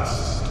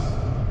past.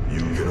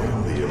 You can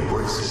only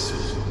embrace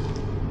it.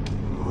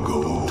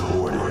 Go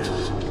toward it.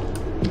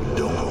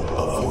 Don't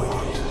avoid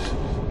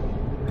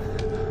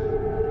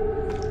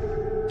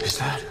it. Is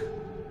that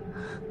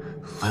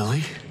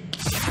Lily?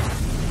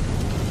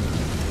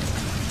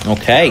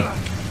 Okay.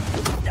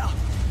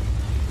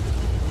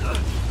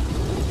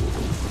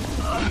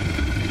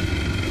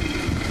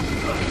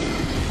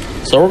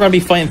 So we're going to be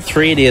fighting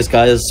 3 of these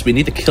guys. We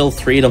need to kill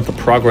 3 of them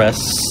to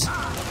progress.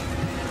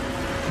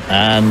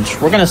 And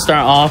we're going to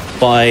start off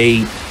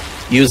by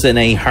using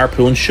a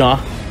harpoon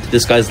shot to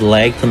this guy's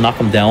leg to knock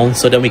him down,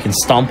 so then we can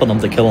stomp on him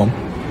to kill him.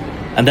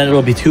 And then there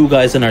will be 2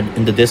 guys in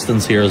the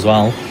distance here as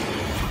well.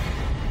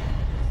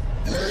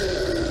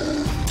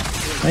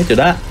 Right, do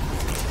that.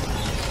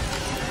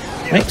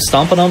 Right,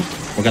 stomp on him.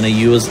 We're going to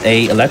use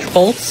a electric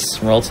bolt.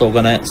 We're also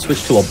going to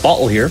switch to a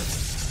bottle here.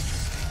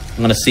 I'm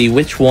going to see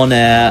which one...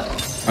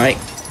 Alright.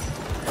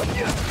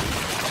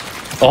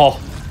 Oh.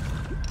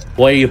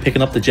 Why are you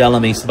picking up the gel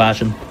on me,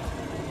 Sebastian?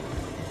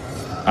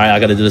 Alright, I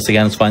gotta do this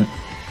again, it's fine.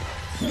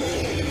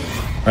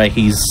 Right,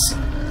 he's...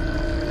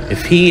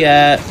 If he,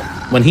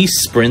 when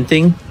he's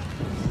sprinting...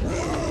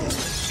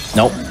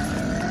 Nope.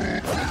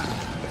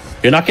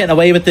 You're not getting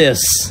away with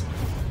this.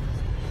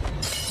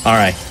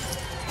 Alright.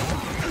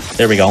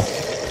 There we go.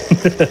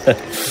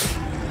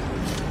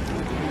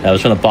 I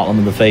was trying to bottle him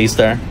in the face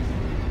there.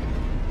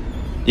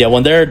 Yeah,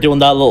 when they're doing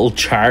that little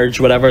charge,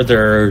 whatever,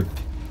 they're...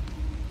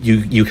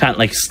 You can't,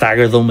 like,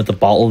 stagger them with the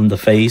bottle in the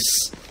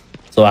face.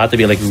 So I have to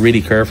be, like,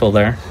 really careful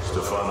there.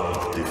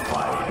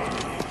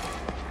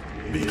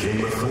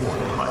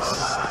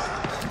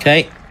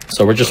 Okay,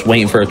 so we're just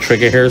waiting for a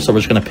trigger here, so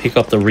we're just going to pick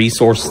up the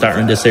resource starter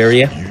in this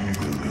area.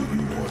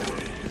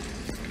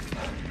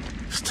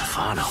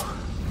 Stefano.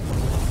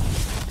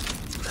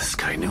 This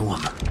guy knew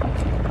him.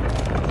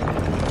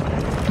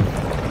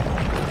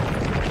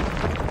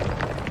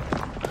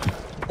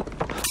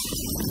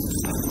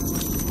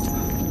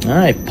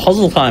 Alright,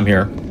 puzzle time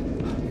here.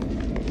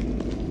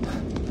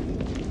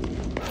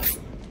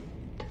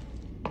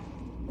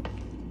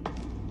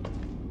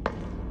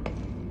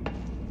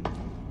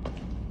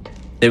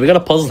 Yeah, we got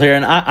a puzzle here,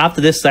 and after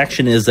this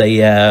section is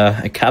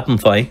a cabin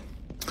fight.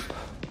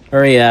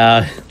 Very,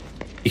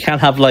 you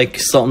can't have, like,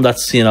 something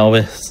that's, you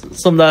know,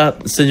 something that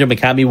Shinji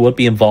Mikami would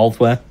be involved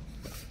with.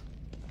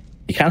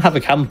 You can't have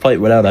a cabin fight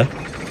without it.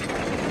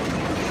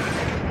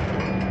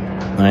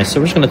 Alright, so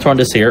we're just going to turn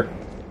this here.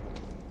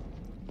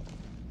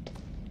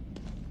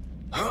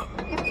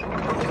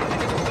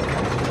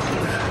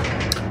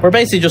 We're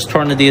basically just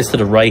turning these to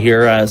the right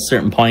here at a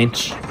certain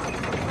point.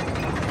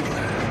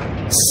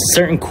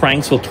 Certain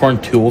cranks will turn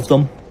 2 of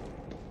them.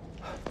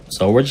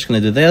 So we're just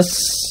going to do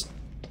this.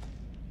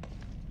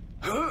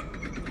 There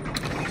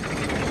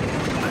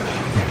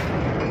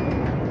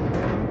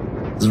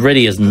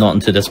really is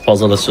nothing to this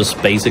puzzle, it's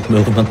just basic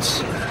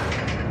movements.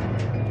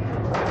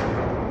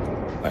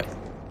 Right.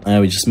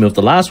 And we just move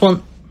the last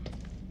one.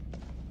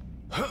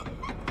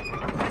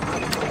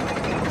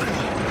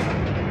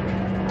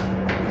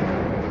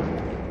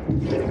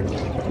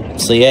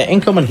 So yeah,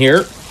 incoming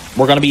here,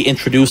 we're going to be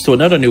introduced to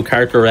another new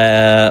character,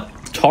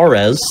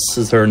 Torres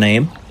is her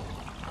name.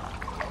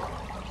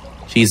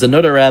 She's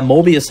another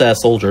Mobius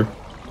soldier.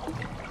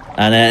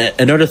 And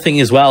another thing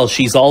as well,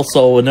 she's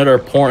also another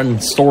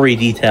important story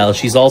detail.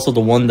 She's also the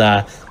one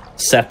that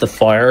set the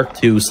fire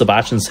to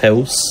Sebastian's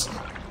house.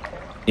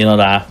 You know,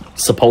 that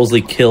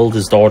supposedly killed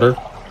his daughter.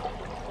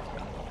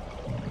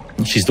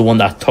 She's the one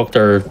that took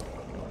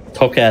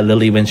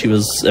Lily when she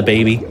was a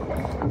baby.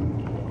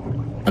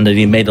 And then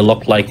he made it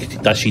look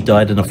like that she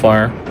died in a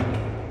fire.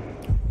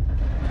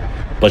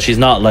 But she's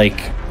not like,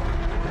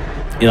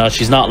 you know,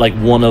 she's not like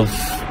one of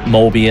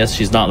Mobius.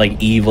 She's not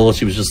like evil.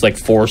 She was just like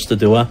forced to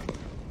do it.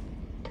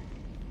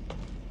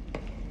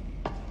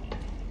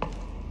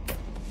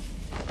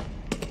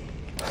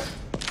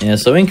 Yeah,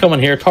 so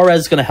incoming here, Torres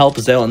is going to help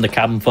us out in the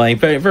cabin fight.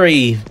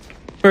 Very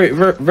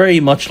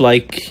much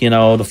like, you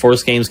know, the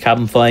first game's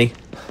cabin fight.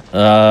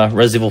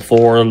 Resident Evil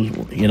 4,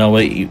 you know,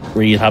 where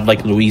you have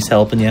like Luis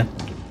helping you.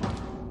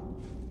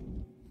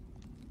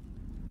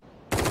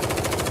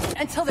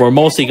 We're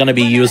mostly going to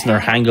be using our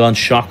handgun,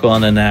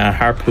 shotgun, and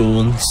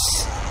harpoons.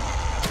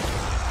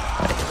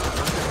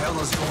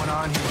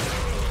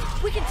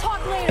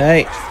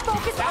 Okay.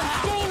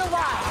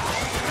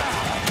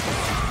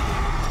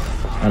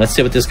 Now let's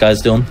see what this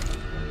guy's doing.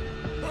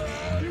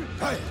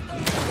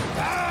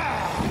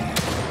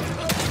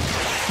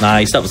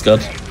 Nice, that was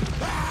good.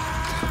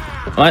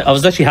 I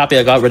was actually happy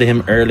I got rid of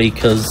him early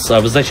because I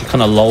was actually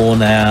kind of low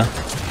on.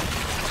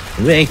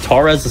 Hey,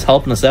 Torres is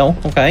helping us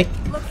out. Okay.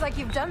 Looks like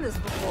you've done this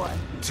before.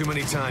 Too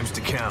many times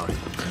to count.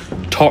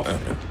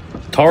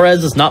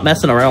 Torres is not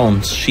messing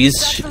around.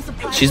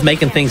 She's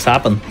making things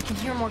happen. I can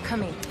hear more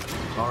coming.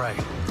 All right,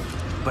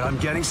 but I'm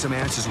getting some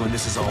answers when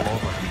this is all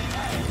over.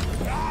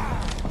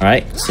 All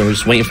right, so we're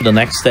just waiting for the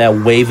next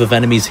wave of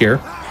enemies here.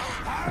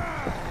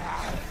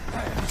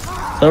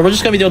 So we're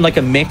just gonna be doing like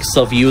a mix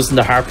of using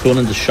the harpoon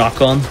and the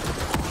shotgun.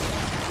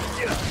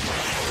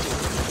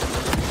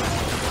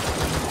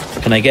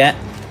 Can I get?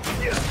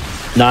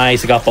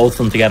 Nice, I got both of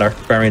them together.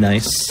 Very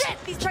nice. Shit,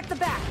 he's checked the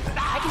back.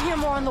 I can hear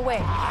more on the way.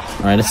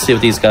 All right, let's see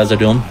what these guys are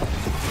doing.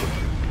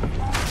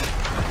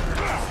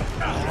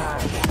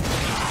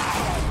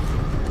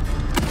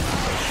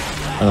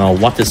 I don't know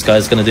what this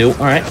guy's gonna do. All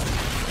right. Aim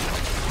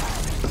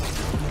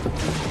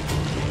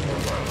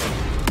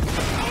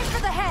for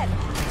the head.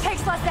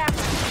 Takes less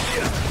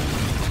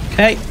effort.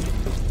 Okay.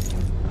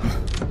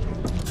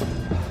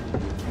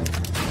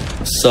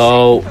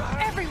 So,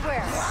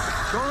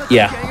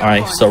 yeah, all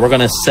right. So we're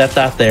gonna set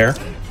that there.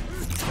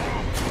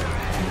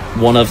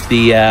 One of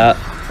the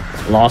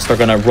Lost are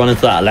gonna run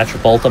into that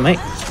electric bolt on me.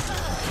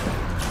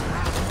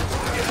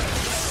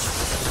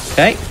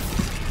 Okay.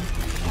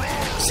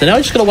 So now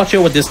I'm just gonna watch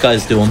out what this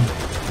guy's doing.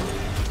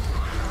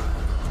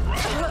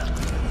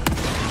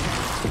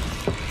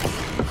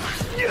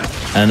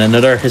 And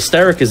another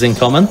hysteric is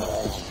incoming.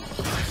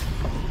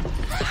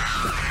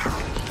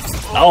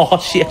 Oh,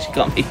 she actually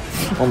got me.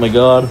 Oh my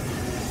god.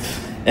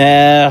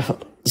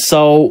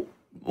 So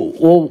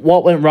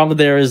what went wrong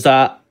there is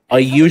that I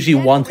usually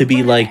want to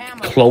be like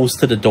close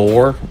to the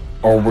door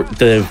or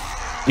the,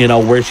 you know,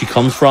 where she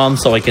comes from,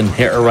 so I can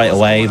hit her right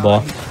away.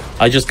 But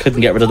I just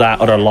couldn't get rid of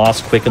that other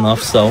loss quick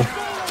enough. So, all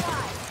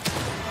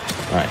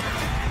right.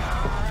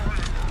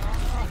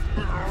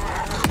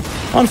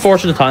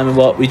 Unfortunate timing,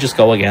 but we just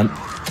go again. All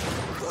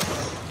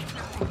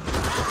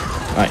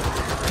right.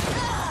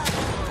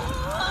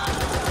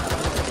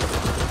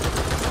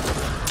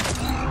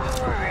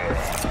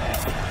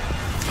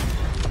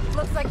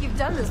 Looks like you've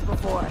done this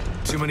before.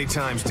 Too many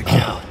times to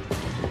count.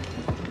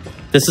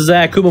 This is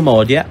AKUMU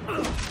mode, yeah.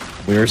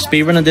 We're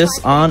speedrunning this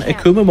on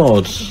AKUMU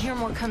mode. Hear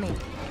more coming.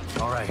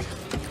 All right.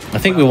 I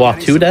think we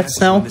walked 2 deaths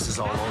now. This is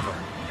all over.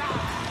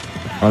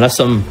 Unless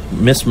I'm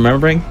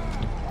misremembering.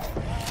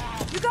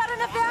 You got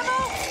enough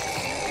ammo?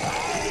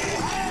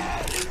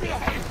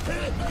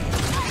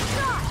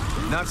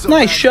 Not so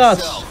Nice bad shot.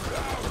 yourself.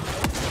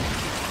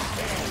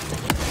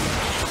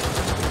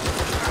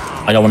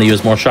 I don't want to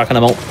use more shotgun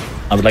ammo.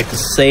 I would like to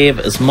save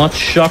as much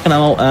shotgun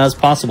ammo as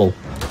possible.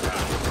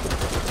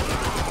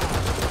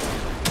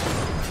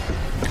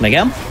 Can I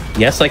get him?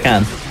 Yes, I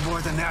can.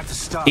 More than that to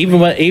stop. Even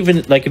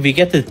like if you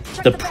get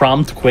the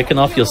prompt quick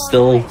enough, you'll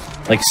still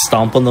like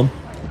stomp on them.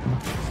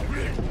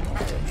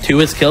 2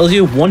 hits kills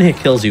you. 1 hit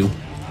kills you.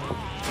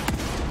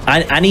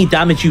 And any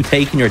damage you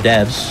take in your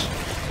devs.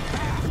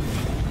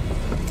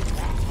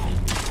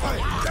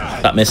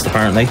 That missed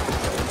apparently. Aim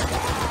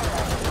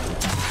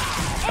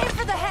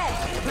for the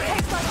head.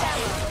 Takes like that.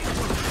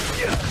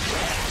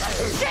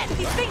 Shit,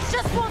 these things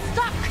just won't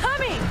stop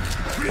coming.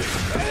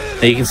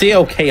 Now you can see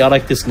how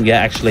chaotic this can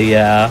get actually.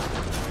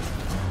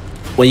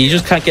 When you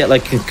just can't get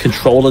like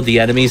control of the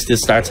enemies,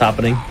 this starts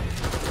happening.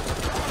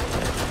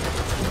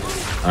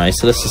 Alright,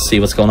 so let's just see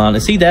what's going on.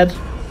 Is he dead?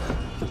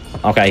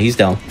 Okay, he's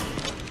down.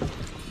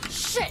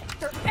 Shit,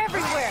 they're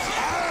everywhere.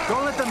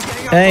 Don't let them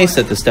gang up Okay, on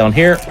set this down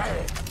here.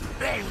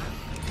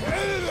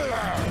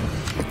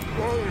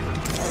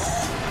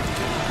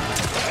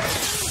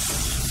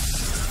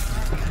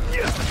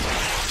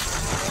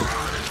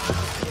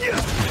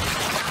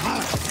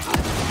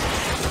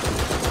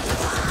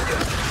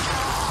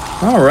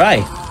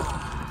 Alright.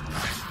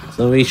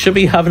 So we should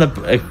be having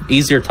a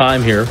easier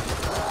time here.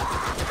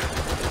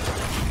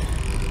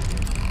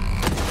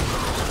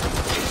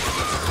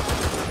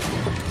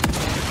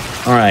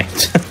 Alright.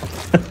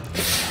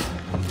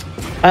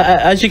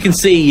 As you can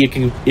see,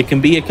 it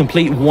can be a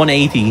complete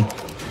 180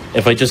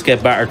 if I just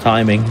get better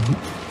timing.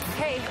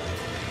 Hey,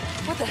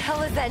 what the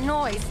hell is that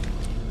noise?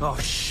 Oh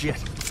shit!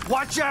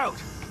 Watch out!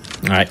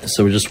 Alright,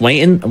 so we're just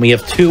waiting, and we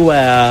have two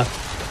of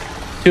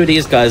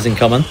these guys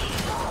incoming.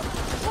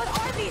 What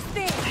are these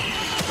things?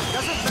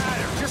 Doesn't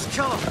matter. Just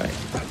kill them.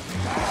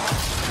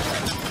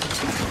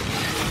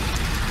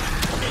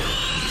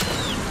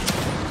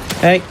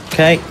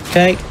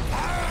 Okay.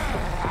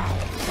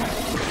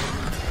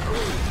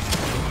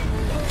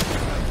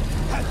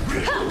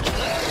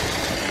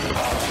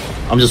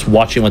 I'm just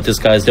watching what this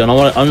guy's doing.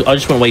 I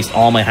just want to waste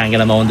all my hanging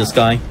ammo on this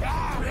guy.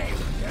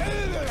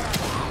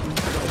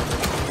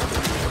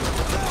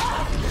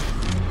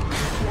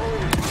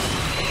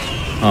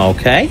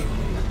 Okay.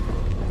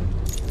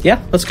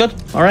 Yeah, that's good.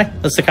 All right,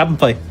 that's the cabin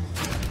play.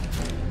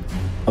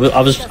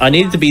 I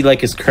needed to be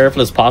like as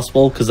careful as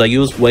possible because I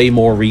used way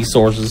more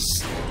resources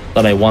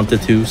than I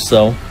wanted to.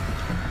 So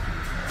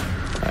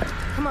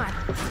Come on,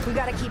 we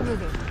gotta keep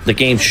moving. the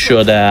game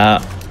should.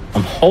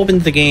 I'm hoping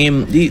the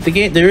game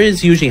there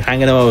is usually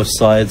hanging ammo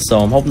outside, so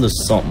I'm hoping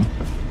there's something.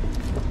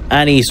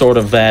 Any sort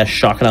of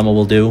shotgun ammo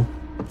will do.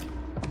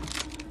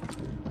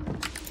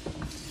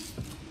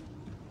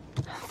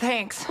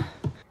 Thanks.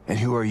 And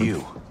who are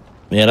you?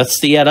 Yeah, that's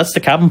the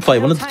cabin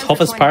fight. One of the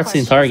toughest parts of the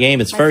entire game.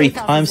 It's very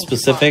time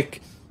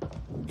specific.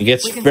 It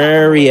gets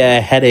very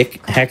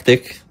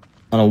hectic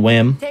on a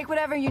whim. Take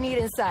whatever you need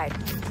inside.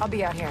 I'll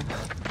be out here.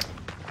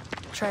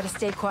 Try to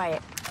stay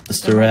quiet.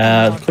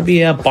 There could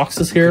be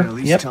boxes You here. can at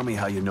least Yep. tell me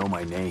how you know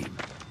my name.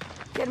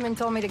 Kidman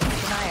told me to keep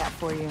an eye out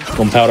for you.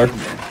 Gunpowder.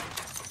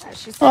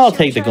 She said I'll she would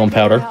take the try to get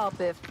gunpowder.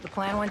 help if the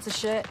plan went to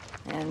shit,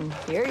 and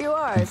here you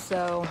are.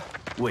 So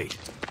Wait,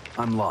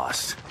 I'm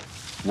lost.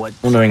 What?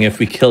 Wondering if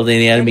we killed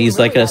any enemies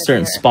like at a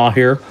certain spot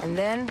here. and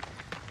then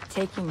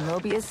taking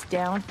Mobius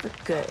down for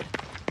good.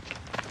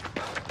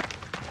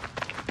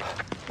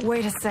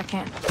 Wait a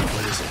second.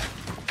 What is it?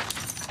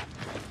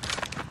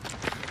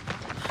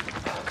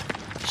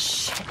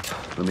 Shit.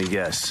 Let me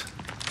guess.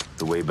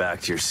 The way back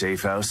to your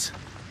safe house?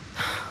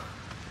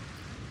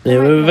 Yeah,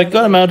 we've got a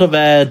good amount of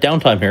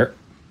downtime here.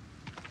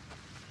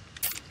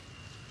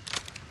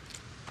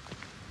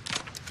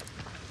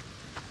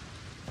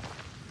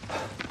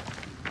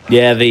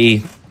 Yeah,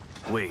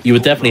 Wait. you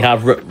would definitely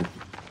have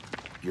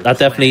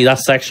that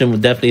section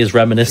would definitely is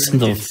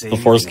reminiscent of the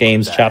first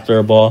game's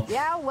chapter, but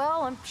Yeah,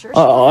 well, I'm sure.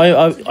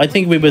 I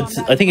think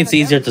it's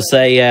easier to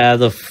say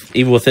the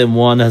Evil Within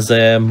 1 has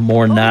a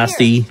more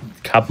nasty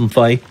cabin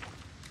fight.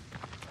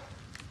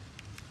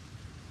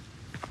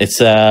 It's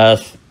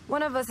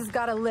One of us has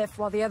got to lift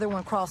while the other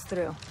one crawls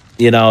through.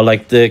 you know,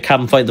 like the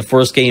cabin fight in the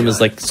first game is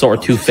like sort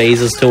of 2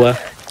 phases to it.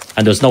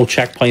 And there's no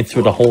checkpoint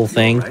through the whole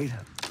thing. Right?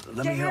 Let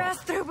me Get your help.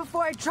 ass through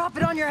before I drop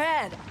it on your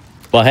head.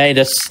 But hey,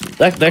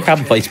 that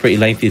cabin fight's pretty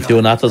lengthy too,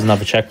 and that doesn't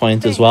have a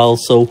checkpoint as well,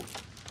 so...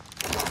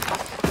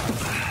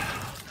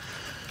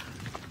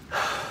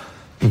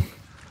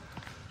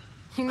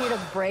 You need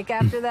a break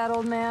after that,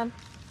 old man?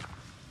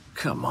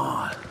 Come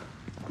on.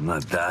 I'm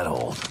not that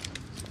old.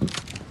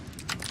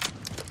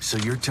 So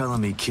you're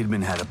telling me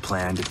Kidman had a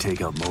plan to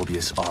take out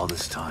Mobius all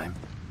this time?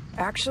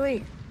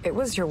 Actually, it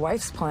was your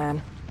wife's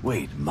plan.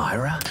 Wait,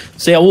 Myra?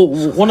 So yeah, well,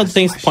 one of the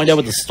things to point out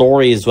with the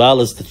story as well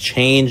is the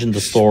change in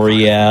the story,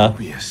 yeah.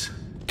 Mobius.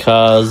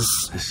 Because,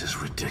 This is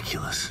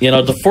ridiculous. you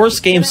know, the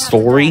first game's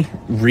story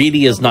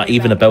really is not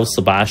even about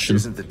Sebastian.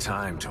 Isn't the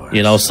time, Taurus?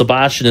 You know,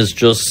 Sebastian is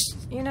just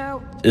You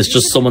know,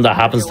 someone that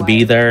happens to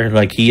be there.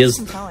 Like, he is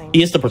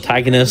the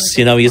protagonist,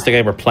 you know, he's the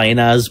guy we're playing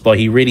as, but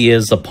he really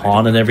is a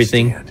pawn and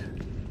everything.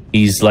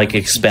 He's, like,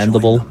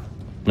 expendable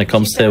when it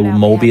comes to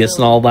Mobius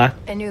and all that.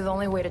 I knew the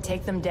only way to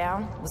take them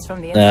down was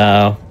from the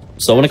inside.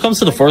 So when it comes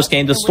to the first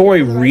game, the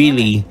story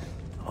really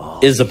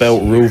is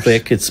about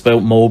Ruvik. It's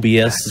about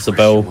Mobius. It's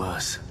about,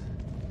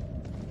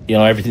 you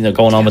know, everything that's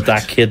going on with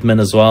that Kidman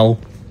as well.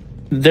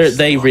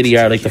 They really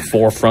are like the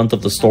forefront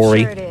of the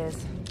story. Sure it is,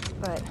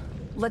 but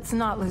let's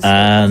not lose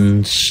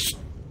And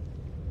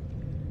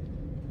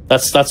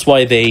that's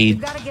why they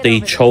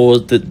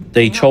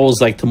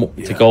chose like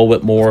to go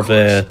with more of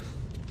a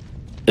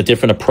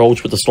different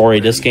approach with the story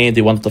of this game.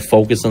 They wanted to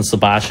focus on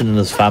Sebastian and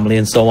his family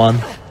and so on.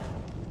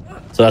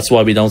 So that's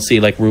why we don't see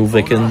like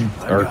Ruvik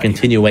or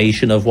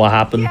continuation of what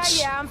happened.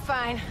 Yeah, I'm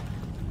fine.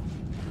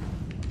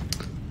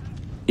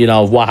 You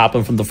know, what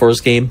happened from the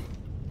first game.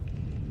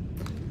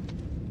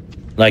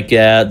 Like,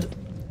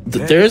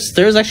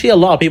 there's actually a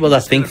lot of people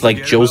that think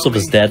like Joseph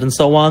is dead and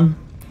so on,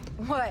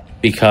 What?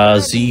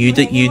 because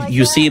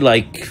you see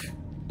like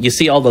you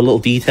see all the little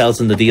details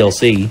in the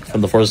DLC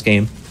from the first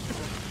game.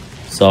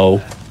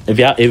 So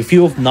if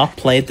you have not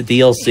played the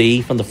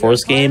DLC from the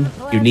first game,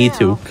 you need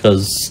to,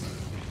 because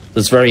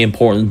there's very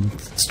important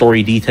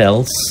story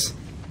details.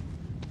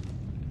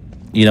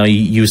 You know,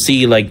 you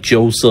see like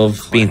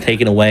Joseph being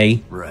taken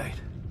away. Right.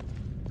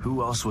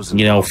 Who else was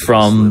You know, involved in this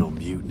from little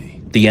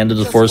mutiny? the end of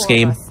the Just first 4 of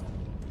game. us.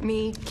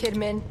 Me,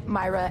 Kidman,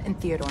 Myra, and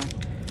Theodore.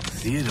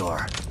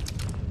 Theodore.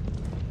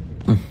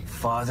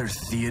 Father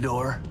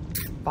Theodore?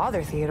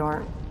 Father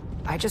Theodore?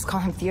 I just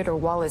call him Theodore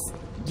Wallace.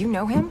 You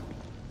know him?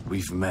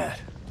 We've met.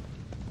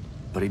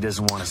 But he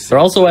doesn't want to say. They're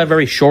also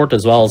very short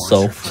as well,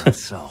 so... For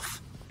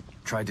himself.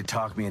 Tried to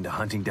talk me into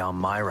hunting down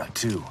Myra,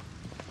 too.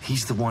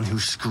 He's the one who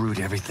screwed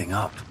everything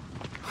up.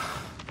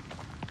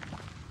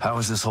 How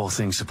is this whole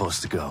thing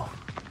supposed to go?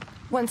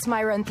 Once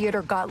Myra and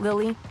Theodore got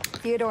Lily,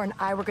 Theodore and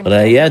I were going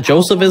But yeah,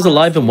 Joseph is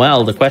alive and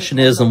well. The question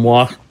is in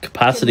what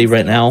capacity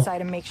right now.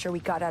 To make sure we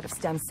got out of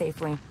STEM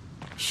safely.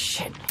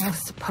 Shit, it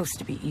was supposed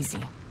to be easy.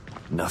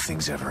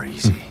 Nothing's ever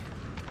easy.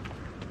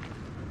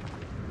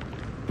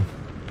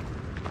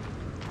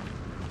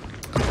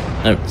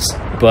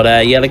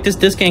 But yeah, like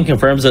this game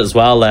confirms it as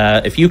well.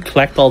 If you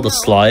collect all the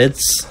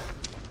slides,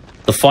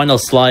 the final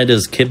slide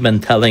is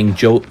Kidman telling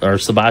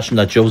Sebastian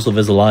that Joseph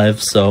is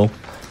alive. So,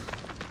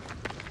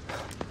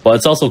 but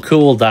it's also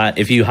cool that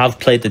if you have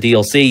played the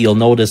DLC, you'll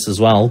notice as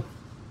well.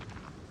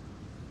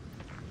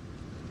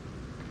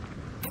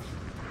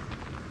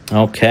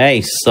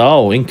 Okay,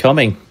 so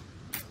incoming,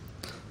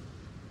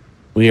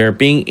 we are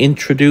being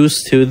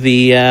introduced to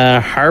the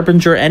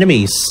Harbinger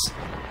enemies.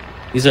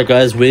 These are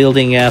guys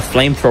wielding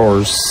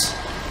flamethrowers.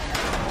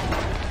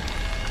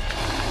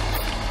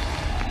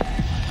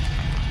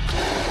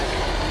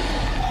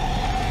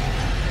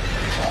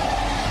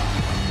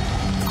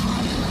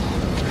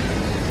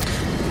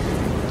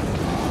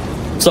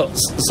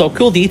 So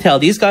cool detail.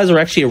 These guys are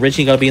actually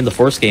originally going to be in the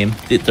first game.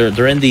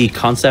 They're in the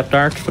concept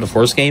art for the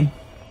first game,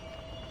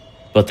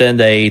 but then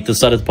they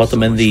decided to put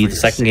them in the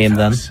second game.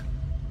 Then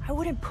I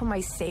wouldn't put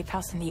my safe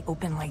house in the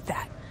open like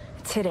that.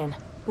 It's hidden.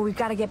 But we've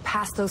got to get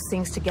past those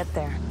things to get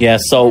there. yeah.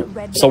 So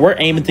we're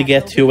aiming to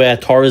get to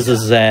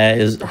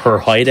Torres's her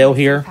hideout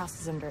here.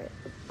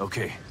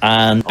 Okay.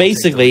 And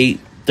basically,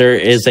 there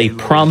is a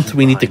prompt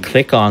we need to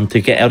click on to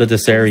get out of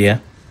this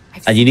area.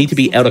 And you need to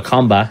be out of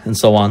combat and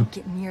so on.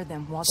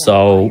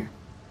 So,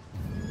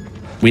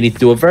 we need to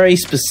do a very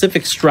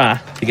specific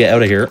strat to get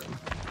out of here.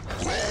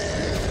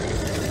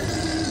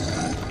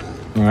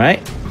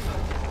 Alright.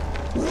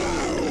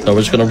 So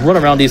we're just going to run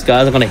around these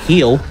guys. I'm going to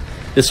heal.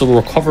 This will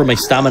recover my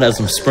stamina as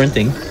I'm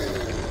sprinting.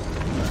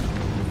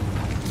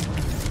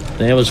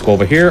 Then we'll just go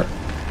over here.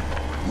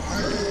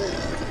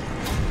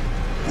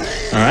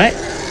 Alright.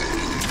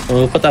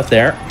 We'll put that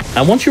there.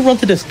 And once you run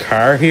to this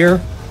car here,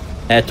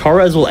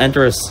 Torres will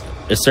enter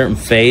a certain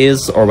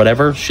phase or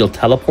whatever. She'll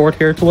teleport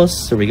here to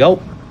us. There we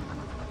go.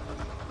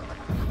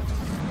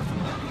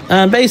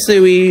 And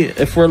basically,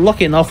 if we're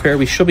lucky enough here,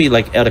 we should be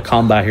like out of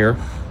combat here.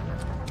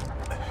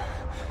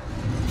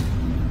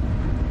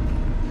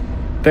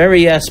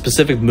 Very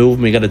specific move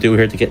we got to do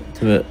here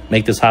to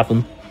make this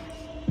happen.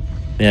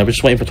 Yeah, we're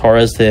just waiting for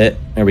Torres to.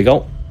 There we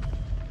go.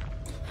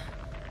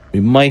 We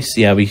might.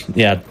 Yeah,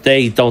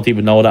 they don't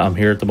even know that I'm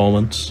here at the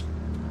moment.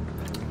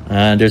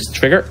 And there's the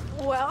trigger.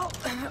 Well,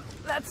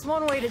 that's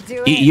one way to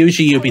do it.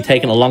 Usually you'll be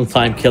taking a long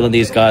time killing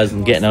these guys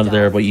and getting out of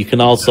there, but you can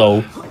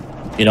also,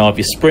 you know, if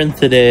you sprint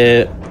to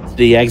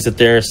the exit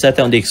there, set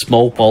down the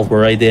smoke bolt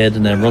where I did,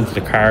 and then run to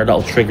the car,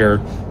 that'll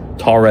trigger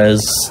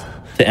Torres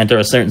to enter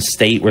a certain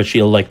state where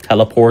she'll like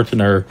teleport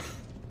and her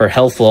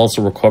health will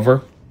also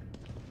recover.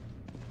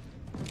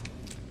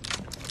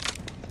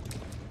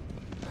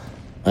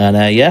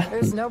 And yeah,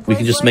 we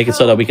can just make it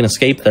so that we can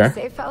escape there.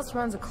 Safe house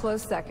runs a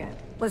close second.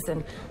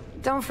 Listen,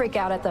 don't freak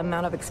out at the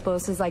amount of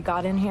explosives I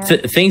got in here.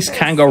 Things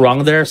can go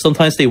wrong there.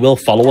 Sometimes they will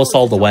follow us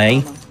all the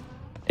way.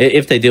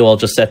 If they do, I'll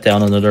just set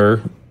down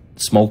another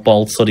smoke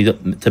bolt so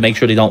to make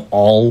sure they don't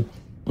all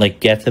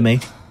like get to me.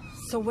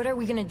 So what are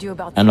we gonna do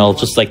about? And I'll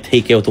just like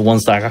take out the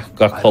ones that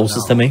got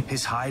closest to me.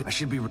 His hide, I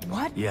should be.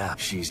 What? Yeah,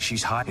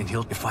 she's hot, and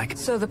he'll if I can.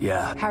 So the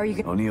yeah. How are you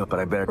gonna? O'Neill, but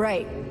I better.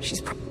 Right.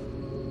 She's.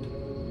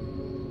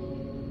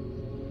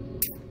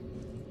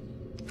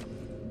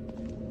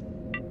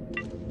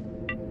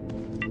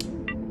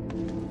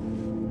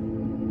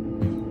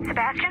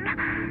 Sebastian,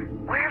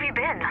 where have you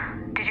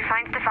been? Did you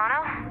find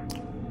Stefano?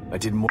 I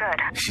did more. Good.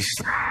 She's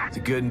the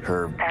good and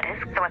her. That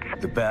is. So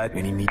what's The bad,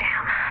 and he needs.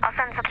 Damn. I'll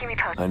send some Kimi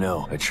post. I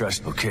know. I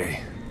trust. Okay.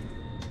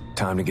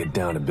 Time to get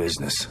down to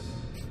business.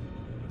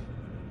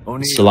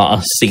 O'Neill. It's a lot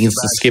of scenes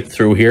to skip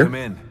through here. Come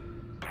in.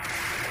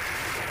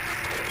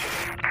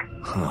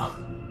 Huh.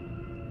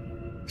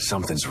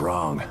 Something's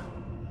wrong.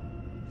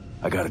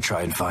 I gotta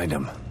try and find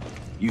him.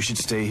 You should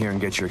stay here and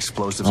get your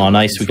explosives. Oh,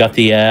 nice. We got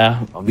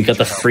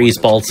the freeze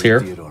bolts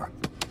here.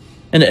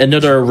 And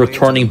another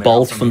returning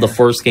bolt from the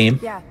first game.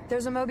 Yeah,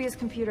 there's a Mobius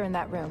computer in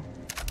that room.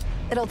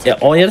 Yeah,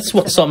 oh yeah, that's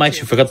what something I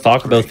actually forgot to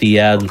talk about,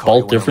 the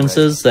bolt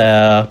differences.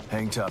 So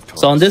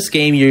in this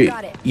game you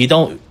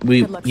don't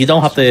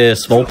have the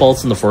smoke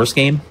bolts in the first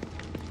game.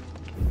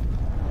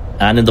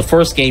 And in the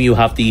first game you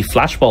have the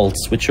flash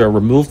bolts, which are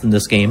removed in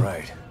this game.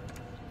 Right.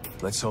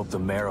 Let's hope the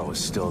marrow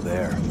is still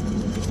there.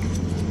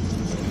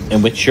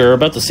 In which you're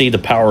about to see the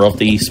power of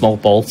the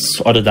smoke bolts,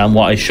 other than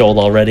what I showed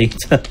already.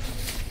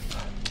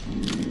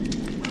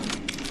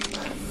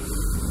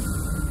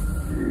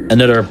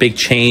 Another big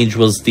change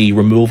was the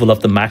removal of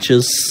the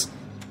matches.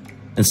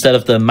 Instead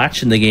of the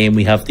match in the game,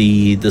 we have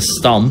the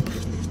stump.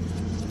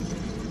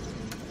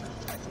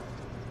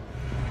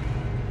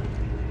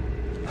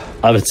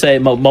 I would say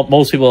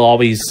most people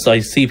I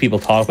see people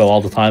talk about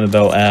all the time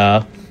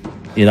about,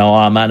 you know,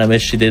 oh man, I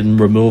wish she didn't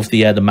remove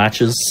the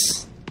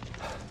matches.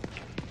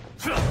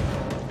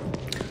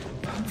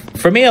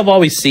 For me, I've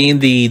always seen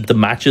the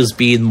matches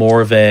being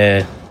more of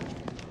a,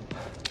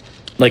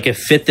 like, it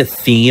fit the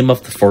theme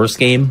of the first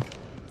game.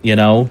 You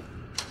know,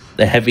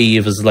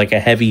 it was like a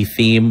heavy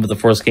theme of the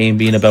first game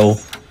being about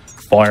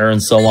fire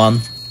and so on.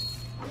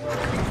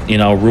 You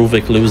know,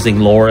 Ruvik losing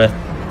Laura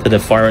to the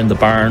fire in the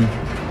barn.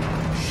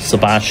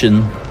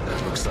 Sebastian,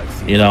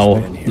 you know,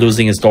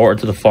 losing his daughter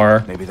to the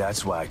fire. Maybe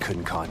that's why I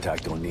couldn't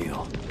contact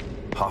O'Neill.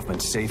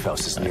 Hoffman's safe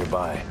house is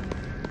nearby.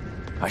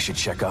 I should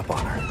check up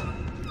on her.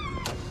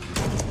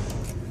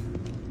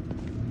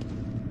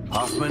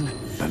 Hoffman,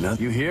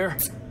 you here?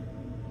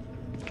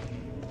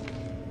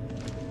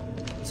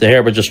 So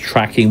here we're just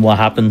tracking what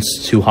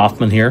happens to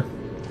Hoffman here.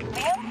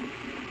 Liam?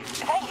 Is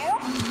that you?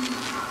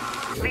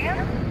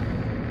 Liam?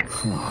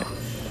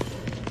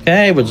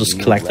 Okay, we'll just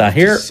collect that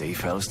here.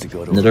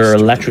 Another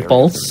electric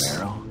bolts.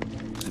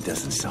 It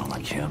doesn't sound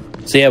like him.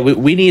 So yeah,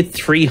 we need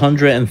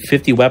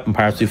 350 weapon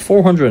parts. We have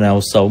 400 now,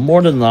 so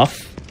more than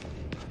enough.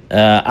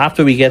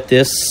 After we get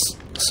this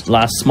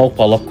last smoke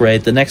ball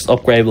upgrade, the next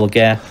upgrade we'll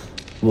get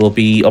will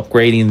be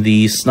upgrading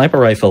the sniper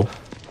rifle.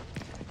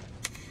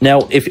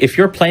 Now, if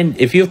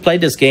you've played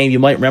this game, you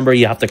might remember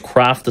you have to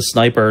craft the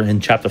sniper in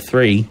Chapter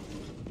 3.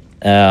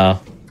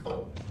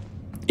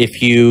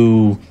 If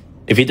you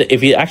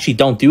actually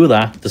don't do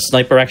that, the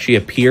sniper actually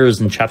appears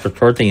in Chapter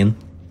 13,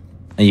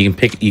 and you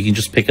can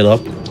just pick it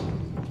up.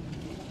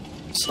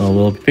 So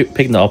we'll be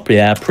picking it up,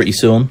 yeah, pretty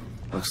soon.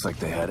 Looks like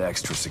they had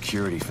extra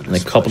security for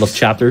this. In a couple of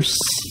chapters.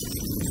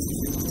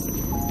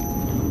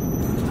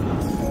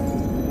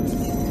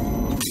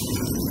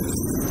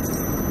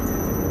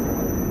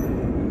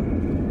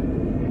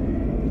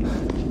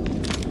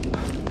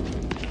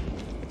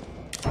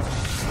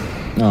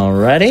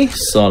 Alrighty,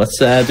 so let's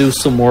do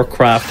some more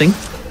crafting.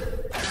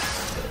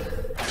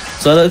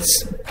 So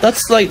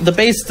that's like the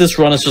base of this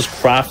run is just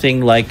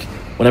crafting, like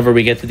whenever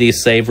we get to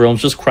these save rooms,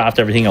 just craft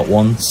everything at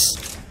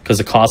once because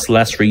it costs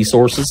less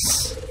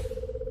resources.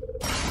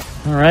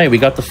 Alright, we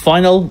got the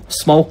final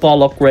smoke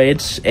ball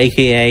upgrade,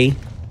 aka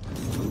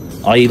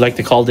I like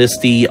to call this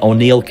the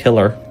O'Neill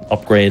killer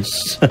upgrade.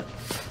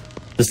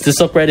 This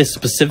upgrade is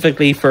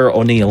specifically for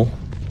O'Neill,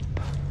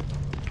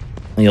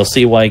 and you'll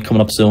see why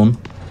coming up soon.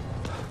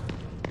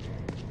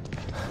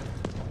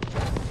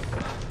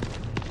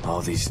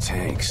 All these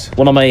tanks.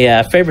 One of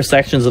my favorite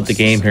sections of the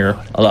game here.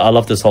 I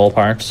love this whole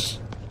part.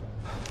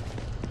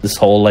 This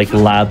whole like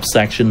lab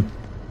section.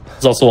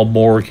 There's also a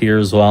morgue here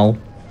as well.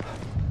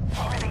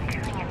 What are they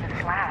doing in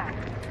this lab?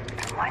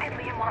 And why did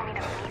Liam want me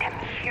to meet him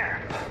here?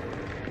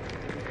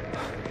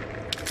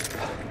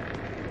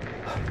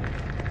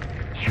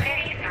 You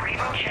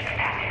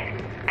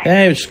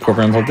Okay, we're just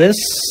covering all this.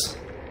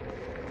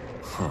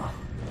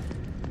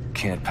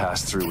 Can't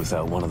pass through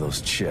without one of those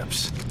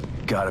chips.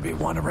 Gotta be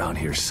one around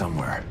here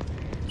somewhere.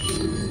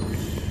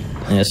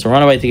 Yeah, so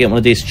run away to get one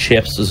of these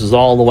chips. This is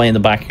all the way in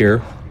the back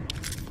here.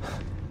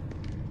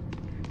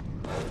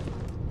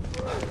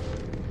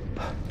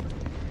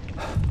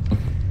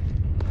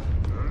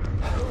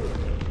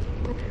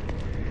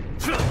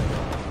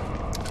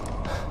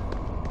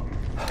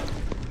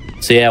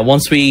 So yeah,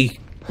 once we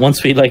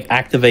like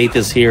activate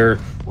this here,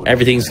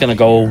 everything's gonna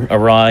go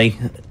awry.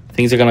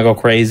 Things are gonna go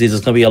crazy.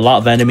 There's gonna be a lot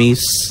of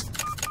enemies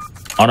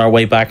on our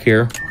way back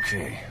here.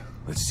 Okay,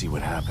 let's see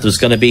what happens. There's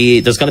gonna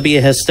be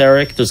a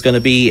hysteric. There's gonna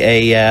be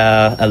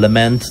a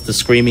lament, the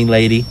screaming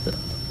lady,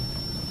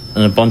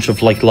 and a bunch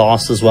of like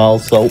lost as well.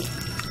 So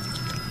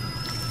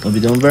we'll be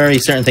doing very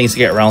certain things to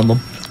get around them.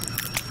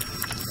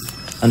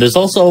 And there's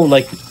also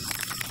like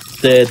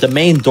the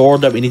main door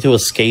that we need to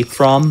escape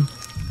from.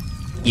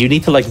 You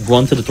need to like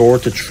run to the door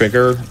to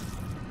trigger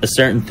a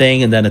certain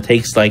thing, and then it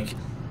takes like,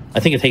 I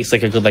think it takes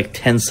like a good like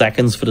 10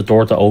 seconds for the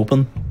door to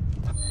open.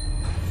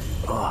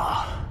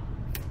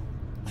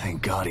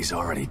 Thank God he's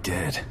already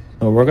dead.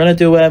 So we're gonna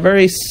do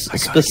very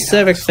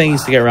specific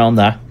things to get around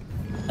that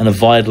and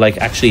avoid like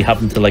actually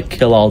having to like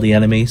kill all the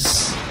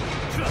enemies.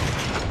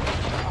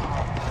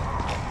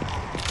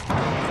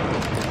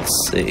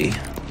 Let's see.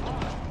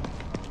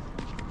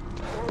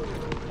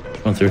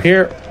 Run through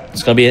here.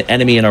 There's gonna be an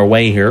enemy in our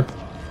way here.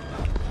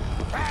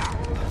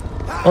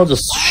 I'll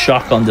just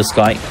shotgun this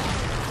guy.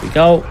 Here we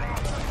go.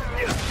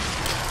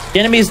 The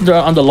enemies are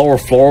on the lower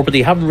floor, but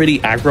they haven't really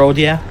aggroed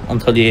yet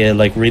until you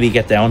like really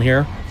get down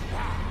here.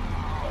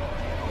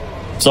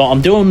 So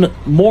I'm doing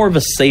more of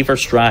a safer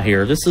strat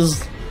here. This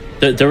is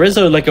there is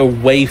a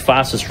way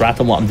faster strat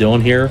than what I'm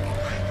doing here,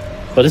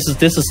 but this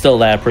is still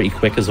pretty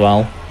quick as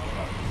well.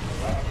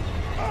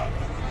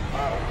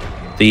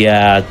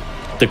 The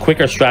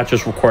quicker strat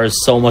just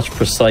requires so much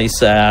precise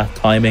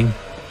timing.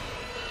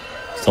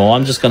 So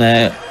I'm just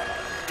gonna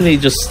really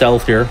just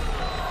stealth here.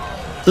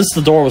 This is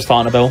the door I was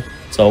talking about.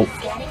 So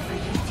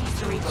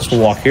just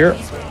walk here.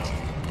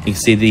 You can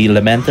see the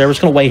lament there. We're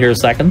just gonna wait here a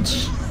second.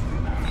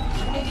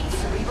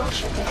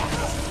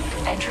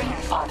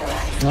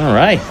 All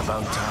right,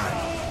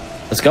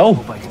 let's go.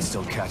 Hope I can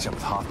still catch up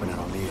with Hoffman and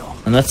O'Neill.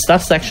 And that's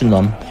that section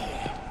done.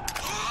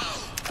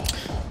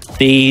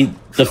 The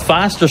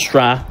faster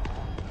strat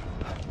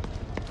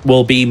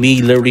will be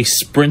me literally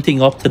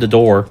sprinting up to the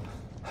door,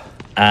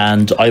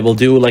 and I will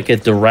do like a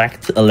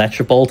direct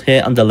electric bolt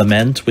hit on the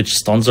lament, which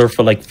stuns her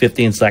for like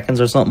 15 seconds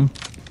or something.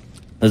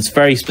 It's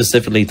very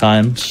specifically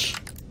timed.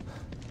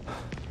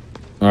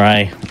 All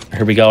right,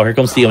 here we go. Here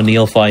comes the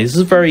O'Neill fight. This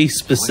is very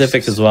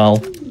specific as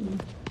well.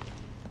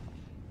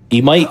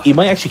 He might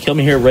actually kill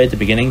me here right at the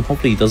beginning.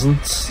 Hopefully he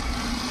doesn't.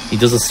 He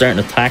does a certain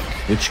attack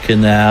which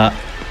can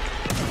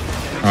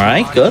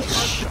alright, good.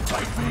 So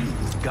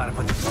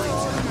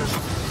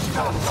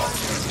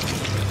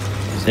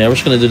yeah, we're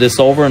just gonna do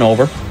this over and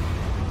over.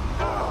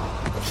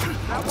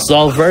 It's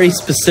all very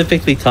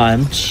specifically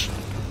timed.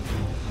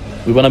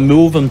 We want to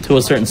move him to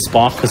a certain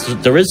spot because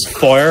there is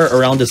fire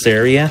around this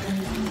area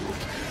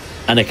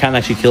and it can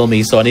actually kill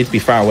me, so I need to be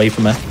far away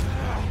from it.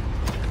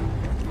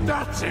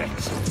 That's it.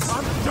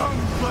 I'm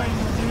done playing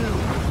with you.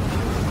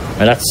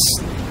 Right, that's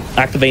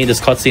activating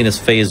this cutscene as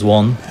phase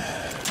 1.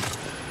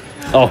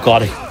 Oh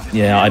god,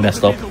 yeah, I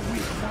messed up.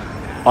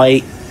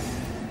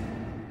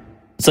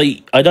 So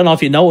I don't know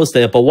if you noticed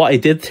it, but what I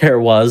did there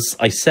was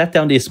I set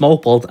down the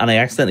smoke bolt and I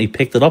accidentally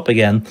picked it up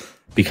again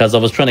because I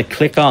was trying to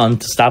click on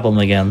to stab him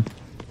again,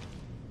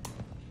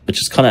 which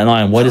is kind of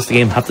annoying. Why does the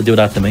game have to do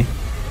that to me?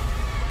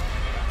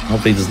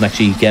 Hopefully he doesn't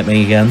actually get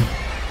me again.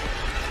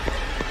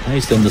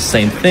 He's doing the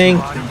same thing.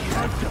 I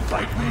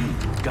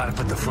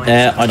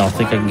don't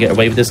think I can get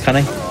away with this, can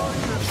I?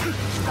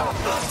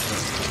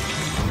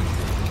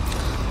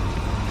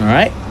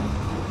 Alright.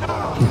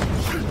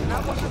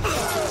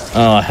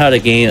 Oh, how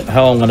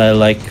I'm gonna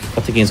like,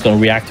 what the game's gonna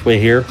react to it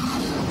here.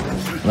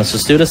 Let's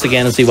just do this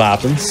again and see what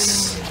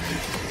happens.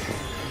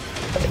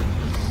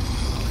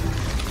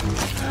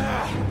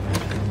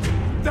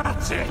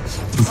 That's it.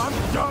 I'm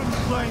done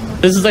playing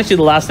with This is actually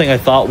the last thing I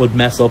thought would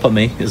mess up on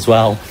me as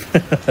well.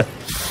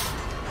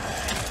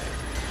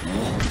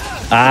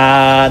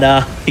 Ah,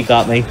 nah, he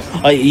got me.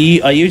 I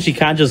usually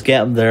can't just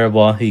get him there,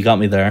 but he got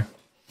me there.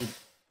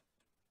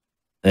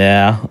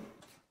 Yeah.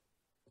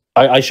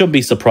 I shouldn't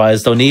be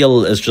surprised.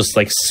 O'Neill is just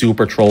like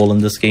super troll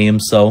in this game,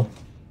 so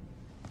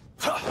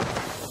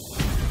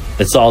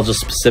it's all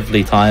just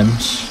specifically timed.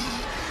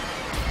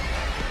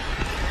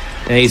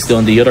 Yeah, he's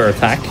doing the other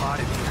attack.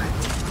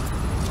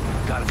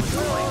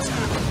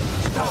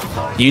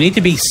 You need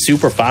to be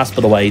super fast,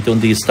 by the way, doing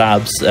these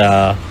stabs.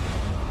 The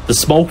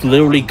smoke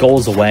literally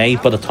goes away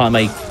by the time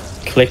I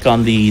click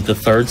on the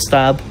third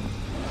stab.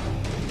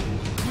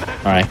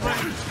 Alright.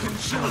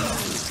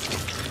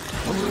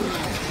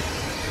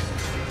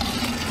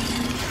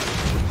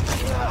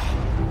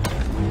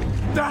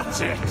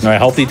 That's it. Alright,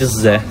 hopefully this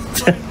is it.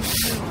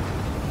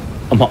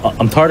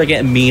 I'm tired of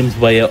getting memed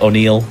by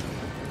O'Neill.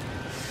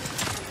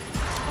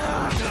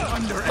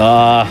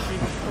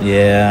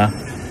 Yeah.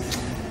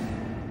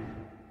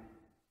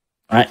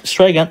 Alright, let's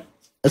try again.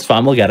 It's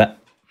fine, we'll get it.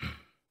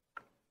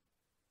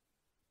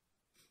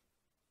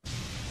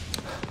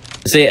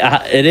 See,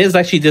 it is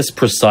actually this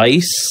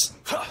precise.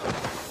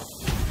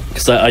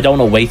 Because I don't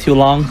want to wait too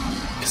long.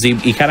 Because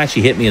he can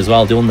actually hit me as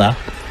well doing that.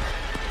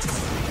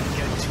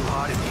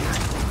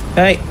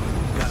 Okay.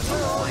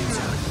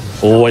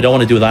 Oh, I don't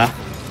want to do that.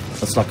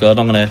 That's not good.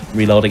 I'm going to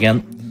reload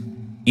again.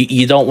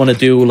 You don't want to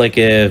do like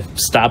a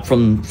stab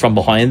from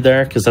behind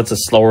there, because that's a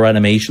slower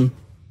animation.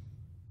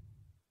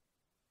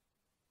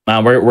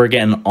 Man, we're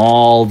getting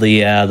all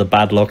the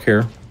bad luck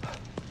here.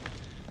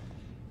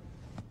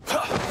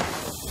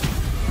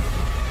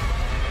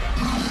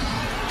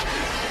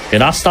 You're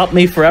not stopping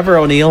me forever,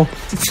 O'Neill.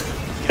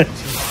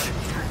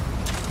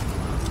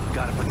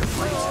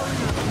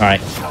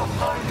 Alright.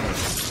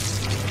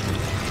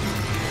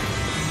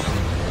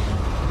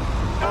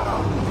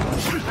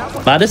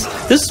 Man,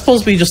 this is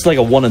supposed to be just like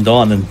a one and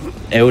done and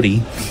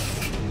outie.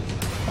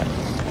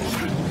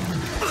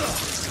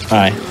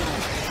 Alright.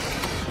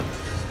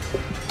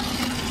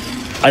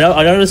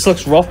 I know this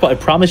looks rough, but I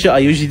promise you I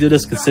usually do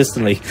this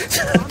consistently.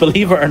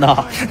 Believe it or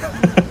not.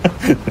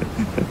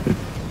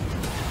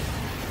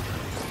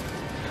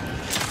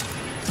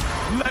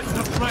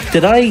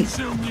 Did I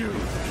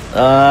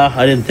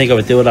didn't think I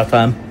would do it that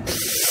time.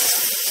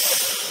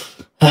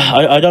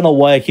 I don't know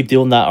why I keep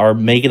doing that or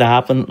making it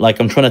happen. Like,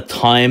 I'm trying to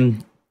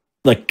time,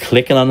 like,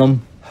 clicking on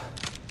them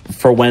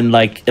for when,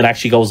 like, it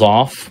actually goes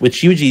off,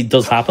 which usually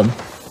does happen.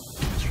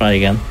 Let's try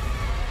again.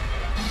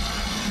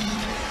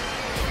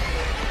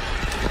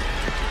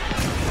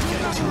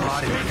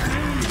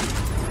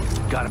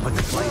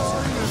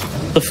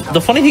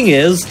 The funny thing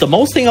is, the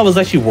most thing I was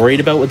actually worried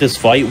about with this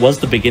fight was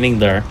the beginning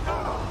there.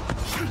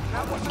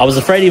 I was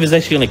afraid he was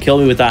actually going to kill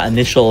me with that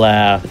initial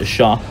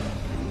shot.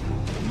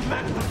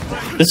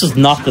 This is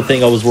not the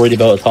thing I was worried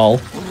about at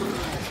all.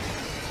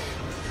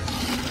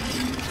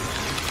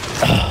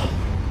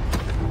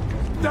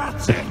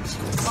 That's it.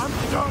 I'm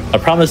done. I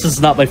promise this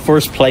is not my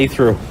first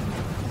playthrough.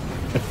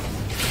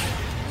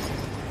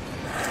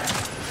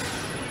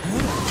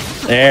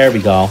 There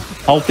we go.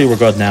 Hopefully we're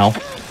good now.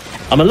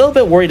 I'm a little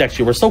bit worried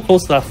actually. We're so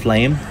close to that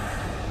flame.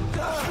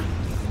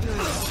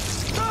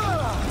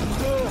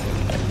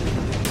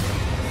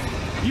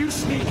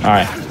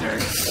 Alright.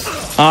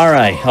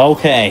 Alright.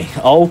 Okay.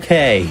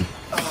 Okay.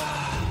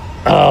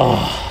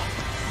 Oh.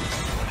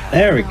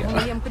 There we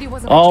go.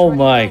 Oh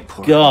my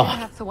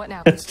god.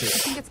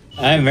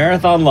 I have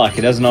marathon luck.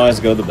 It doesn't always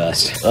go the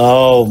best.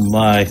 Oh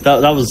my.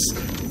 That was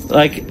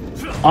like,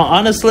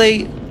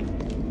 honestly,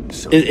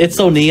 it's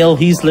O'Neill.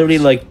 He's literally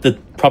like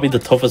probably the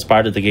toughest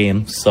part of the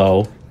game.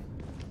 So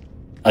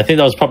I think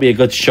that was probably a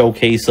good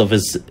showcase of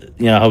his,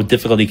 you know, how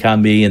difficult he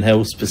can be and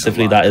how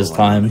specifically that is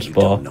timed.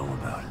 But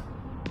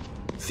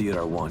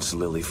Theodore wants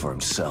Lily for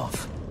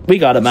himself. we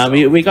got it, man.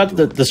 We got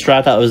the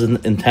strat that I was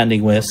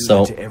intending with.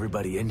 So,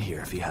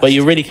 but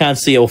you really can't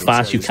see how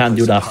fast you can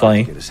do that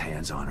fight. Get his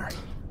hands on her.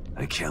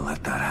 I can't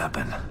let that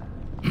happen.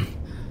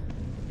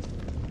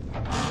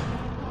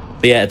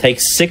 But yeah, it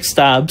takes 6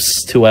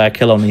 stabs to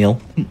kill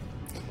O'Neill.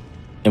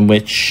 In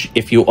which,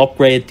 if you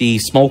upgrade the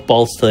smoke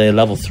balls to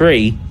level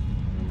 3,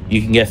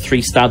 you can get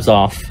 3 stabs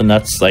off, and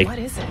that's like,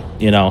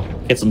 you know,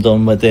 gets them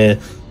done with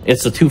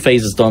it's the 2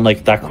 phases done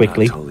like that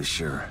quickly. I'm not totally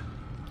sure.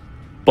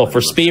 But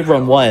for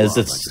speedrun wise,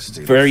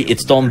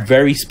 it's done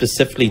very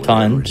specifically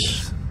timed.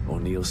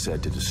 O'Neill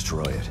said to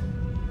destroy it,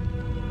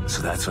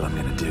 so that's what I'm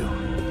gonna do.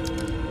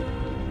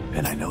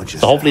 And I know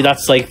just. So hopefully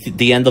that's like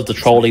the end of the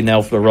trolling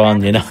now for the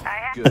run. You know,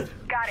 Good.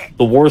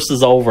 the worst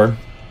is over.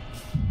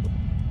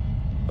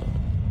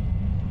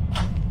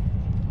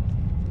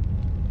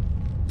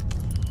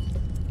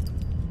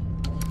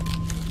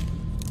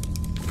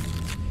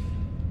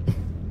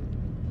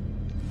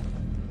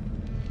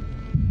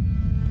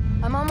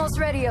 I'm almost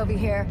ready over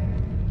here.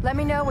 Let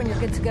me know when you're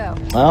good to go.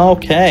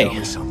 Okay. Tell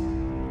me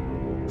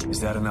something. Is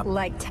that enough?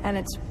 Like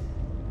tenants.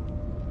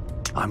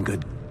 I'm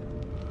good.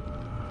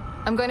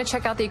 I'm going to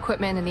check out the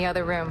equipment in the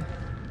other room.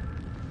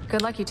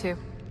 Good luck, you two.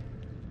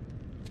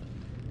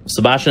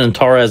 Sebastian and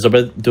Torres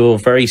do a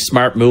very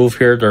smart move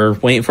here. They're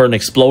waiting for an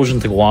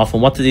explosion to go off,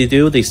 and what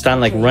do? They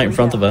stand like right in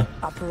front of it.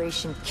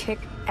 Operation Kick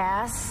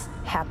Ass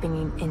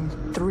happening in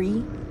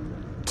 3,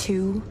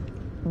 2,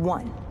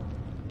 1.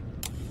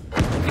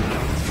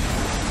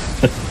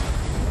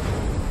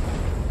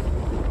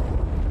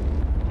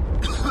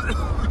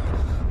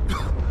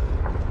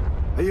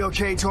 Are you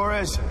okay,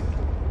 Torres?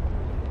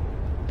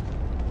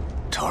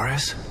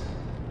 Torres?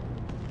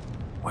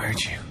 Where'd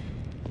you?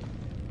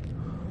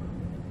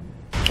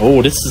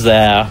 Oh, this is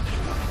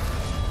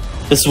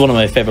one of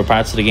my favorite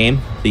parts of the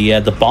game. The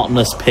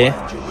bottomless pit.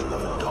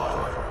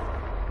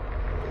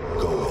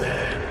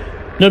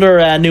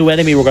 Another new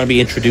enemy we're going to be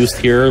introduced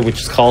here,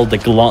 which is called the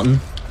Glutton.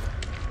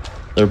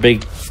 They're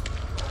big.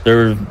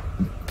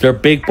 They're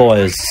big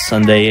boys,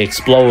 and they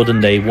explode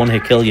and they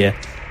one-hit kill you.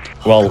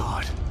 Well,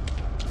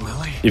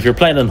 if you're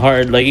playing on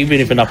hard, like even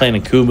if you're not playing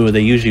in Kumu,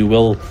 they usually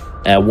will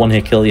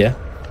one-hit kill you.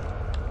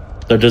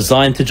 They're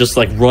designed to just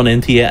like run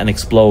into you and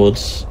explode.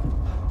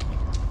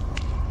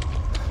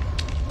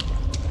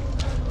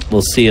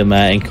 we'll see him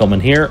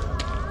incoming here.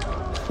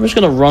 We're just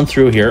gonna run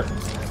through here.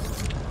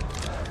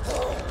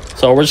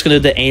 So we're just gonna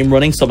do the aim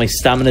running so my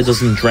stamina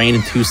doesn't drain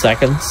in 2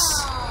 seconds.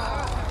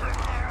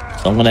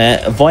 So I'm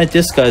gonna avoid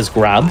this guy's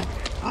grab.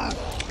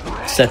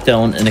 Set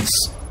down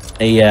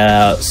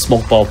a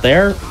smoke bolt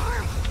there.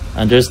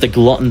 And there's the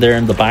glutton there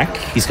in the back.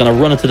 He's gonna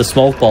run into the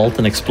smoke bolt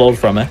and explode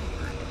from it.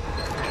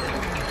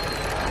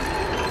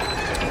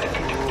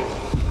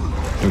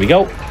 Here we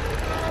go.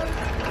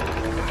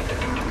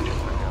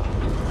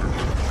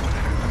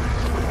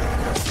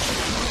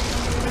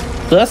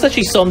 So that's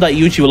actually something that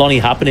usually will only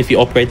happen if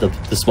you upgrade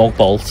the smoke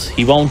bolt.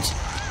 He won't...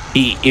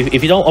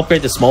 If you don't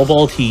upgrade the smoke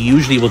bolt, he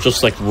usually will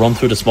just like run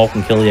through the smoke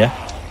and kill you.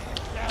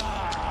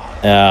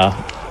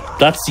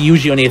 That's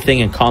usually only a thing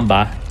in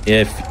combat.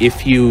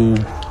 If you...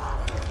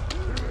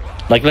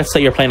 Like, let's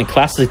say you're playing a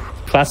classic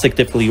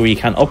difficulty where you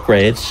can't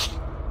upgrade,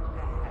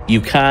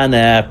 you can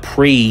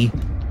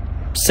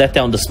set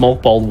down the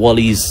smoke bolt while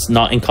he's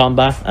not in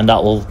combat, and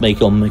that will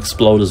make him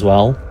explode as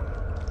well.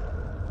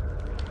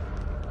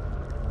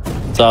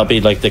 So that'll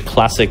be like the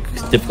classic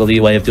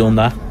difficulty way of doing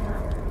that.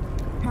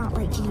 Not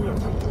like you.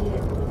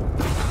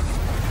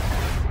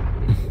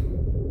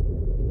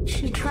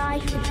 She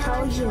tried to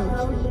tell you.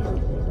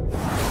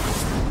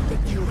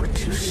 But you were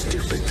too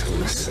stupid to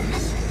listen.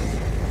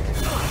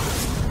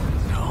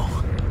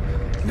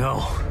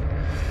 No,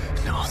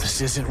 this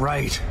isn't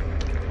right.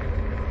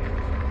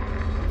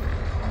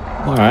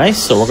 Alright,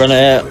 so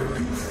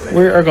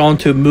we are going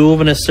to move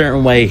in a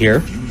certain way here.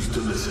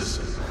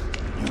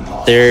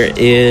 There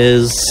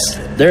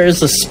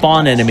is a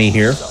spawn enemy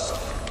here.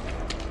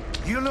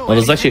 Well,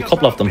 there's actually a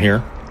couple of them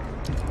here.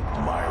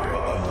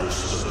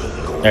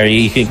 There,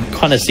 you can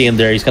kind of see him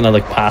there. He's gonna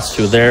like pass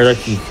through there.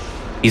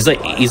 He's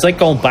like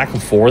going back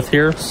and forth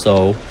here.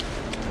 So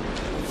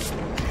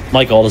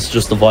my goal is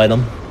just avoid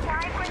him.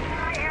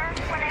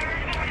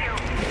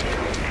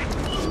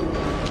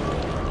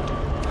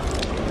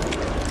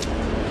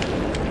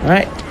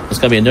 Alright, there's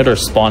gonna be another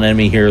spawn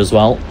enemy here as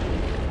well.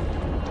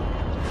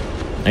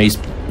 Now he's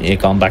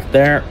gone back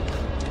there.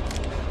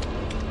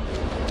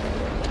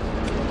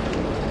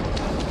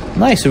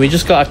 Nice, so we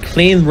just got a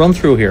clean run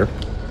through here.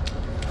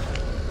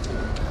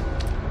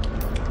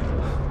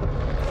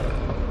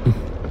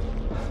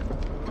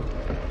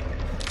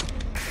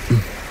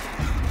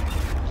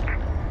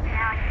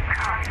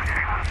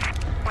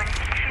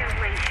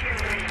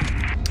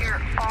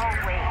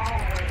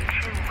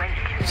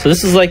 So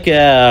this is like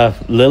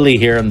Lily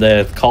here in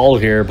the call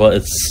here, but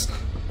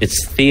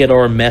it's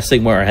Theodore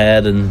messing with her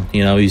head, and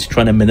you know he's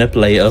trying to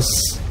manipulate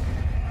us.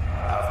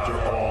 After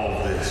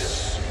all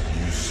this,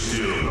 you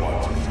still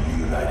want to be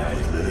reunited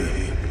with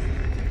Lily?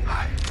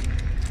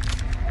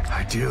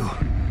 I do.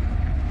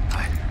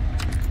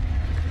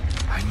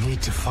 I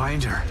need to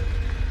find her.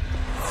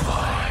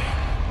 Fine.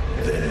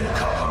 Then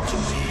come to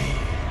me.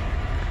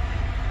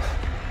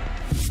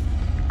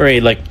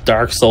 Very like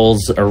Dark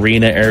Souls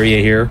arena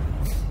area here.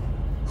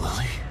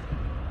 Lily?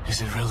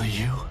 Is it really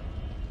you?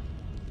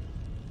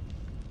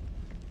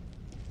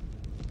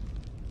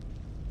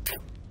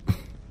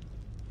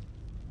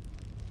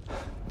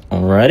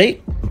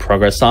 Alrighty,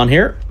 progress on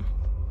here.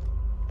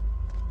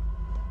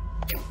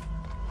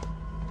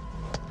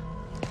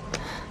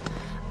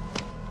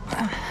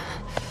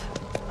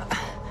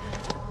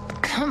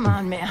 Come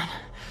on, man.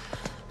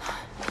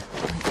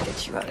 Let's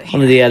get you out of here.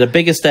 One of the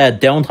biggest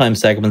downtime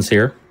segments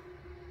here.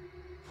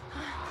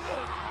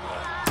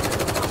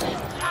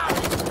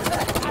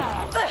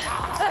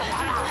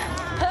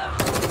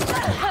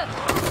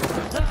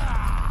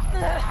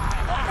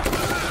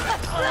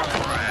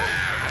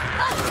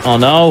 Oh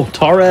no,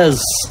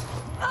 Torres!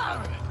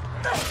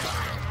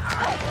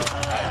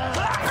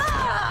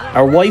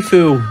 Our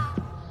waifu!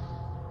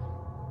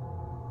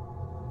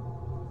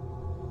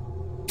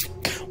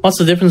 What's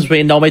the difference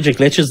between no major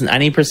glitches and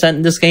any percent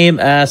in this game?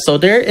 So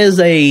there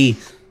is a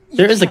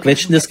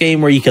glitch in this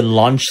game where you can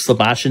launch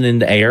Sebastian in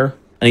the air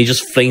and he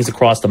just flings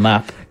across the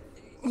map.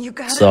 You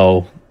got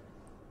so,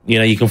 you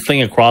know, you can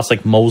fling across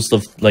like most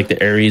of like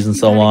the areas and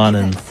so on,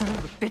 and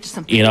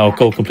you know,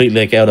 go completely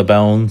like out of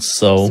bounds.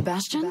 So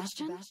Sebastian?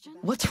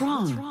 What's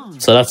wrong?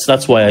 So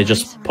that's why I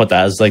just put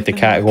that as like the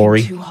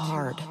category. Too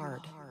hard.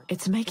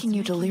 It's making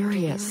you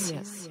delirious.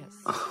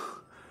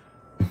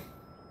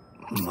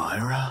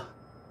 Myra?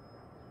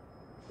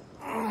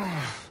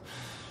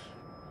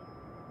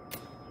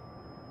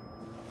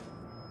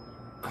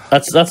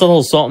 That's a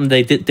little something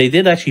they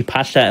did actually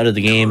patch that out of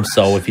the game.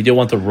 So if you do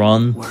want to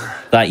run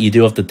that, you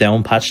do have to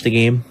down patch the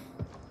game.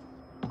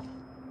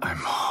 I'm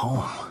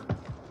home.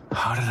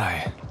 How did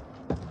I?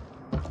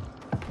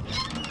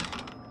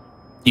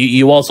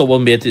 You also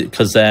wouldn't be able to,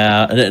 because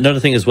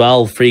another thing as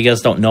well, for you guys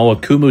don't know,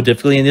 AKUMU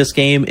Difficulty in this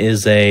game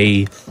is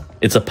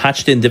it's a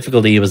patched in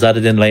difficulty. It was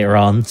added in later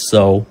on,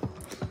 so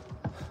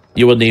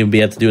you wouldn't even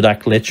be able to do that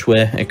glitch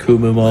with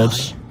AKUMU mode,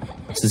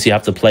 since you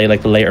have to play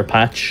like the later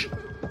patch.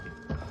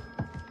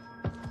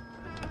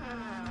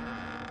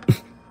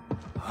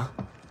 Huh?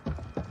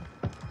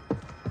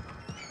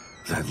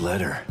 That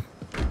letter.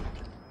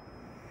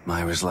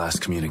 Myra's last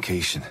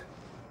communication.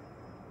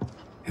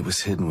 It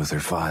was hidden with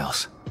her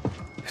files.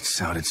 It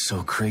sounded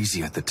so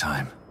crazy at the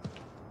time.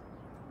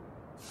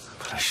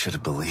 But I should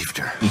have believed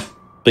her.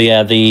 But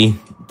yeah, the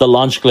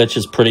launch glitch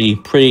is pretty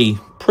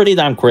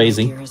damn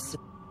crazy.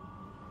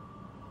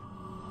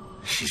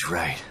 She's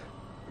right.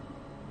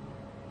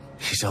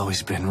 She's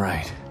always been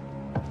right.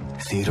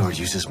 Theodore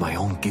uses my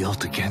own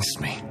guilt against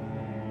me.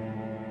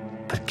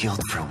 But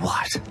guilt for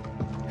what?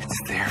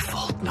 It's their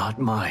fault, not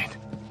mine.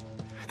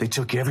 They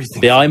took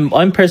everything. Yeah,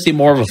 I'm personally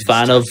more of a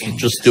fan of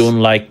just doing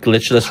like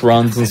glitchless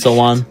runs and so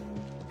on.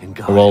 And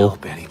God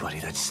help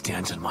anybody that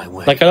stands in my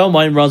way. Like I don't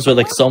mind runs with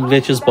like some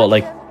glitches, but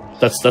like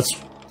that's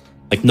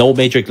like no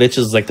major glitches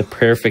is like the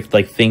perfect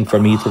like thing for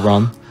me to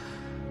run.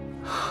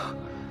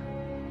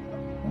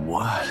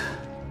 What?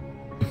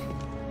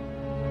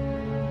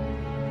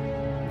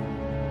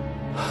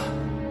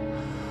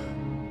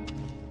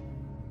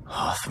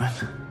 Hoffman?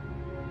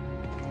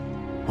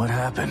 What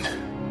happened?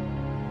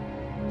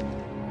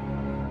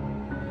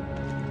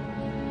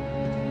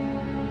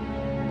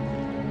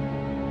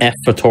 F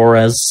for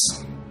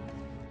Torres.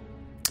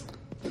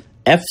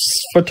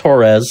 F's for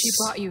Torres. She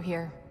brought you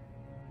here.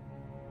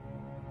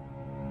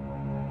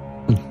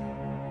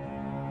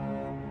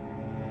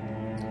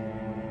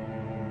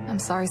 I'm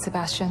sorry,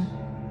 Sebastian.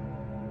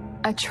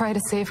 I tried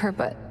to save her,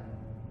 but...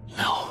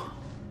 No.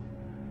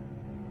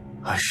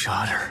 I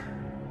shot her.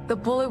 The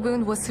bullet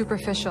wound was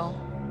superficial.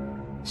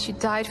 She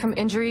died from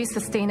injuries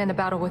sustained in a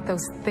battle with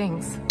those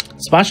things.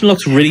 Sebastian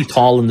looks really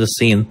tall in this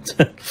scene.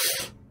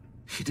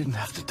 She didn't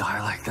have to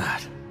die like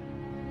that.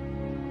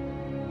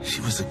 She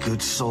was a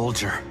good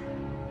soldier.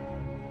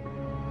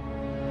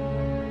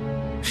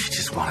 She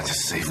just wanted to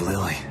save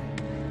Lily.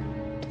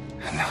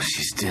 And now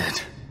she's dead.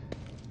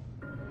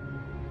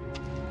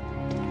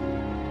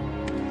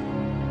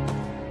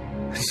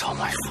 It's all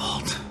my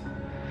fault.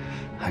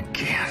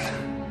 Again.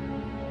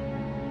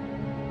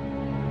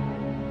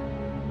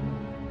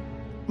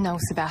 No,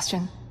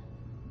 Sebastian.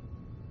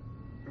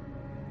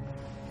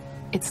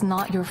 It's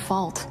not your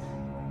fault.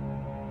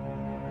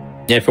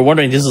 Yeah, if you're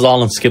wondering, this is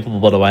all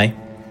unskippable, by the way.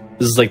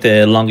 This is like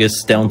the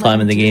longest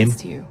downtime in the game.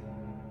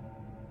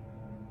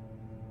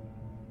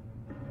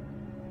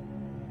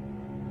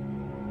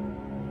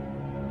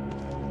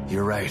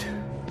 You're right.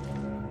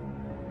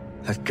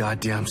 That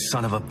goddamn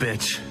son of a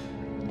bitch.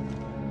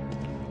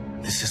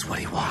 This is what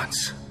he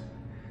wants.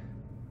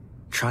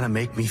 Trying to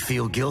make me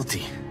feel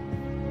guilty.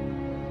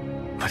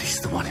 But he's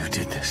the one who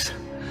did this.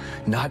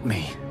 Not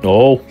me.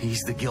 Oh.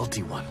 He's the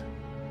guilty one.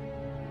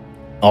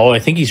 Oh, I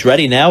think he's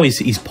ready now.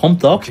 He's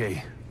pumped up.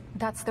 Okay.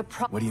 That's the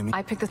problem. What do you mean?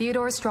 I picked the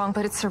Theodore is strong,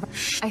 but it's...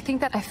 I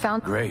think that I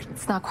found... Great.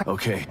 It's not quite...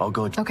 Okay, I'll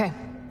go... Okay.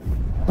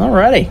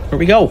 Alrighty, here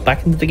we go.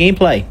 Back into the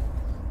gameplay.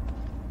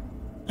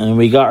 And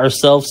we got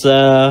ourselves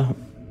Torres'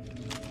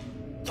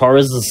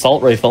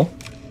 assault rifle.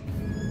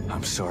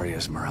 I'm sorry,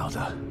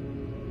 Esmeralda.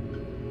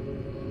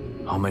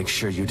 I'll make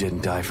sure you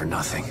didn't die for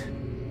nothing.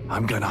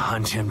 I'm gonna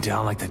hunt him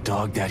down like the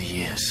dog that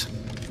he is.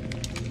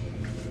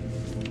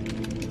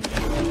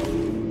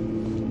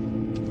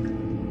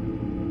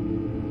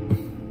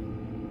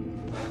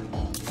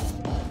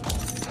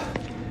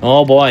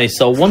 Oh boy,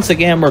 so once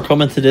again we're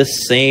coming to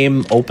this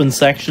same open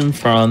section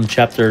from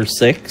chapter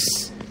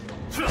 6.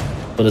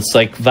 But it's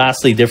like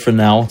vastly different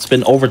now. It's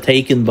been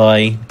overtaken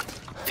by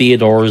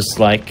Theodore's,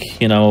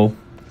 like, you know,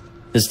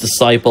 his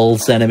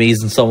disciples,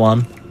 enemies, and so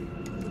on.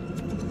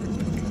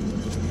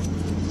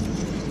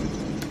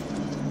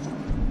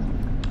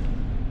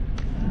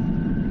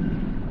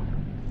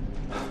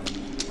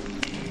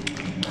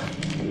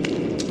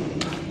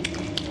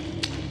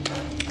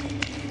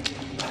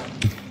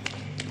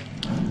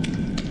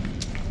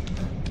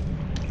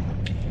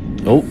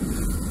 Oh.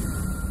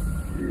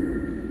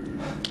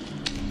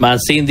 Man,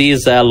 seeing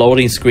these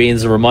loading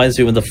screens, it reminds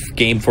me when the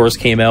game first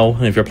came out.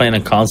 And if you're playing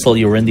on console,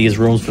 you were in these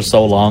rooms for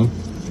so long.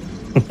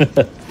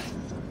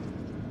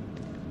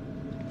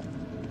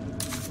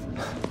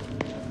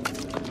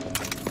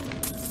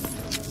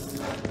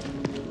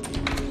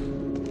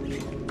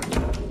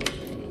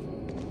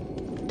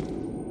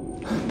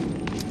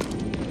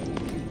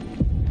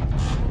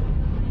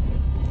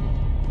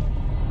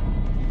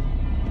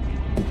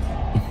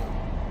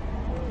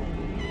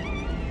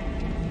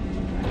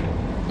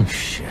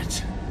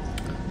 Shit.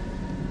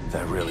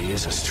 That really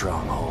is a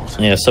stronghold.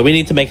 Yeah, so we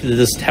need to make it to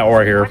this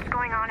tower here,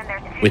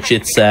 which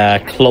it's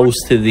close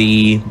to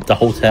the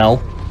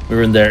hotel. We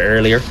were in there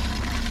earlier.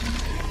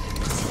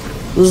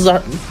 This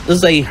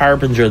is a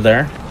harbinger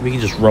there. We can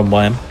just run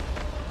by him.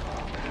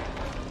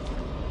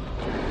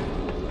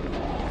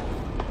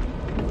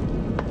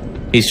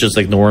 He's just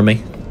ignoring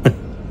me.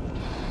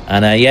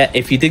 And yeah,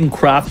 if you didn't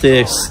craft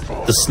the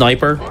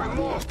sniper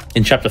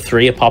in chapter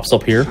 3, it pops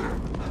up here.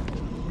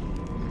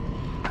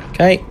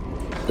 Okay.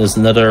 There's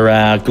another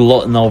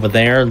glutton over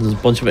there. There's a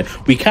bunch of it.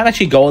 We can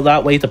actually go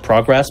that way to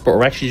progress, but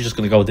we're actually just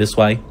going to go this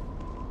way.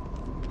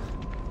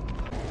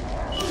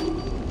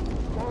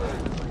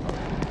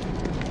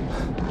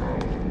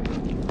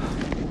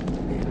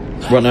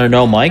 Runner,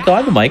 no mic. Oh,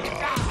 I have a mic.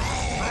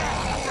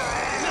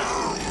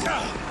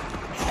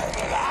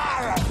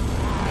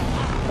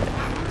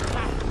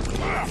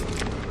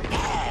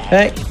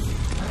 Okay.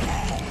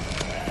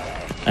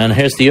 And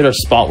here's the other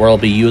spot where I'll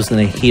be using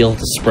a heal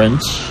to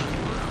sprint.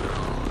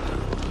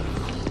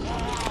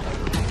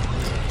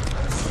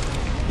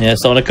 Yeah,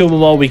 so in AKUMU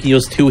mode, we can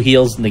use 2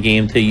 heals in the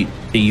game to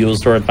use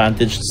to our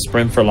advantage to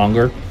sprint for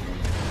longer.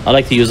 I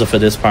like to use it for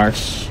this part,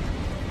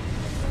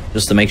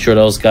 just to make sure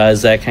those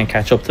guys can't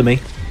catch up to me.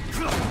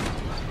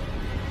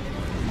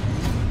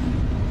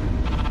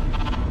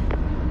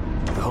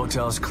 The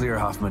hotel's clear,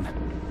 Hoffman.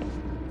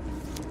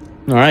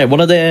 All right,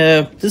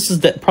 this is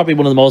probably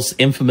one of the most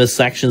infamous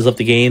sections of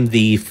the game,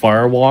 the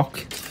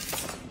firewalk.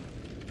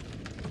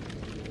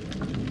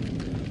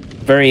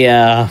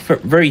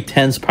 Very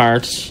tense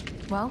parts.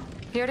 Well,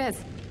 here it is.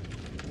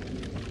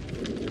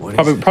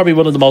 Probably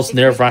one of the most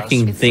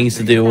nerve-wracking things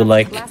to do,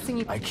 like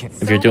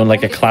if you're doing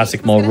like a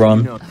classic mode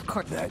run. Of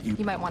course,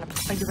 you might want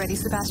to. Are you ready,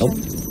 Sebastian?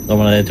 Nope, don't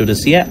want to do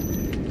this yet.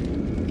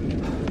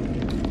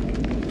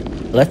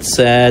 Let's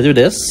do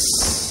this.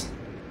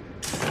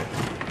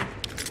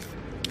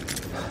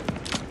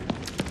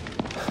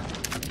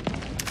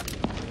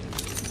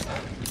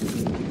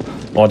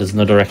 Oh, there's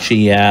another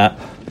actually.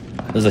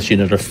 There's actually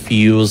another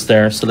fuse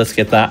there, so let's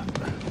get that.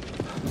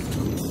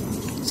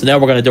 So now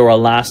we're going to do our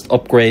last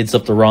upgrades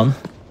of the run,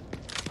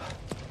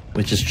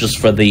 which is just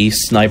for the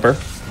sniper.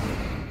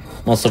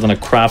 I'm also going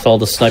to craft all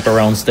the sniper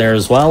rounds there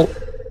as well.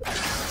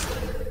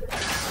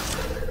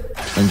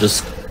 And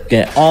just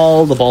get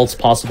all the bolts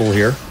possible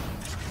here.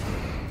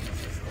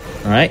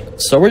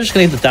 Alright, so we're just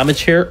going to get the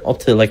damage here up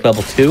to like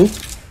level 2.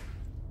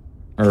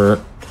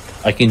 Or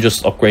I can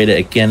just upgrade it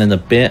again in a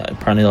bit. I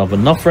probably don't have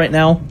enough right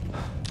now.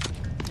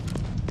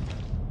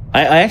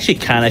 I actually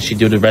can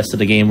do the rest of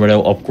the game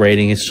without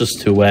upgrading. It's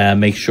just to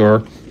make sure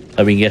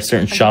that we can get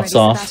certain shots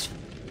off.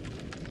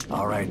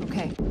 All right.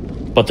 Okay.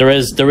 But there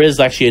is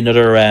actually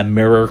another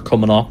mirror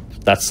coming up.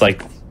 That's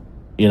like,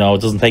 you know,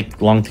 it doesn't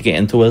take long to get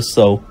into us,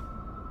 so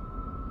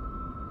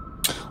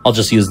I'll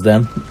just use it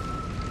then.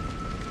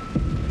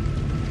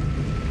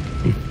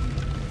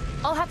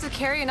 I'll have to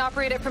carry and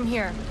operate it from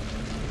here.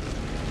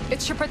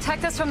 It should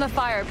protect us from the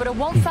fire, but it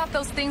won't stop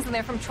those things in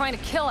there from trying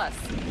to kill us.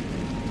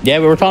 Yeah,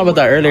 we were talking about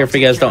that earlier. If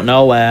you guys don't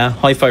know,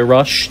 Hi-Fi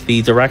Rush,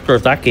 the director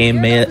of that game,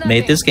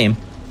 made this game.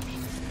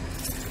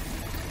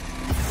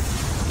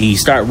 He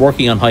started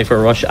working on Hi-Fi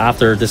Rush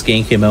after this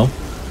game came out.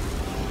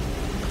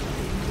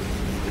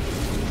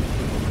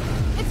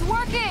 It's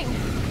working.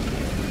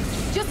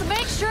 Just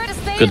make sure to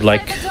stay Good,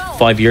 like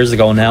 5 years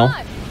ago now.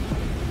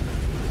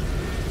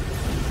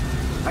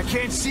 I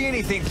can't see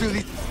anything through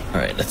the. All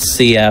right, let's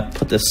see.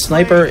 Put the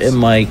sniper in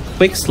my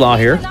quick slot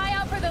here.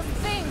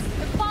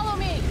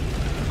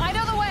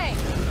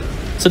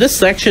 So this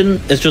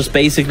section is just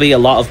basically a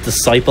lot of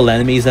disciple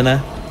enemies in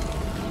it.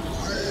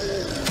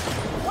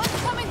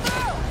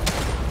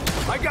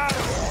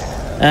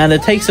 And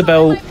it takes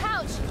about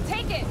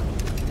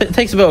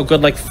a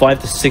good like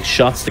 5 to 6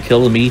 shots to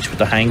kill them each with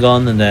the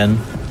handgun, and then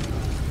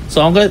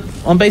so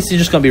I'm basically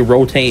just gonna be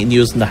rotating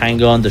using the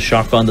handgun, the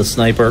shotgun, the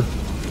sniper,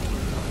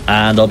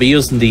 and I'll be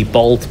using the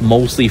bolt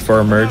mostly for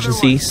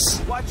emergencies.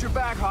 Watch your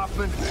back,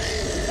 Hoffman.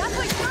 That's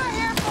what you're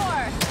here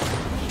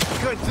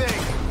for. Good thing.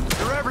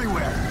 They're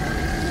everywhere.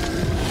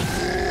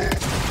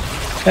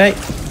 Okay.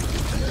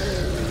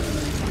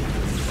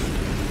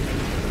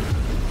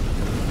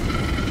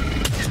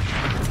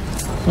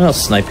 I'll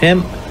snipe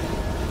him.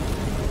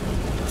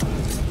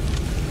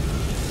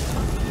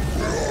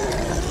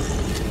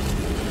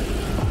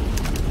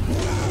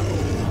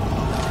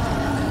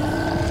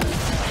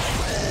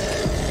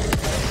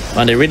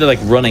 And they really like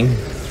running.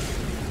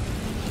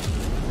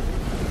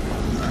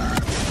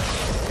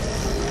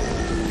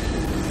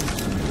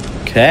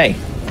 Okay.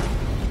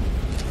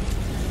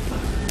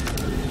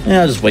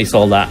 Yeah, I'll just waste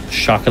all that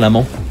shotgun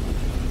ammo.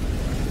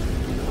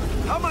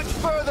 How much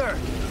further?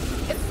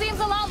 It seems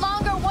a lot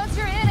longer once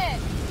you're in it.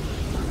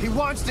 He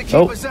wants to keep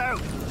us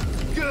out.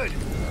 Good.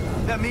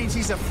 That means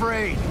he's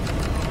afraid.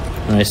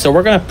 Alright, so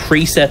we're gonna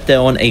preset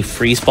down a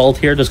freeze bolt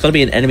here. There's gonna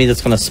be an enemy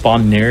that's gonna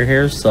spawn near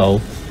here, so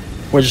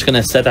we're just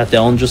gonna set that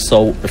down just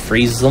so it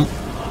freezes them.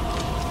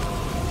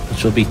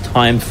 Which will be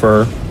timed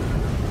for.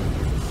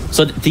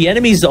 So the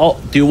enemies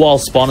do all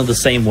spawn in the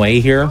same way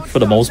here for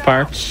the most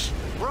part.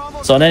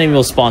 So an enemy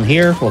will spawn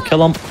here, we'll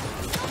kill him.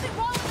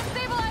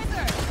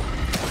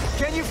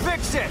 Can you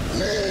fix it?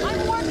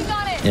 I'm working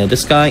on it. Yeah,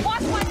 this guy.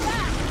 Watch my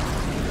back.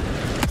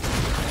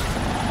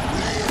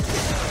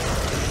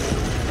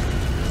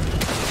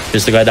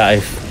 Here's the guy that I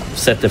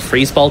set the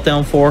freeze bolt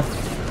down for.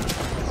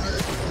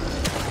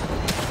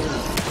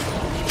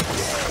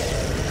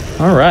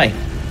 All right,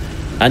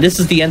 and this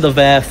is the end of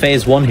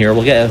phase 1 here.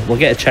 We'll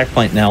get a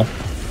checkpoint now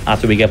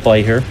after we get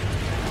by here.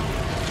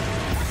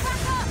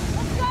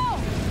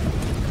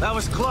 That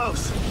was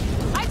close.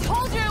 I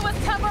told you it was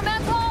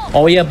temperamental.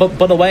 Oh yeah, but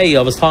by the way,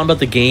 I was talking about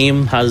the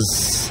game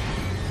has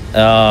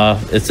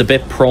it's a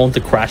bit prone to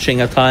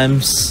crashing at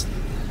times.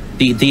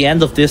 The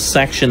end of this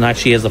section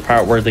actually is the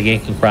part where the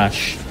game can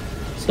crash.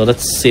 So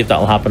let's see if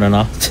that'll happen or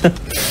not.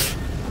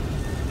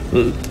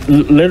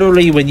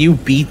 Literally, when you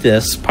beat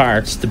this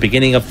part, the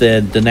beginning of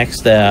the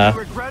next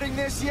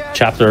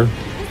chapter,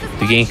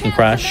 the game can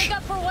crash. Make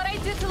up for what I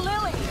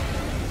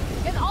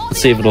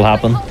Let's see if it'll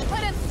happen.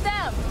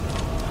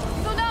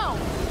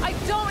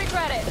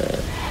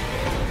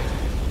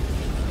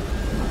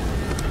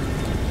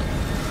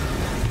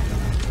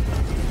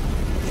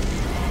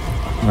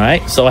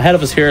 Alright, so ahead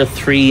of us here,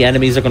 3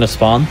 enemies are going to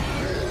spawn.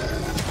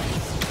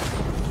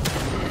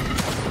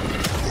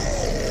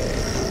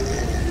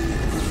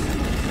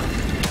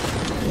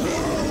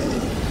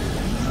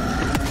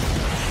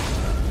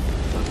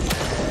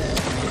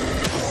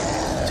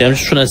 See, I'm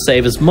just trying to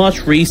save as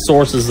much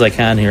resources as I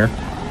can here.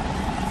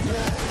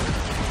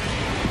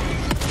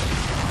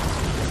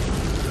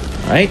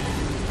 Alright.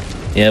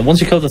 Yeah, once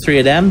you kill the 3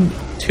 of them,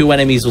 2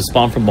 enemies will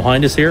spawn from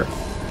behind us here.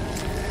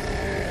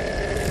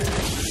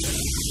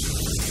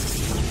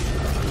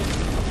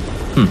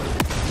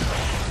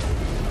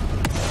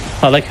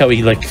 I like how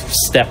he like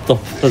stepped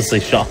up as they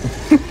shot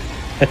him.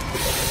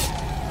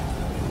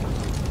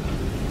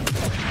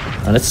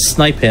 Now let's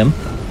snipe him.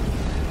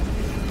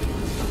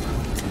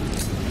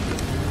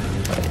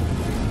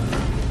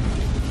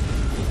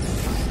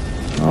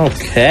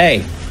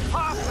 Okay.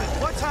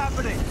 What's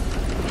happening?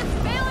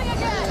 Failing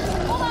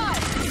again. Hold on.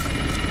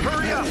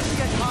 Hurry up.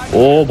 Get my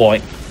Oh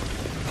boy.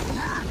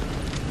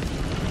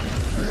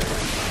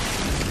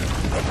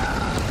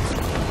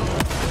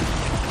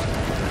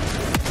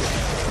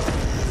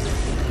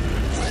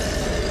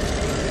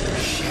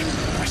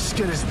 My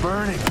skin is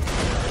burning.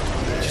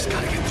 Just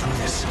gotta get through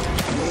this.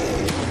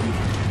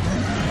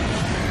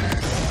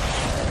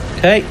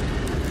 Okay.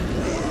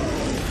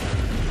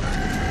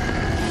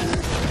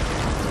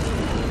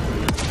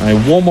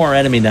 Alright, one more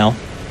enemy now.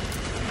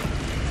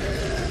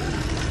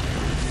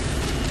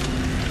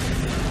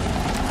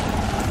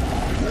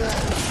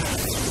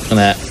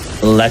 Gonna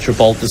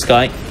electrobolt this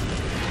guy.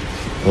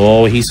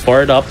 Oh, he's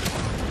fired up.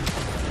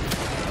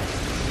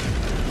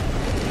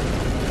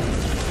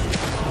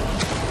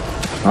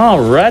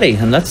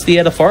 Alrighty, and that's the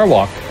end of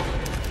Firewalk.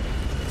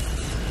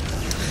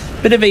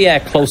 Bit of a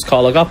close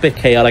call. I got a bit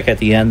chaotic at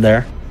the end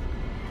there.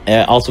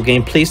 Also,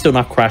 game, please do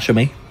not crash on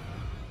me.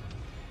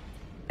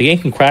 The game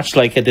can crash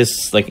like at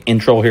this like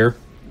intro here.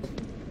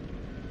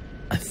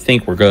 I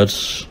think we're good.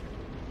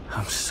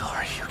 I'm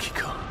sorry,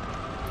 Yukiko.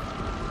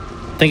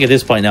 I think at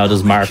this point now it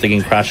doesn't matter if the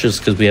game crashes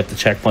because we have the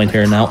checkpoint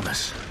here now.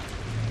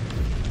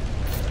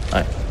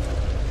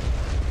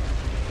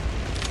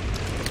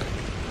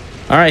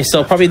 Alright,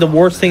 so probably the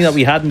worst thing that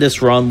we had in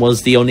this run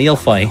was the O'Neill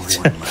fight.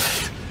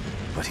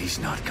 But he's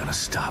not gonna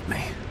stop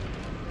me.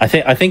 I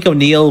think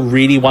O'Neill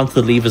really wanted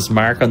to leave his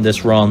mark on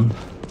this run.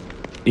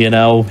 You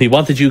know, he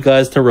wanted you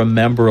guys to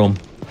remember him.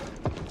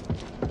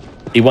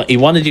 He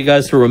wanted you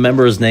guys to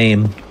remember his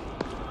name.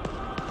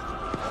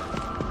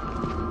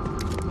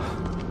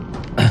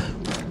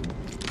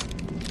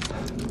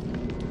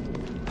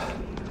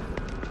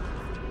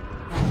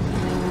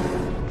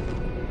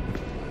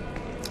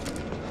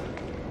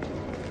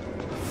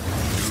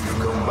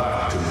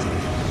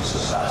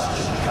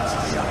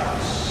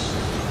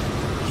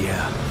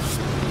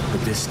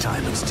 This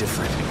time it's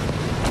different.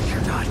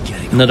 You're not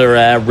getting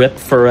Another rip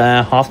for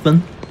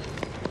Hoffman.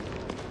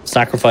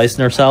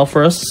 Sacrificing herself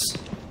for us.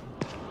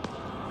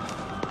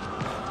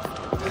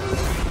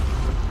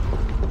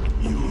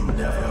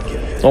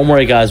 Don't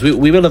worry, guys.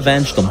 We will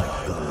avenge them.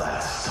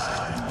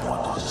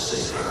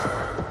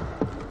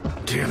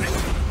 Damn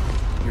it.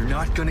 You're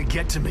not gonna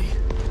get to me.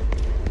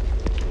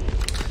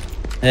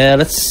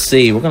 Let's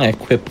see. We're gonna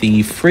equip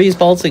the freeze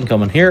bolts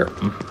incoming here.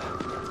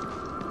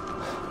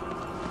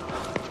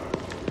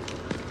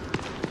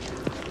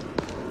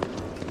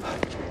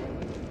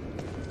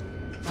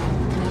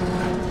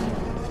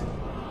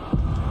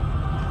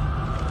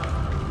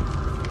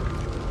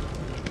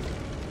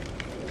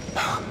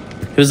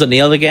 Who's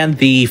O'Neill again?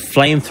 The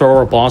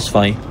flamethrower boss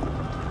fight.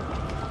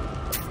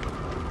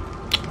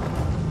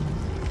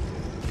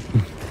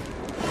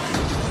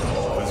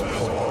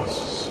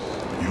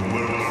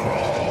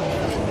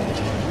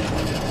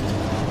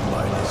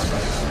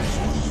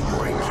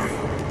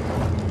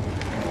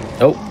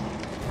 Oh.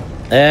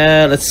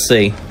 Let's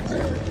see.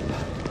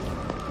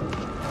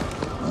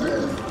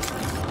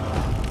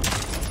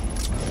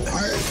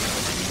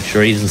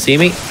 Sure he doesn't see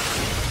me.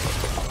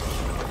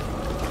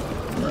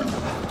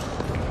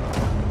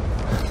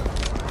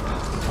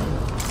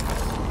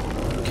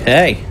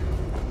 Okay.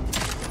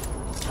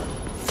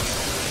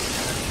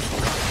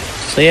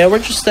 So yeah, we're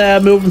just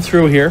moving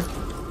through here.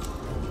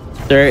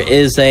 There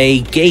is a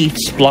gate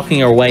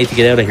blocking our way to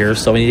get out of here,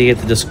 so we need to get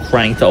to this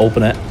crank to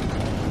open it.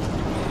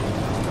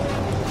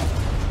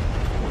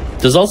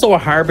 There's also a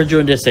harbinger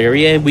in this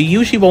area. We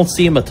usually won't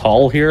see him at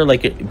all here,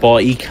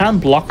 but he can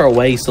block our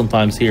way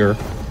sometimes here.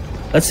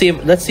 Let's see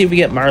if we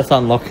get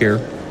marathon luck here.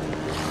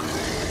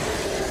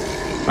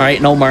 All right,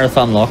 no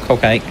marathon luck.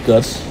 Okay,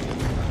 good.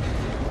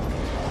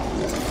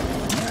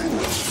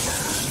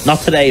 Not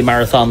today,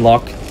 marathon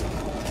luck.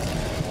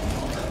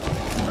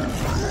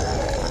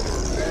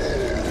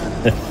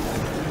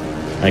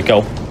 There you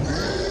go.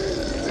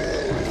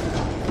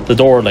 The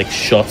door like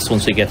shuts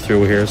once we get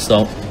through here,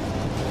 so.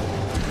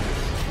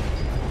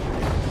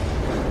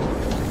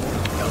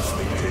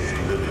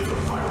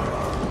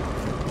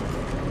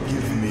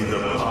 Give me the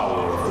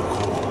power of the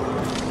core.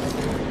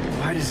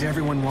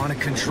 want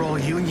to control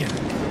Union.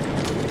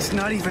 It's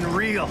not even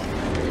real.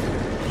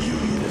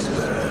 Union is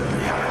better than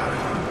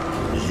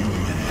reality.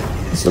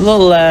 Union It's a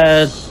little,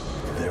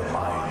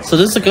 so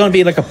this is going to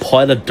be like a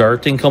pile of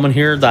dirt thing coming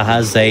here that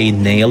has a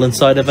nail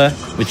inside of it,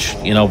 which,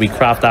 you know, we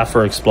craft that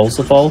for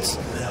explosive bolts.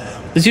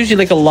 There's usually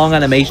like a long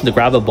animation to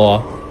grab it,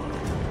 but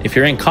if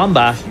you're in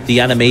combat,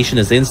 the animation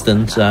is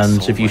instant,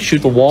 and if you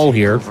shoot the wall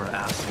here,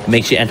 it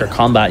makes you enter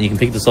combat, and you can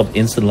pick this up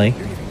instantly.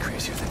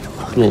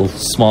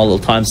 Small little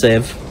time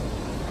save.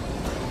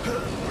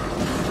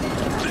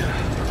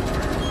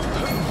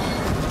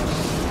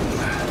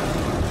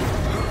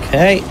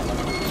 Okay.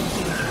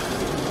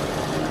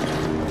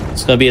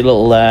 It's going to be a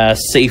little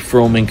safe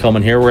roaming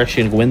coming here. We're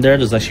actually going to go in there.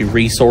 There's actually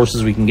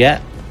resources we can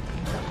get.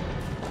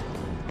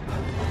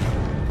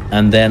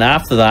 And then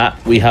after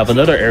that, we have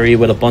another area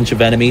with a bunch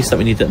of enemies that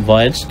we need to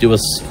invite, do a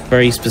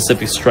very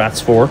specific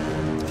strats for.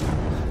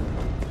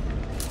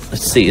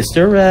 Let's see, is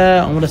there,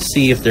 I'm going to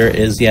see if there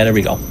is, yeah, there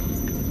we go.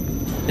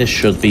 This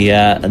should be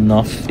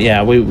enough.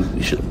 Yeah,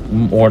 we should,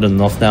 more than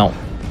enough now.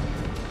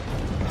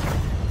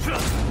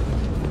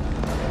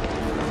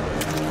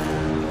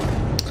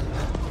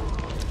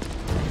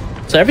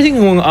 So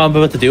everything I'm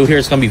about to do here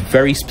is going to be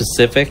very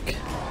specific.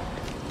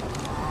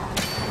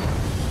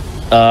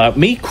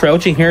 Me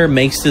crouching here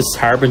makes this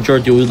Harbinger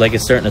do like a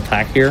certain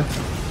attack here.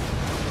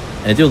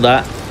 And I do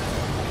that.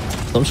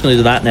 So I'm just going to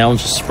do that now and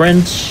just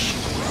sprint.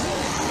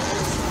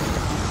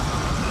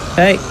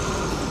 Okay.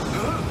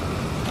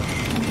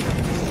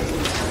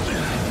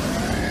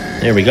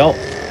 There we go.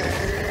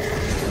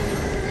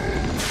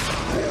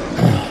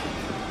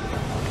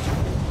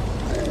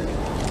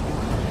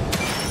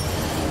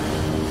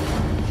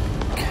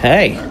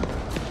 Okay.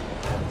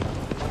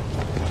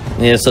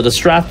 Yeah, so the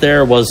strat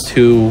there was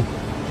to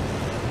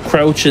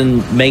crouch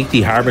and make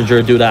the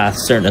Harbinger do that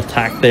certain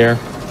attack there,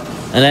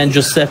 and then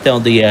just set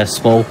down the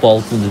smoke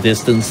bolt in the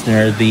distance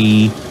near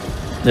the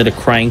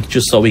crank,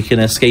 just so we can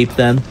escape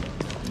then.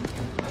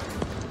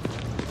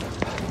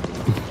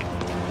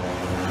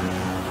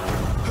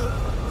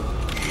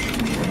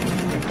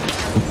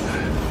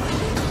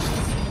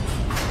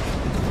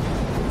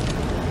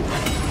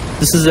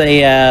 This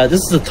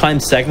is a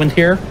time segment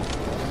here,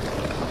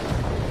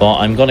 but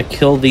I'm gonna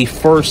kill the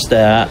first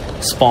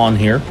spawn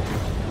here.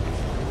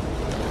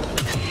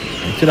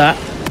 Do that.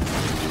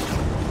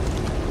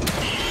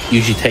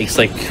 Usually takes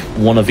like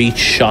one of each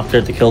shot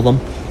there to kill them.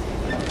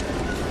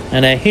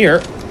 And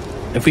here,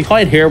 if we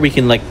hide here, we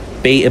can like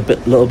bait a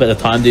little bit of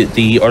time.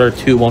 The other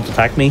two won't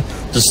attack me.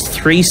 There's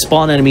 3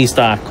 spawn enemies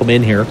that come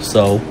in here,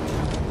 so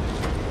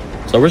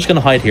we're just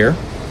gonna hide here.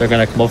 They're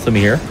gonna come up to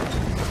me here.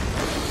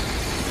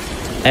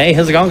 Hey,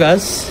 how's it going,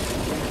 guys?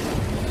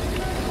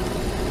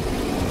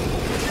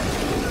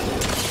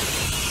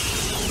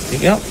 There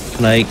you go.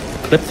 Can I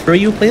clip through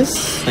you, please?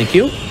 Thank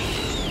you.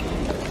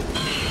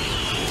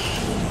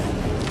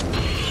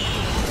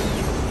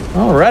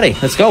 Alrighty,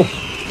 let's go.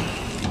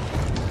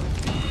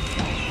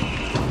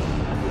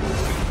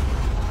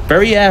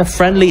 Very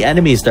friendly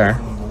enemies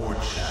there.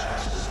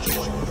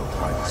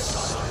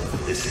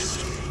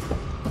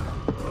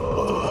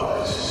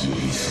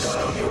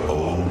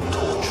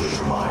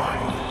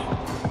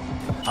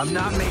 I'm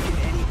not making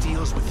any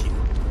deals with you,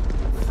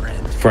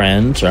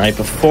 friend. Alright,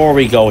 before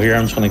we go here,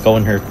 I'm just going to go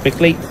in here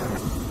quickly.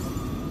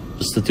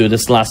 Just to do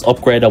this last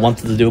upgrade I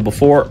wanted to do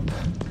before.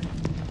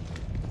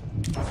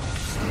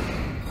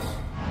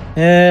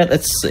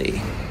 Let's see.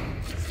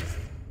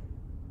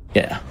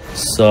 Yeah,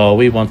 so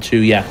we want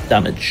to,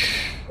 damage.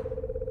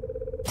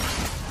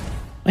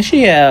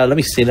 Actually, let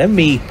me see. Let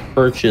me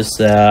purchase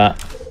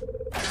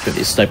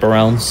 50 sniper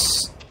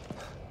rounds,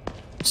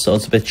 so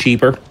it's a bit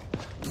cheaper.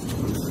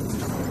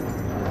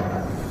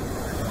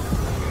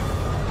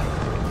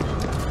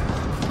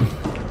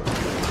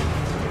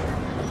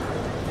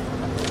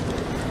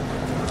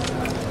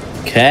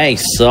 Okay,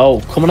 so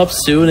coming up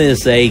soon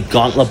is a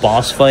gauntlet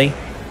boss fight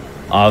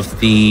of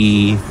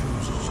the,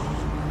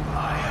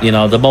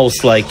 the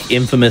most like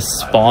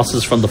infamous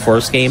bosses from the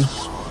first game.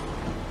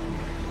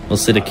 We'll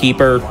see the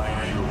Keeper.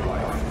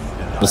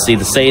 We'll see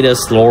the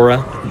Sadist,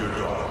 Laura.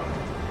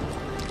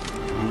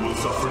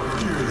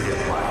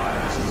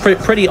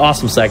 Pretty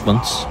awesome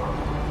segments.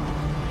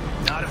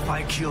 Not if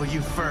I kill you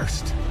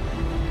first.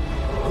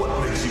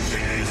 What makes you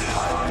think this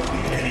time will be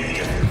any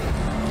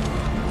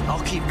different?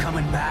 I'll keep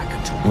coming back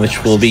until.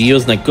 Which will be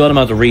using a good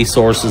amount of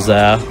resources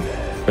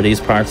for these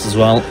parts as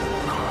well.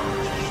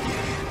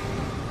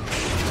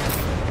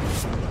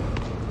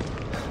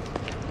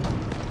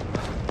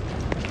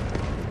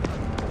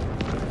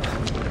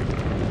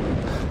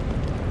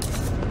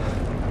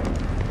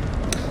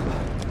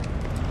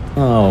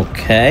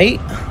 Okay.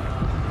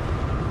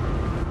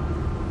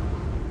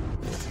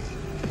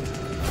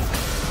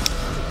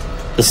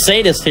 The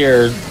Sadist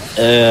here,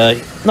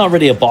 not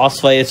really a boss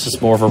fight, it's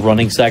just more of a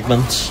running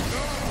segment.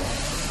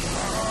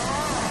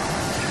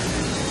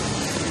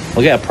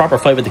 We'll get a proper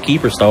fight with the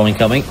Keeper though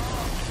incoming.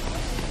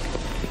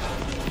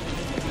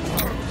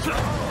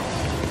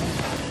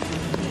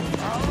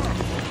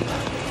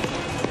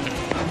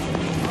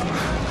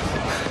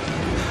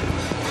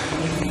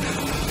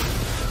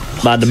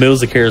 Man, the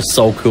music here is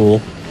so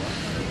cool.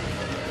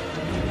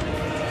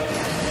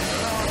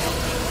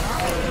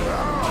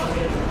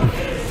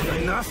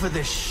 Enough of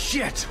this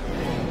shit.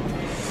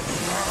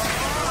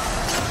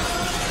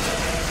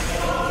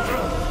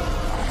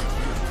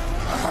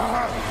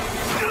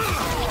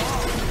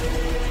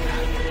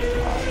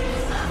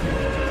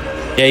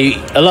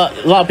 Yeah, a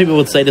lot of people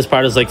would say this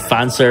part is like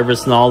fan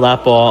service and all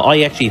that, but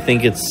I actually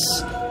think it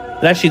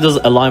actually does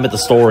align with the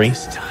story,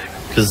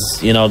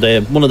 because you know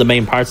one of the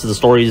main parts of the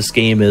story of this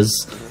game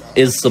is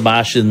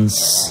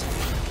Sebastian's,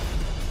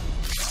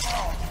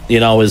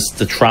 you know, is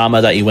the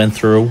trauma that he went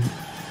through,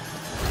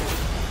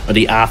 or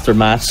the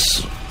aftermath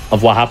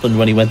of what happened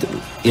when he went,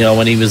 you know,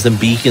 when he was in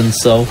Beacon.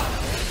 So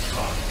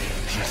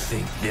You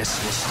think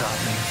this will stop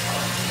me?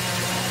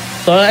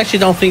 So I actually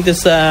don't think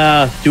this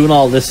doing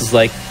all this is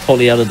like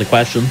totally out of the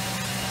question.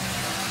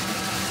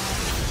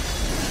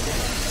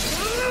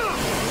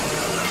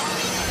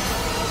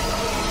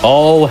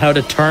 Oh, how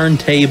the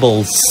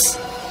turntables.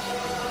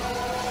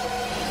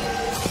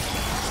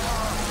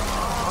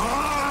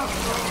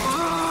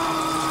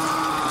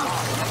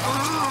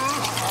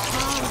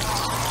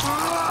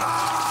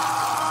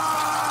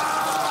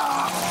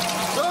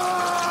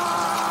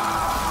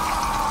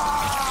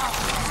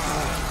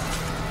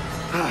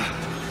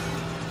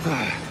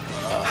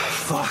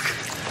 Fuck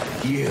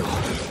you.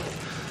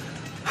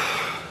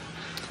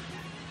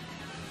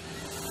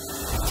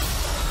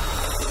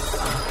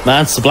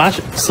 Man,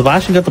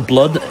 Sebastian got the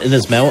blood in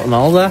his mouth and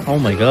all that. Oh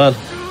my god.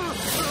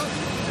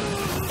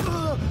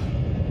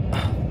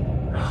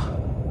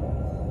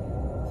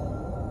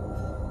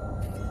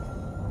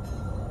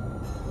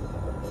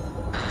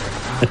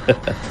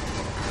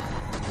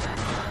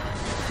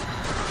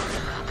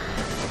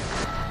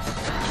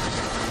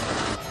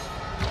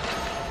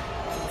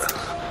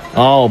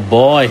 Oh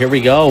boy, here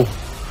we go.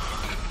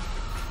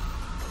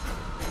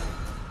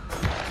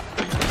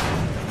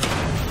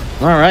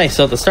 Alright,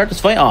 so to start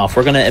this fight off,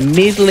 we're gonna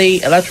immediately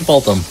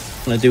electrobolt them.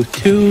 I'm gonna do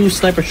 2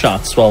 sniper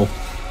shots. Well,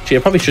 actually, I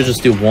probably should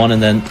just do 1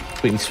 and then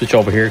we can switch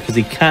over here, because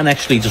he can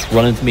actually just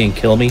run into me and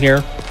kill me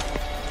here.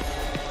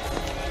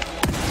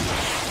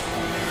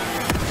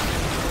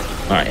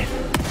 Alright.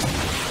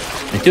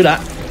 Do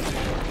that.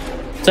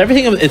 So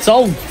everything, it's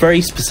all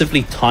very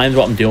specifically timed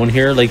what I'm doing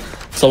here. Like,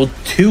 so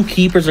 2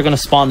 keepers are gonna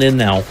spawn in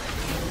now.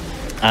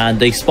 And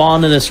they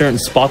spawn in a certain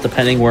spot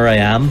depending where I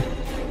am.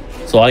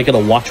 So I gotta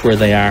watch where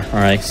they are.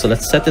 Alright, so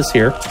let's set this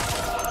here.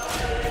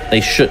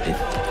 He should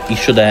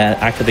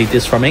activate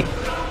this for me.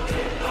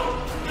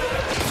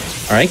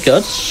 Alright,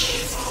 good.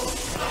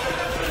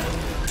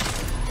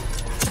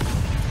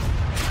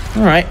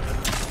 Alright,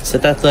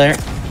 set that there.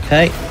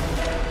 Okay.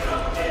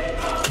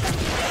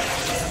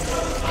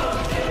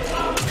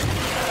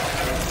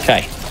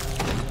 Okay.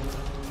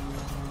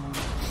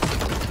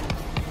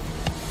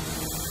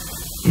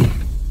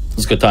 That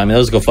was a good time. That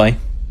was a good fight.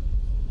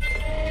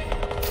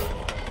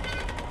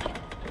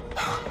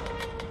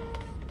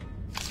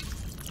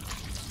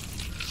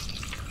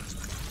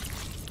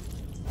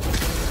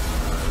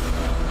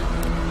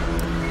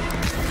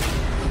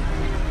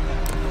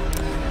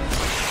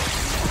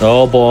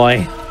 Oh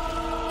boy,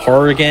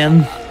 horror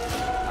again.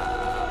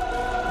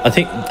 I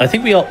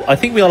think we all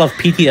have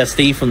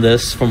PTSD from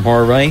this, from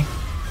horror, right?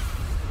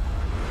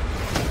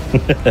 I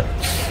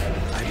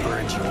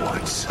burned you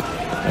once.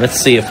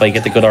 Let's see if I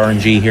get the good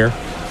RNG here.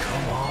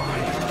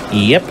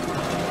 Yep.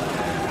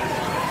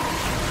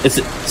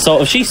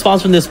 So if she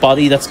spawns from this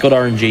body, that's good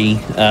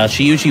RNG.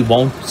 She usually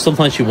won't.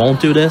 Sometimes she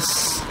won't do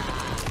this.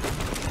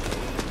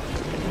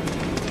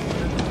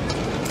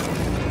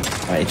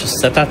 All right, just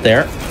set that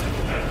there.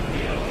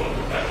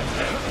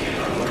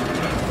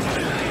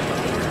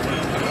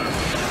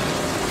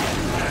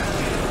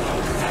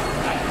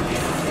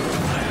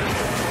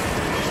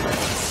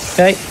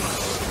 Okay.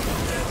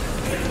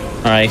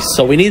 Alright,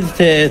 so we need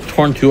to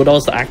turn 2 of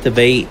those to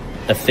activate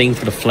a thing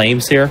for the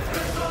flames here.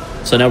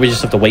 So now we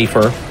just have to wait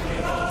for her.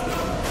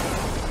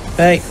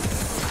 Okay.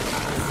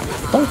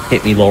 Don't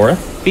hit me, Laura.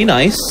 Be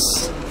nice.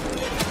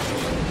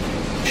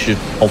 Should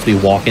hopefully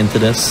walk into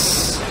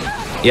this.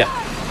 Yeah.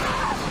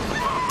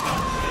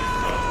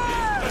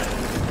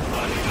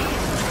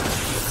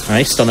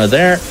 Alright, stunner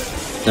there.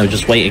 Now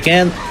just wait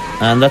again.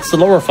 And that's the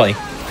lower fight.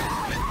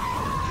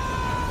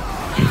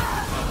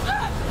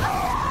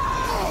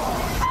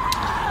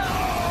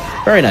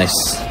 Very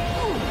nice.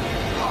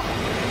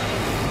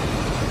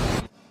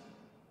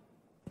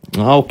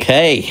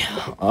 Okay.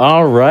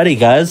 Alrighty,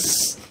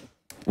 guys.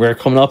 We're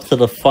coming up to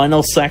the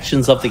final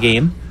sections of the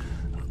game.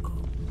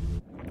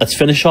 Let's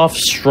finish off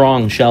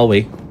strong, shall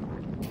we?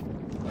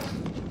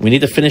 We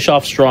need to finish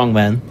off strong,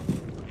 man.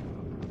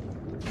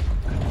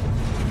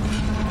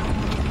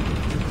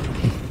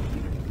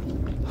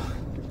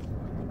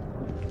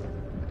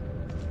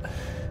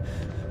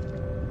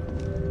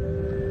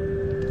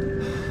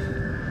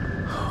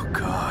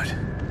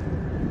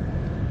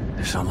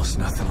 There's almost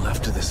nothing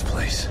left of this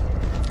place.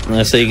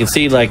 So you can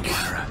see, like,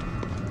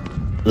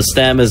 the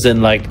stem is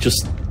in, like,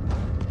 just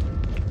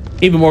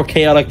even more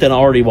chaotic than it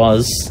already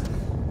was.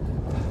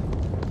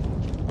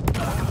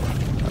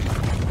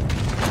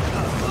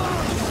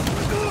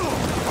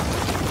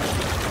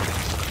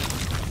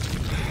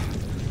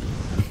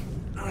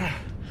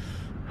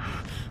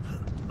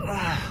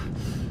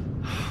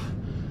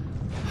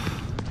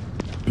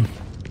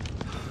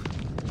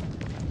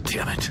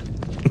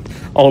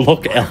 Oh,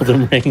 look,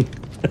 Elden Ring.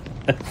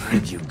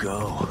 Where'd you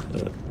go?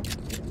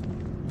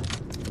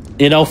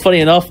 You know, funny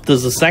enough,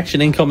 there's a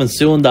section incoming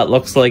soon that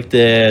looks like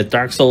the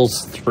Dark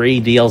Souls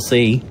 3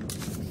 DLC.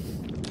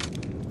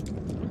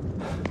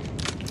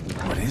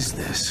 What is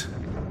this?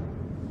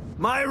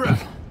 Myra!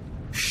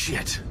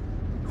 Shit.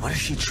 What is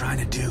she trying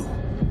to do?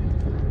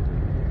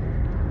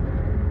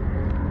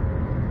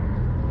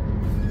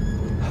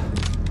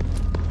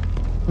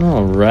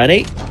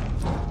 Alrighty.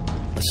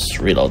 Let's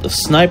reload the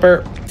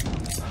sniper.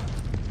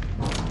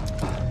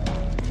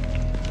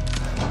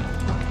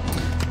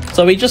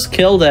 So we just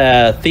killed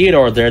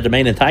Theodore there, the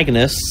main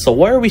antagonist. So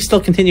why are we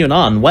still continuing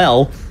on?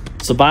 Well,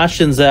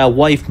 Sebastian's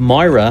wife,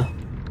 Myra,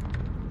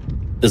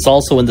 is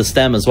also in the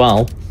stem as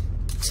well.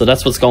 So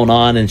that's what's going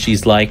on, and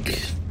she's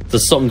like,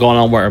 there's something going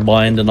on with her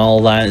mind and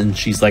all that, and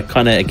she's like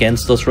kind of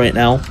against us right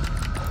now.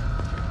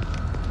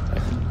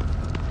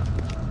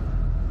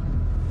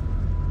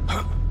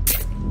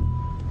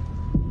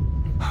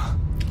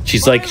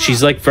 She's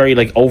like very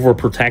like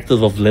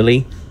overprotective of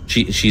Lily.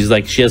 She's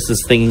like, she has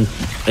this thing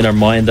in her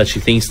mind that she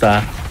thinks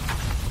that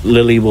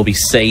Lily will be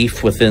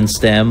safe within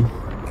STEM.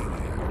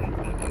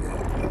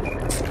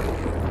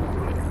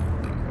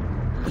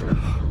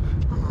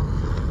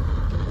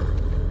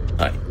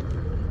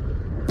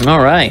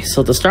 Alright,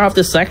 so to start off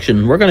this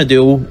section, we're going to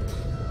do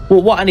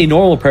well, what any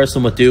normal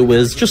person would do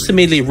is just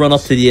immediately run up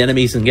to the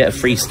enemies and get a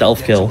free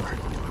stealth kill.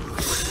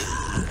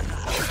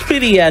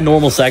 Pretty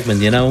normal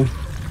segment, you know?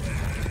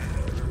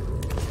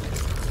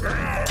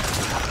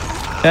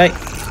 Okay.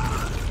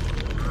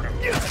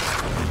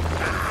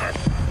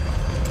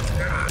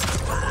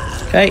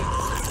 Okay.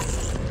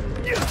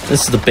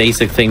 This is the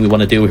basic thing we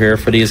want to do here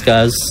for these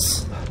guys.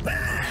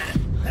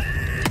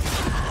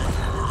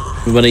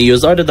 We want to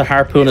use either the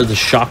harpoon or the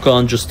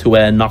shotgun just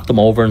to knock them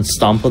over and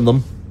stomp on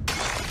them.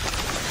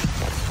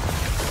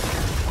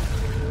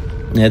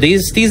 Yeah,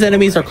 these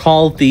enemies are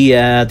called the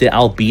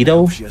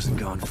albedo. She hasn't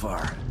gone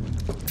far.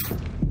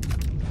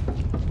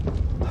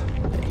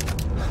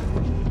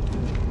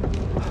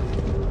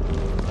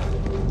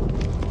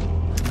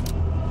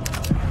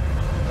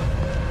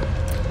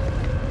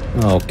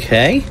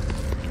 Okay.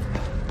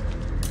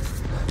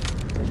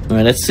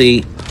 Alright, let's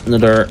see.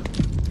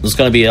 There's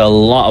going to be a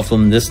lot of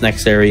them in this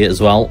next area as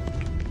well.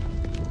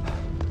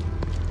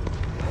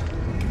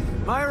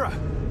 Myra,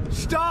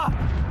 stop!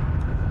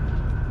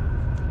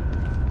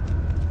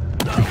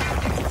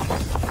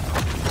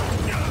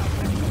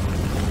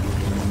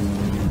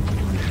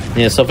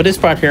 Yeah, so for this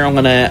part here, I'm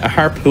going to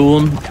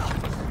harpoon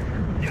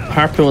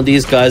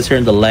these guys here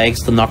in the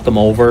legs to knock them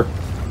over.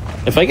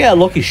 If I get a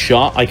lucky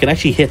shot, I can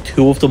actually hit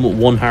two of them with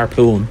one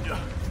harpoon.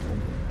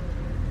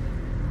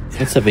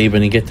 Let's have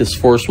Aben and get this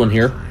first one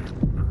here.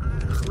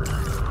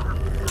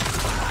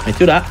 I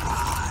do that.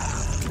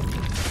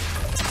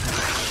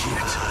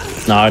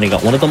 No, I only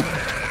got one of them.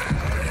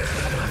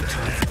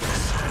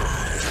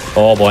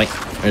 Oh boy,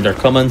 and they're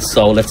coming,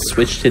 so let's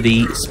switch to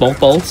the smoke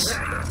bolts.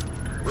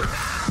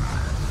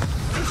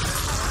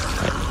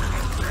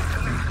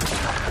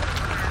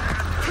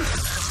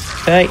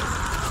 Okay.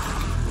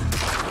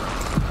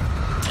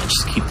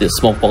 Just keep the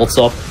smoke bolts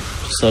up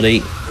so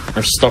they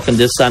are stuck in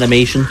this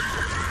animation.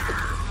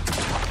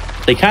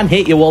 They can't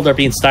hit you while they're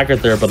being staggered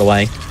there, by the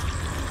way.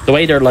 The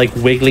way they're like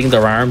wiggling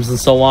their arms and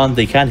so on,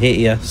 they can't hit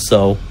you,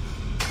 so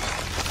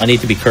I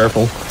need to be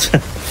careful.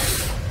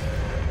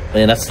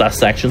 Yeah, that's that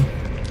section.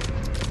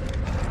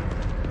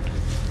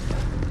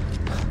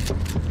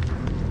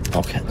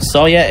 Okay,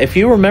 so yeah, if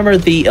you remember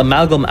the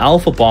Amalgam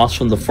Alpha boss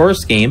from the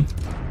first game,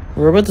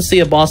 we're about to see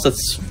a boss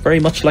that's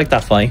very much like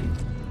that fight.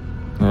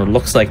 Or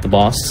looks like the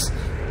boss.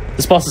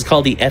 This boss is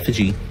called the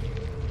Effigy.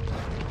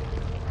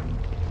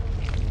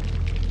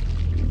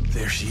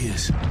 There she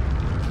is.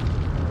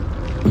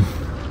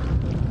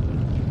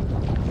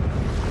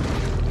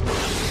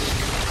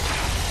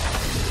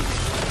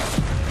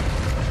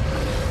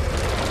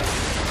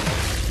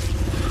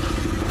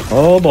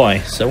 Oh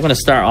boy, so we're going to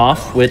start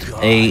off with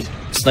a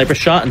sniper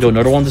shot and do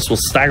another one. This will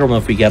stagger them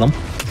if we get them.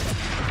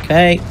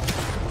 Okay,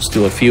 let's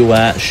do a few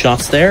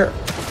shots there.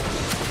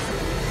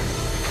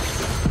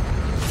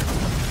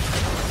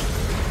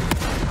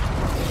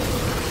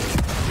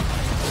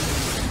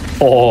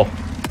 Oh,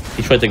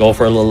 he tried to go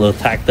for a little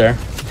attack there.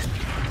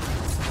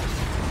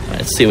 Right,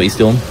 let's see what he's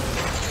doing.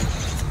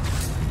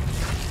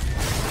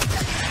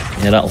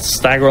 Yeah, that'll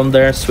stagger him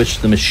there. Switch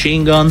to the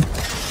machine gun.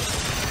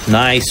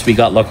 Nice, we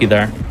got lucky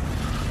there.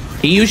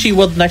 He usually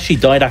wouldn't actually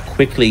die that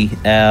quickly,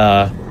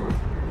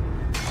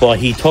 but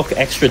he took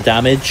extra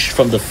damage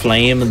from the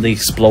flame and the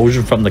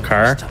explosion from the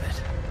car.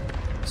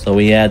 So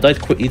he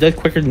died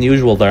quicker than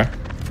usual there.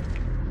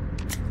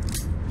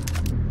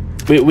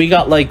 We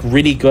got like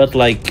really good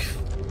like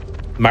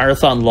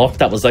marathon luck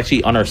that was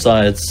actually on our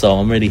side, so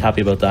I'm really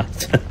happy about that.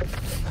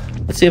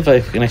 Let's see if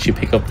I can actually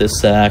pick up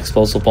this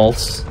explosive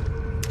bolts.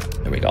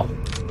 There we go.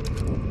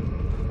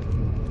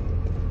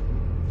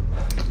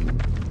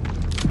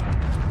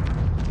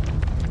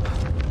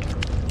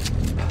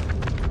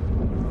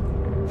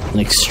 An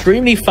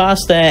extremely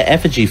fast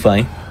effigy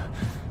fight.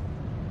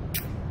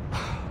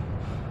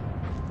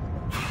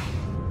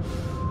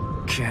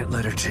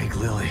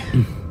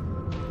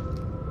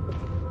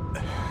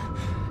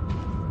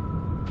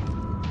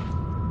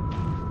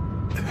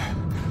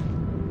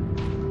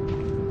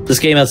 This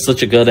game has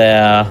such a good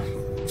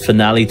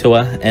finale to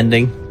it,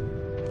 ending.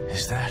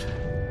 Is that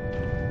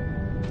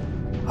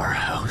our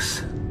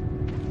house?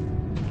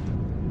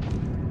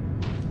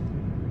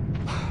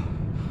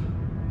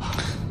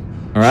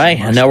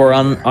 Alright, and now we're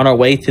on our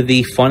way to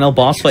the final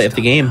boss fight of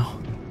the game.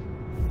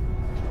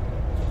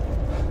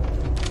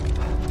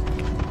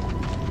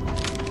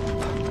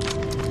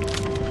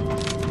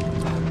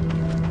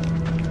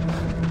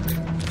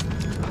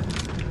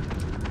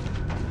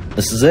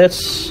 This is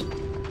it.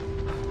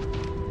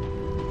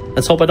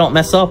 Let's hope I don't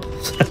mess up.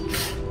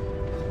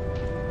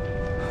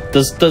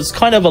 There's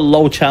kind of a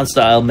low chance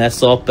that I'll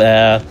mess up.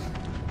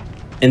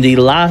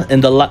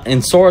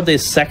 In sort of the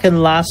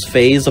second last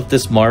phase of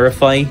this Moira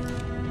fight,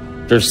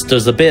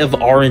 there's a bit of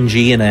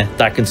RNG in it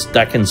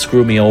that can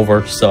screw me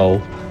over.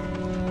 So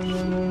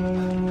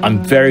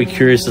I'm very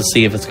curious to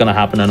see if it's gonna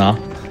happen or not.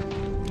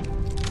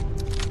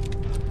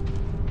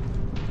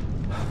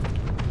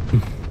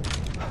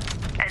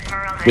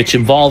 Which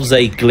involves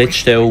a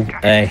glitched out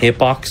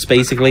hitbox,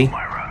 basically.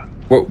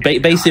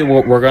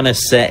 We're gonna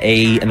set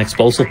an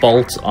explosive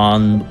bolt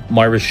on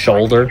Moira's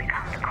shoulder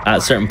at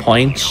a certain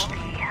point,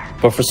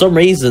 but for some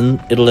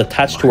reason it'll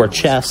attach to her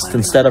chest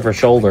instead of her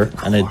shoulder,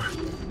 and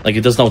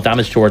it does no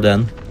damage to her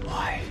then.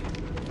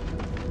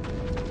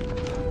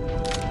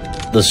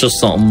 There's just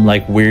something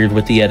like weird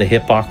with the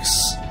hitbox.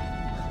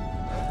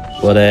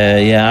 But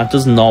yeah, it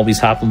doesn't always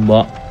happen,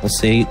 but we'll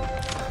see.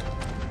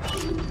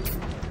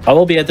 I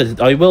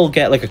will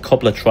get like a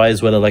couple of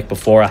tries with it, like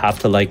before I have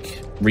to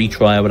like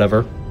retry or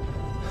whatever.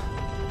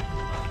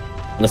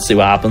 Let's see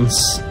what happens.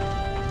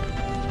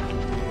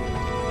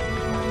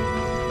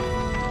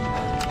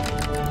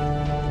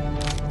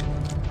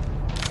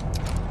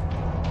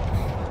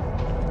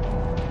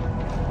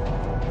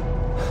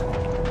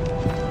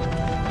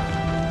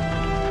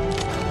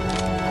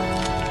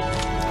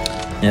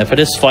 Yeah, for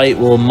this fight,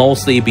 we'll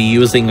mostly be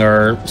using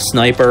our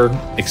sniper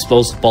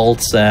explosive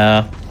bolts.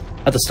 At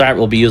the start,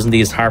 we'll be using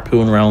these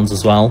harpoon rounds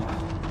as well.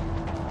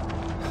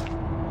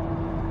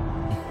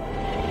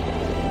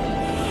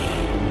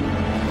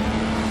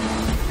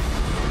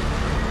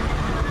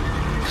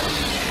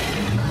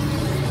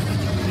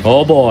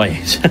 Oh boy.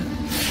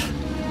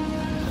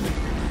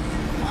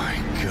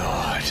 My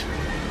God.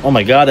 Oh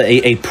my god,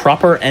 a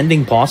proper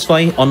ending boss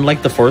fight,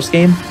 unlike the first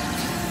game.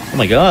 Oh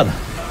my god,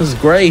 this is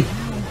great.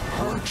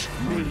 Hurt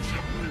me.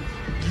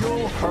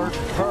 You'll hurt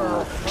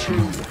her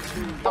too.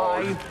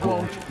 I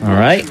won't.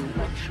 Alright.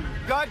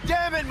 God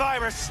damn it,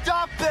 Myra,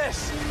 stop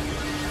this!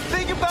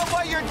 Think about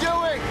what you're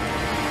doing!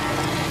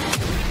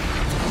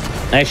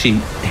 I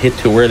actually hit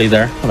too early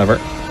there. Whatever.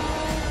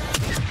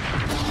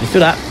 Let's do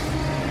that.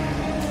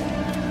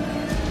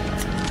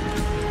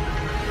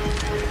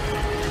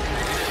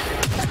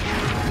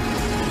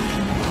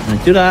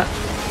 Let's do that.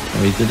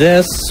 And we do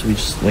this. We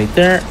just wait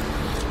there.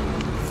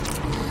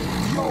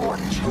 You're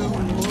too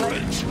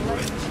late.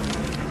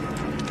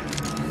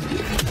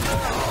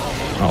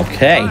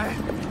 Okay.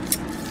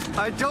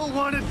 I don't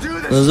want to do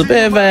this. There's a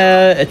bit of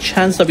a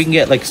chance that we can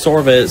get like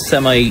sort of a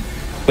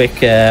semi-quick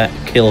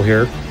kill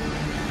here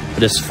for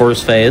this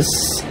first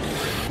phase.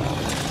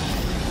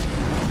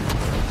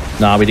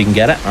 No, we didn't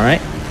get it. All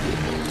right.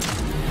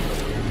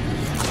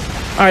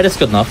 All right, that's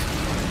good enough.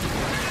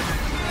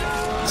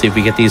 See if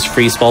we get these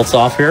freeze bolts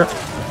off here.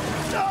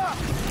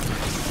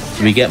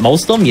 Did we get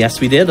most of them?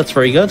 Yes, we did. That's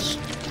very good.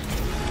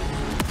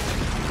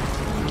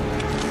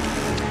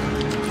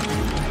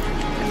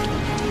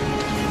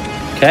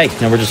 Okay,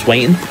 now we're just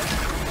waiting.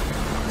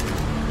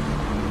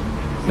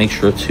 Make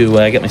sure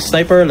to get my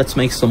sniper. Let's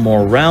make some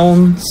more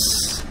rounds.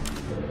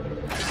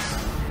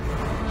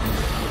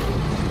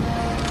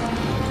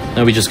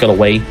 Now we just gotta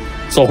wait.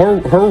 So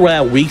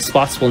her weak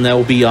spots will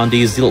now be on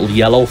these little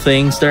yellow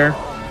things there.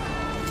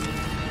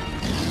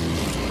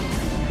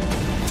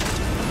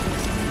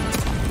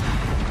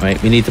 Right,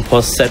 we need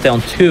to set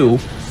down 2.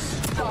 It's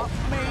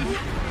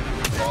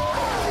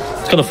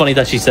kind of funny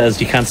that she says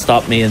you can't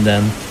stop me, and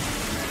then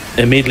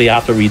immediately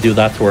after we do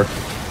that to her.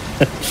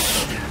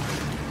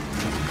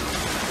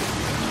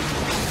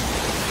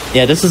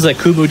 Yeah, this is a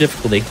AKUMU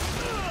difficulty.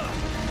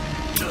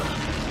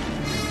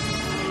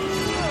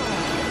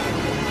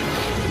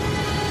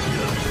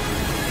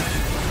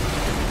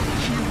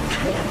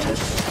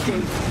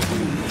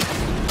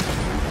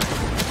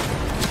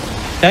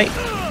 Okay.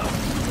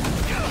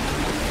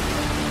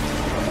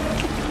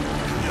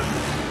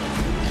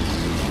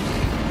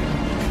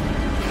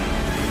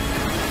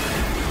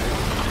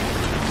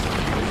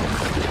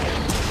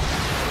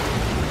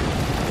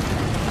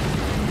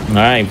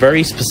 Alright,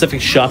 very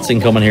specific shots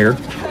incoming here.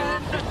 So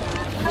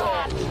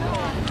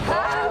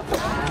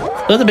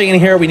at the beginning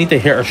here, we need to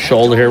hit our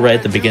shoulder here right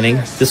at the beginning.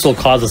 This will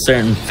cause a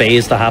certain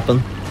phase to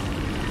happen.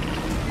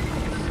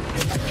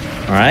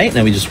 Alright,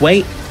 now we just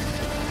wait.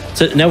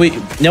 So now we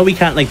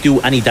can't like do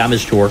any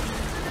damage to her.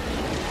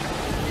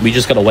 We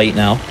just gotta wait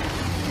now.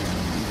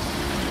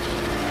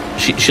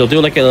 She'll do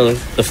like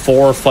the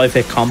 4 or 5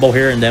 hit combo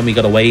here, and then we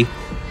gotta wait.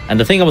 And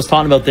the thing I was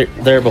talking about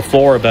there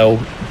before about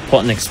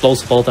putting an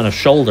explosive bolt on her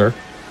shoulder,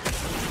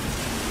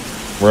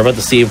 we're about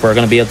to see if we're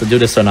gonna be able to do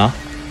this or not.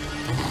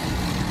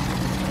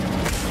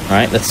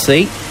 Alright, let's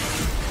see.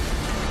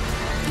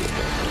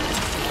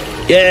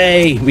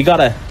 Yay! We got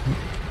it.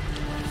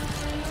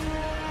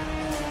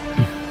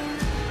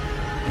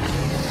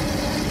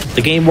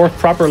 The game worked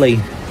properly.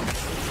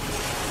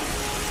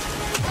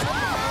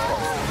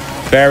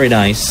 Very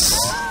nice.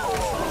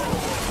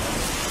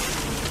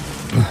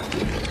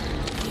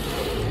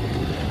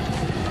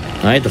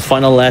 Alright, the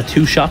final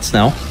 2 shots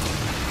now.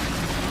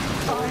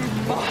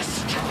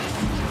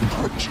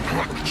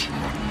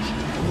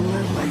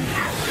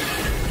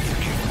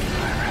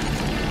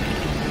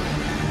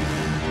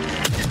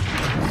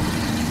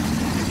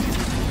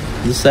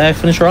 Does this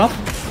finish her off?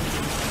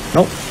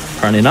 Nope,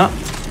 apparently not.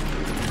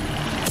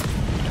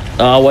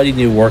 Why didn't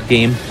you work,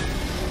 game?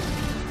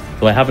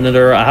 Do I have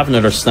another? I have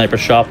another sniper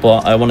shot,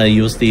 but I want to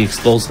use the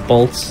explosive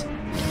bolts.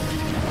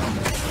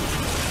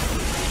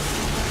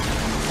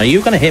 Are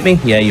you gonna hit me?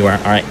 Yeah, you are.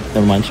 All right,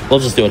 never mind. We'll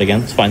just do it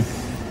again. It's fine.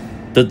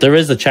 There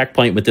is a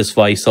checkpoint with this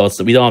fight, so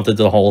we don't have to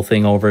do the whole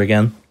thing over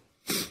again.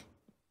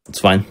 It's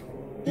fine.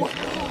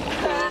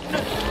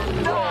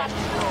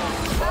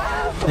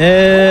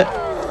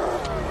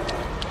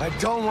 I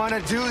don't want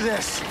to do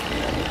this.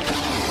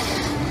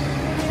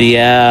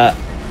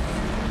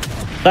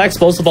 That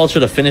explosive bolt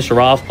should have finished her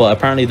off, but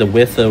apparently the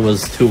width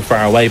was too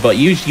far away. But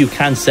usually you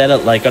can set it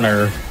like on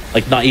her,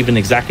 like not even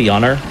exactly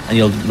on her, and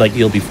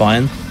you'll be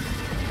fine.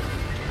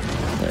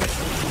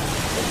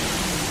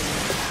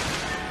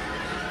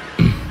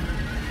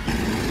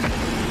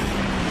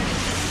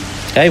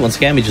 Okay, once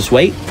again we just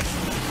wait.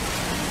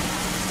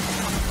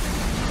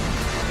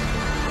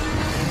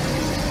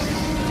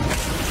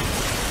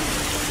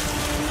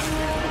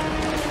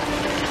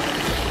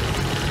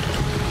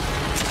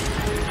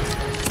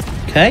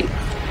 Okay.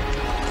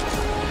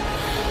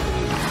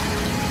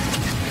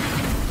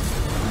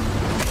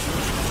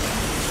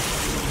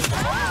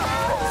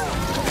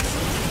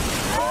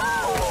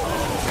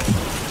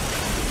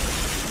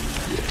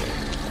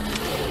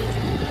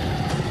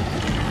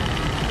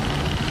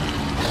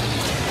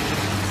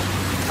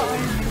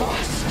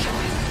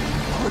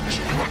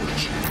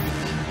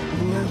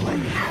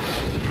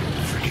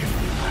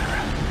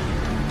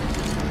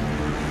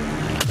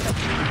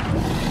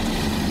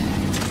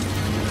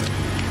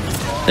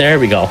 There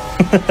we go.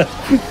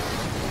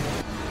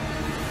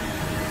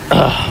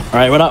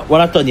 Alright, we're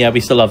not done yet. We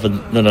still have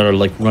another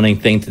like running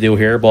thing to do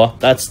here, but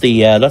that's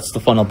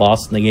the final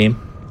boss in the game.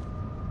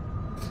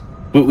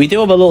 We do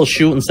have a little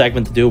shooting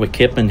segment to do with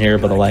Kipman here,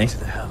 by the way.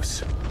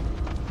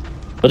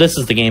 But this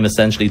is the game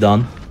essentially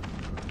done.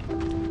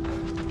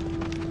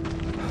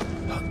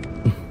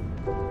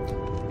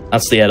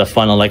 That's the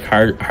final like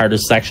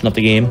hardest section of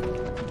the game.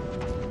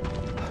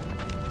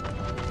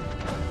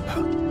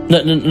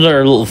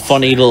 Another little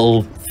funny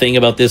little thing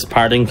about this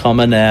part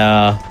incoming.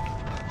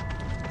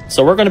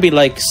 So we're gonna be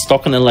like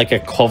stuck in like a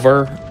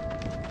cover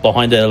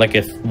behind like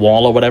a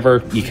wall or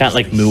whatever. You can't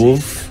like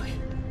move.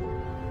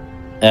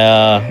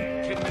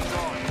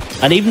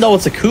 And even though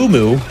it's a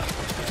Kumu,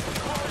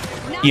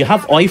 you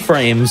have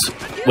iframes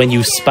when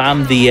you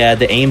spam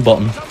the aim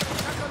button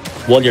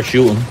while you're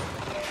shooting.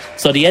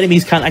 So the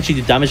enemies can't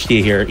actually do damage to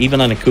you here,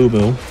 even on a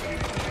Kumu.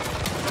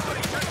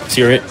 So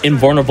you're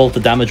invulnerable to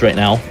damage right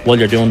now while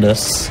you're doing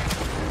this.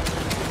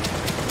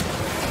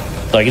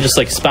 So I can just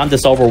like spam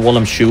this over while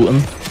I'm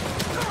shooting.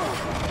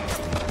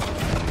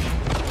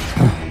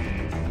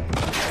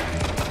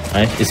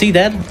 Right, is he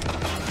dead?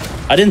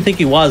 I didn't think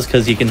he was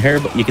because you can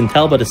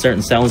tell by the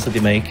certain sounds that they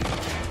make.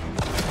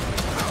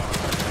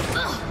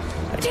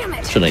 Damn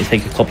it. Should I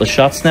take a couple of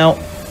shots now?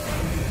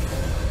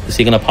 Is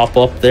he gonna pop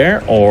up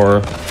there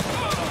or?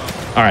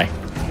 All right,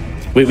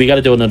 we got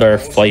to do another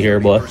fight here,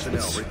 but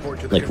it's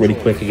like really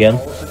quick again.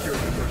 Need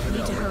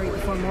to hurry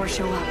before more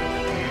show up.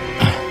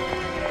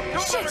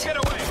 Shit.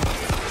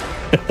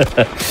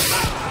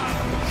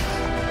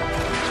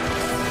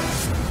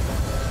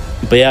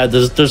 But yeah,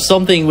 there's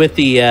something with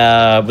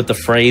the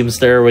frames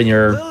there when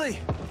you're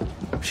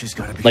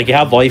like you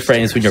have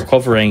iframes when you're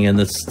covering, and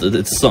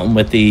it's something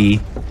with the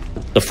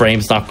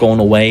frames not going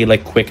away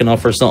like quick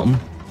enough or something.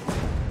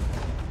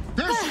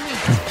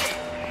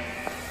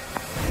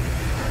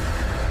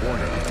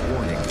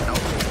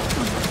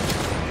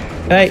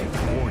 Hey.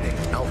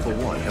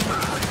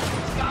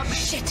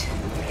 Shit.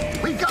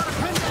 We got a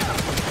pin down.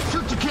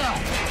 Shoot to kill.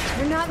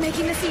 You're not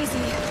making this easy.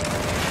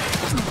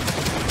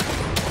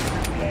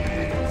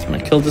 I'm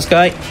gonna kill this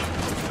guy.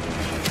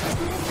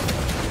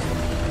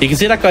 You can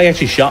see that guy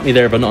actually shot me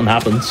there, but nothing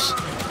happens.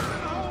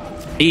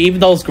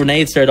 Even those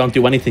grenades there don't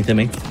do anything to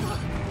me.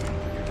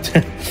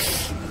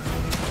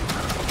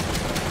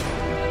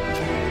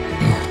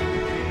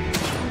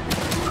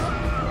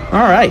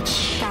 All right.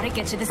 Gotta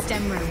get to the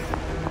STEM room.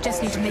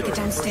 Just need to make it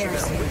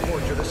downstairs.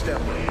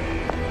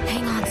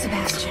 Hang on,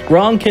 Sebastian.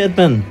 Wrong,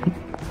 Kidman.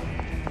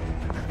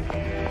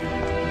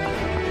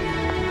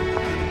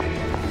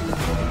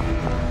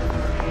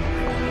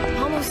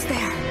 Almost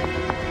there.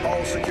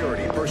 All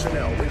security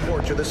personnel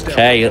report to the STEM.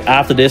 Okay,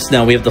 after this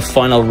now we have the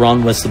final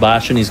run with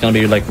Sebastian. He's gonna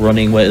be like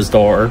running with his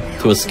daughter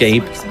to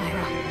escape.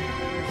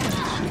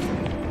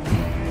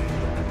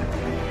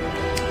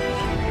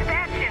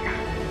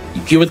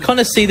 you would kind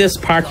of see this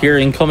part here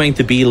incoming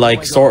to be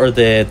like sort of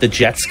the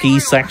jet ski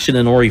section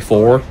in Ori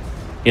 4,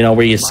 you know,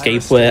 where you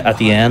escape with at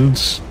the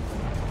end.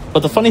 But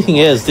the funny thing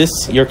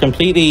is, you're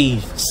completely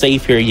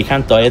safe here. You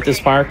can't die at this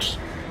part,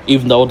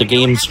 even though the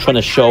game's trying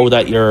to show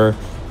that you're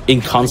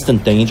in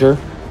constant danger.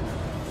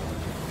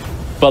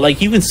 But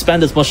like, you can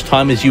spend as much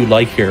time as you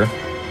like here.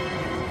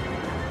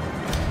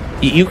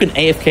 You can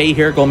AFK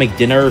here, go make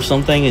dinner or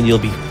something, and you'll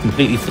be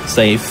completely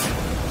safe.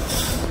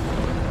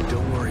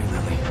 Don't worry,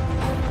 Lily.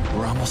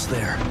 We're almost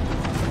there.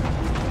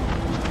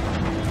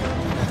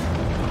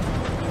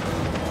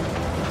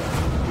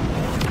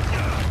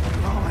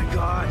 Oh my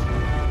god.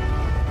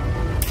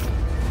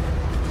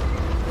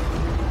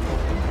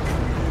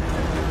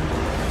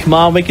 Come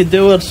on, we can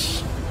do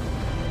it.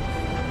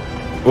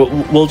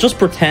 We'll just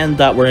pretend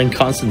that we're in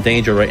constant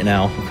danger right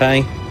now,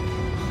 okay?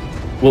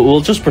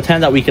 We'll just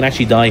pretend that we can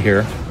actually die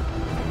here.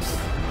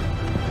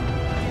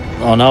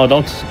 Oh no,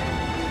 don't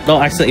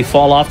accidentally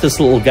fall off this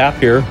little gap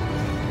here.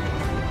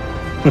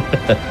 Please.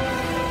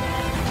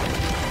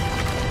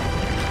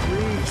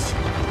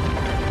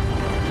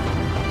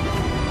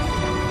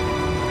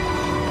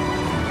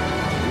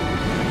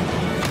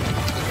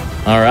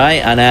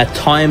 Alright, and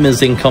time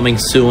is incoming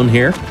soon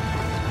here. We're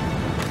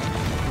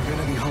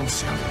gonna be home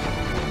soon.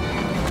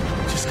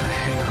 Just gotta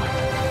hang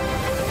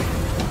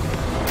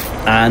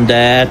on.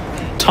 And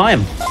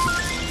time.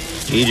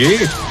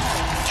 GG.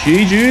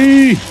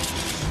 GG.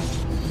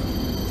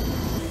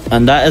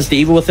 And that is the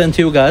Evil Within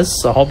 2,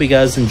 guys. I hope you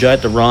guys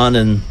enjoyed the run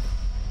and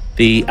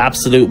the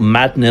absolute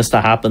madness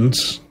that happened.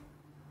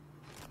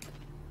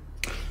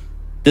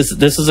 This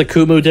is a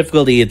AKUMU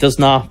difficulty. It does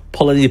not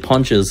pull any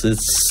punches.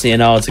 It's, you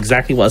know, it's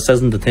exactly what it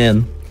says in the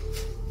tin.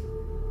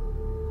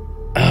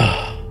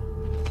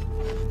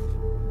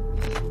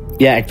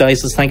 Yeah,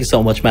 Ecdysis, thank you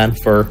so much, man,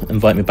 for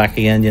inviting me back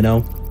again, you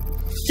know.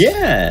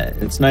 Yeah,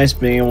 it's nice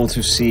being able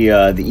to see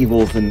the Evil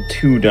Within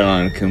 2 done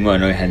on AKUMU. I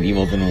know I had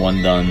Evil Within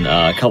 1 done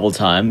a couple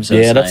times. So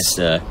yeah, it's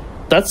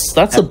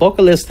that's a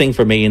bucket list thing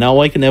for me. You know,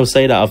 I can now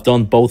say that I've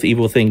done both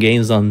Evil Within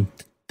games on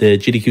the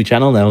GDQ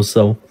channel now.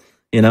 So,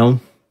 you know,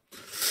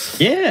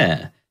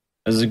 yeah,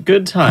 it was a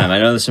good time. I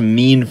know there's some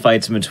mean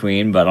fights in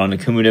between, but on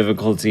AKUMU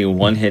difficulty,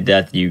 one hit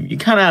death, you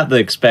kind of have to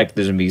expect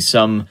there's gonna be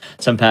some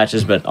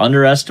patches, but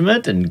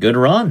underestimate and good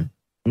run.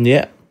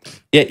 Yeah.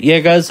 Yeah,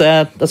 guys,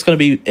 that's going to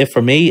be it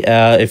for me.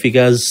 If you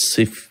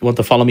want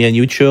to follow me on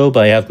YouTube,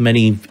 I have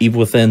many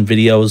Evil Within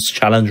videos,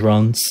 challenge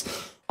runs,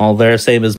 all there, same as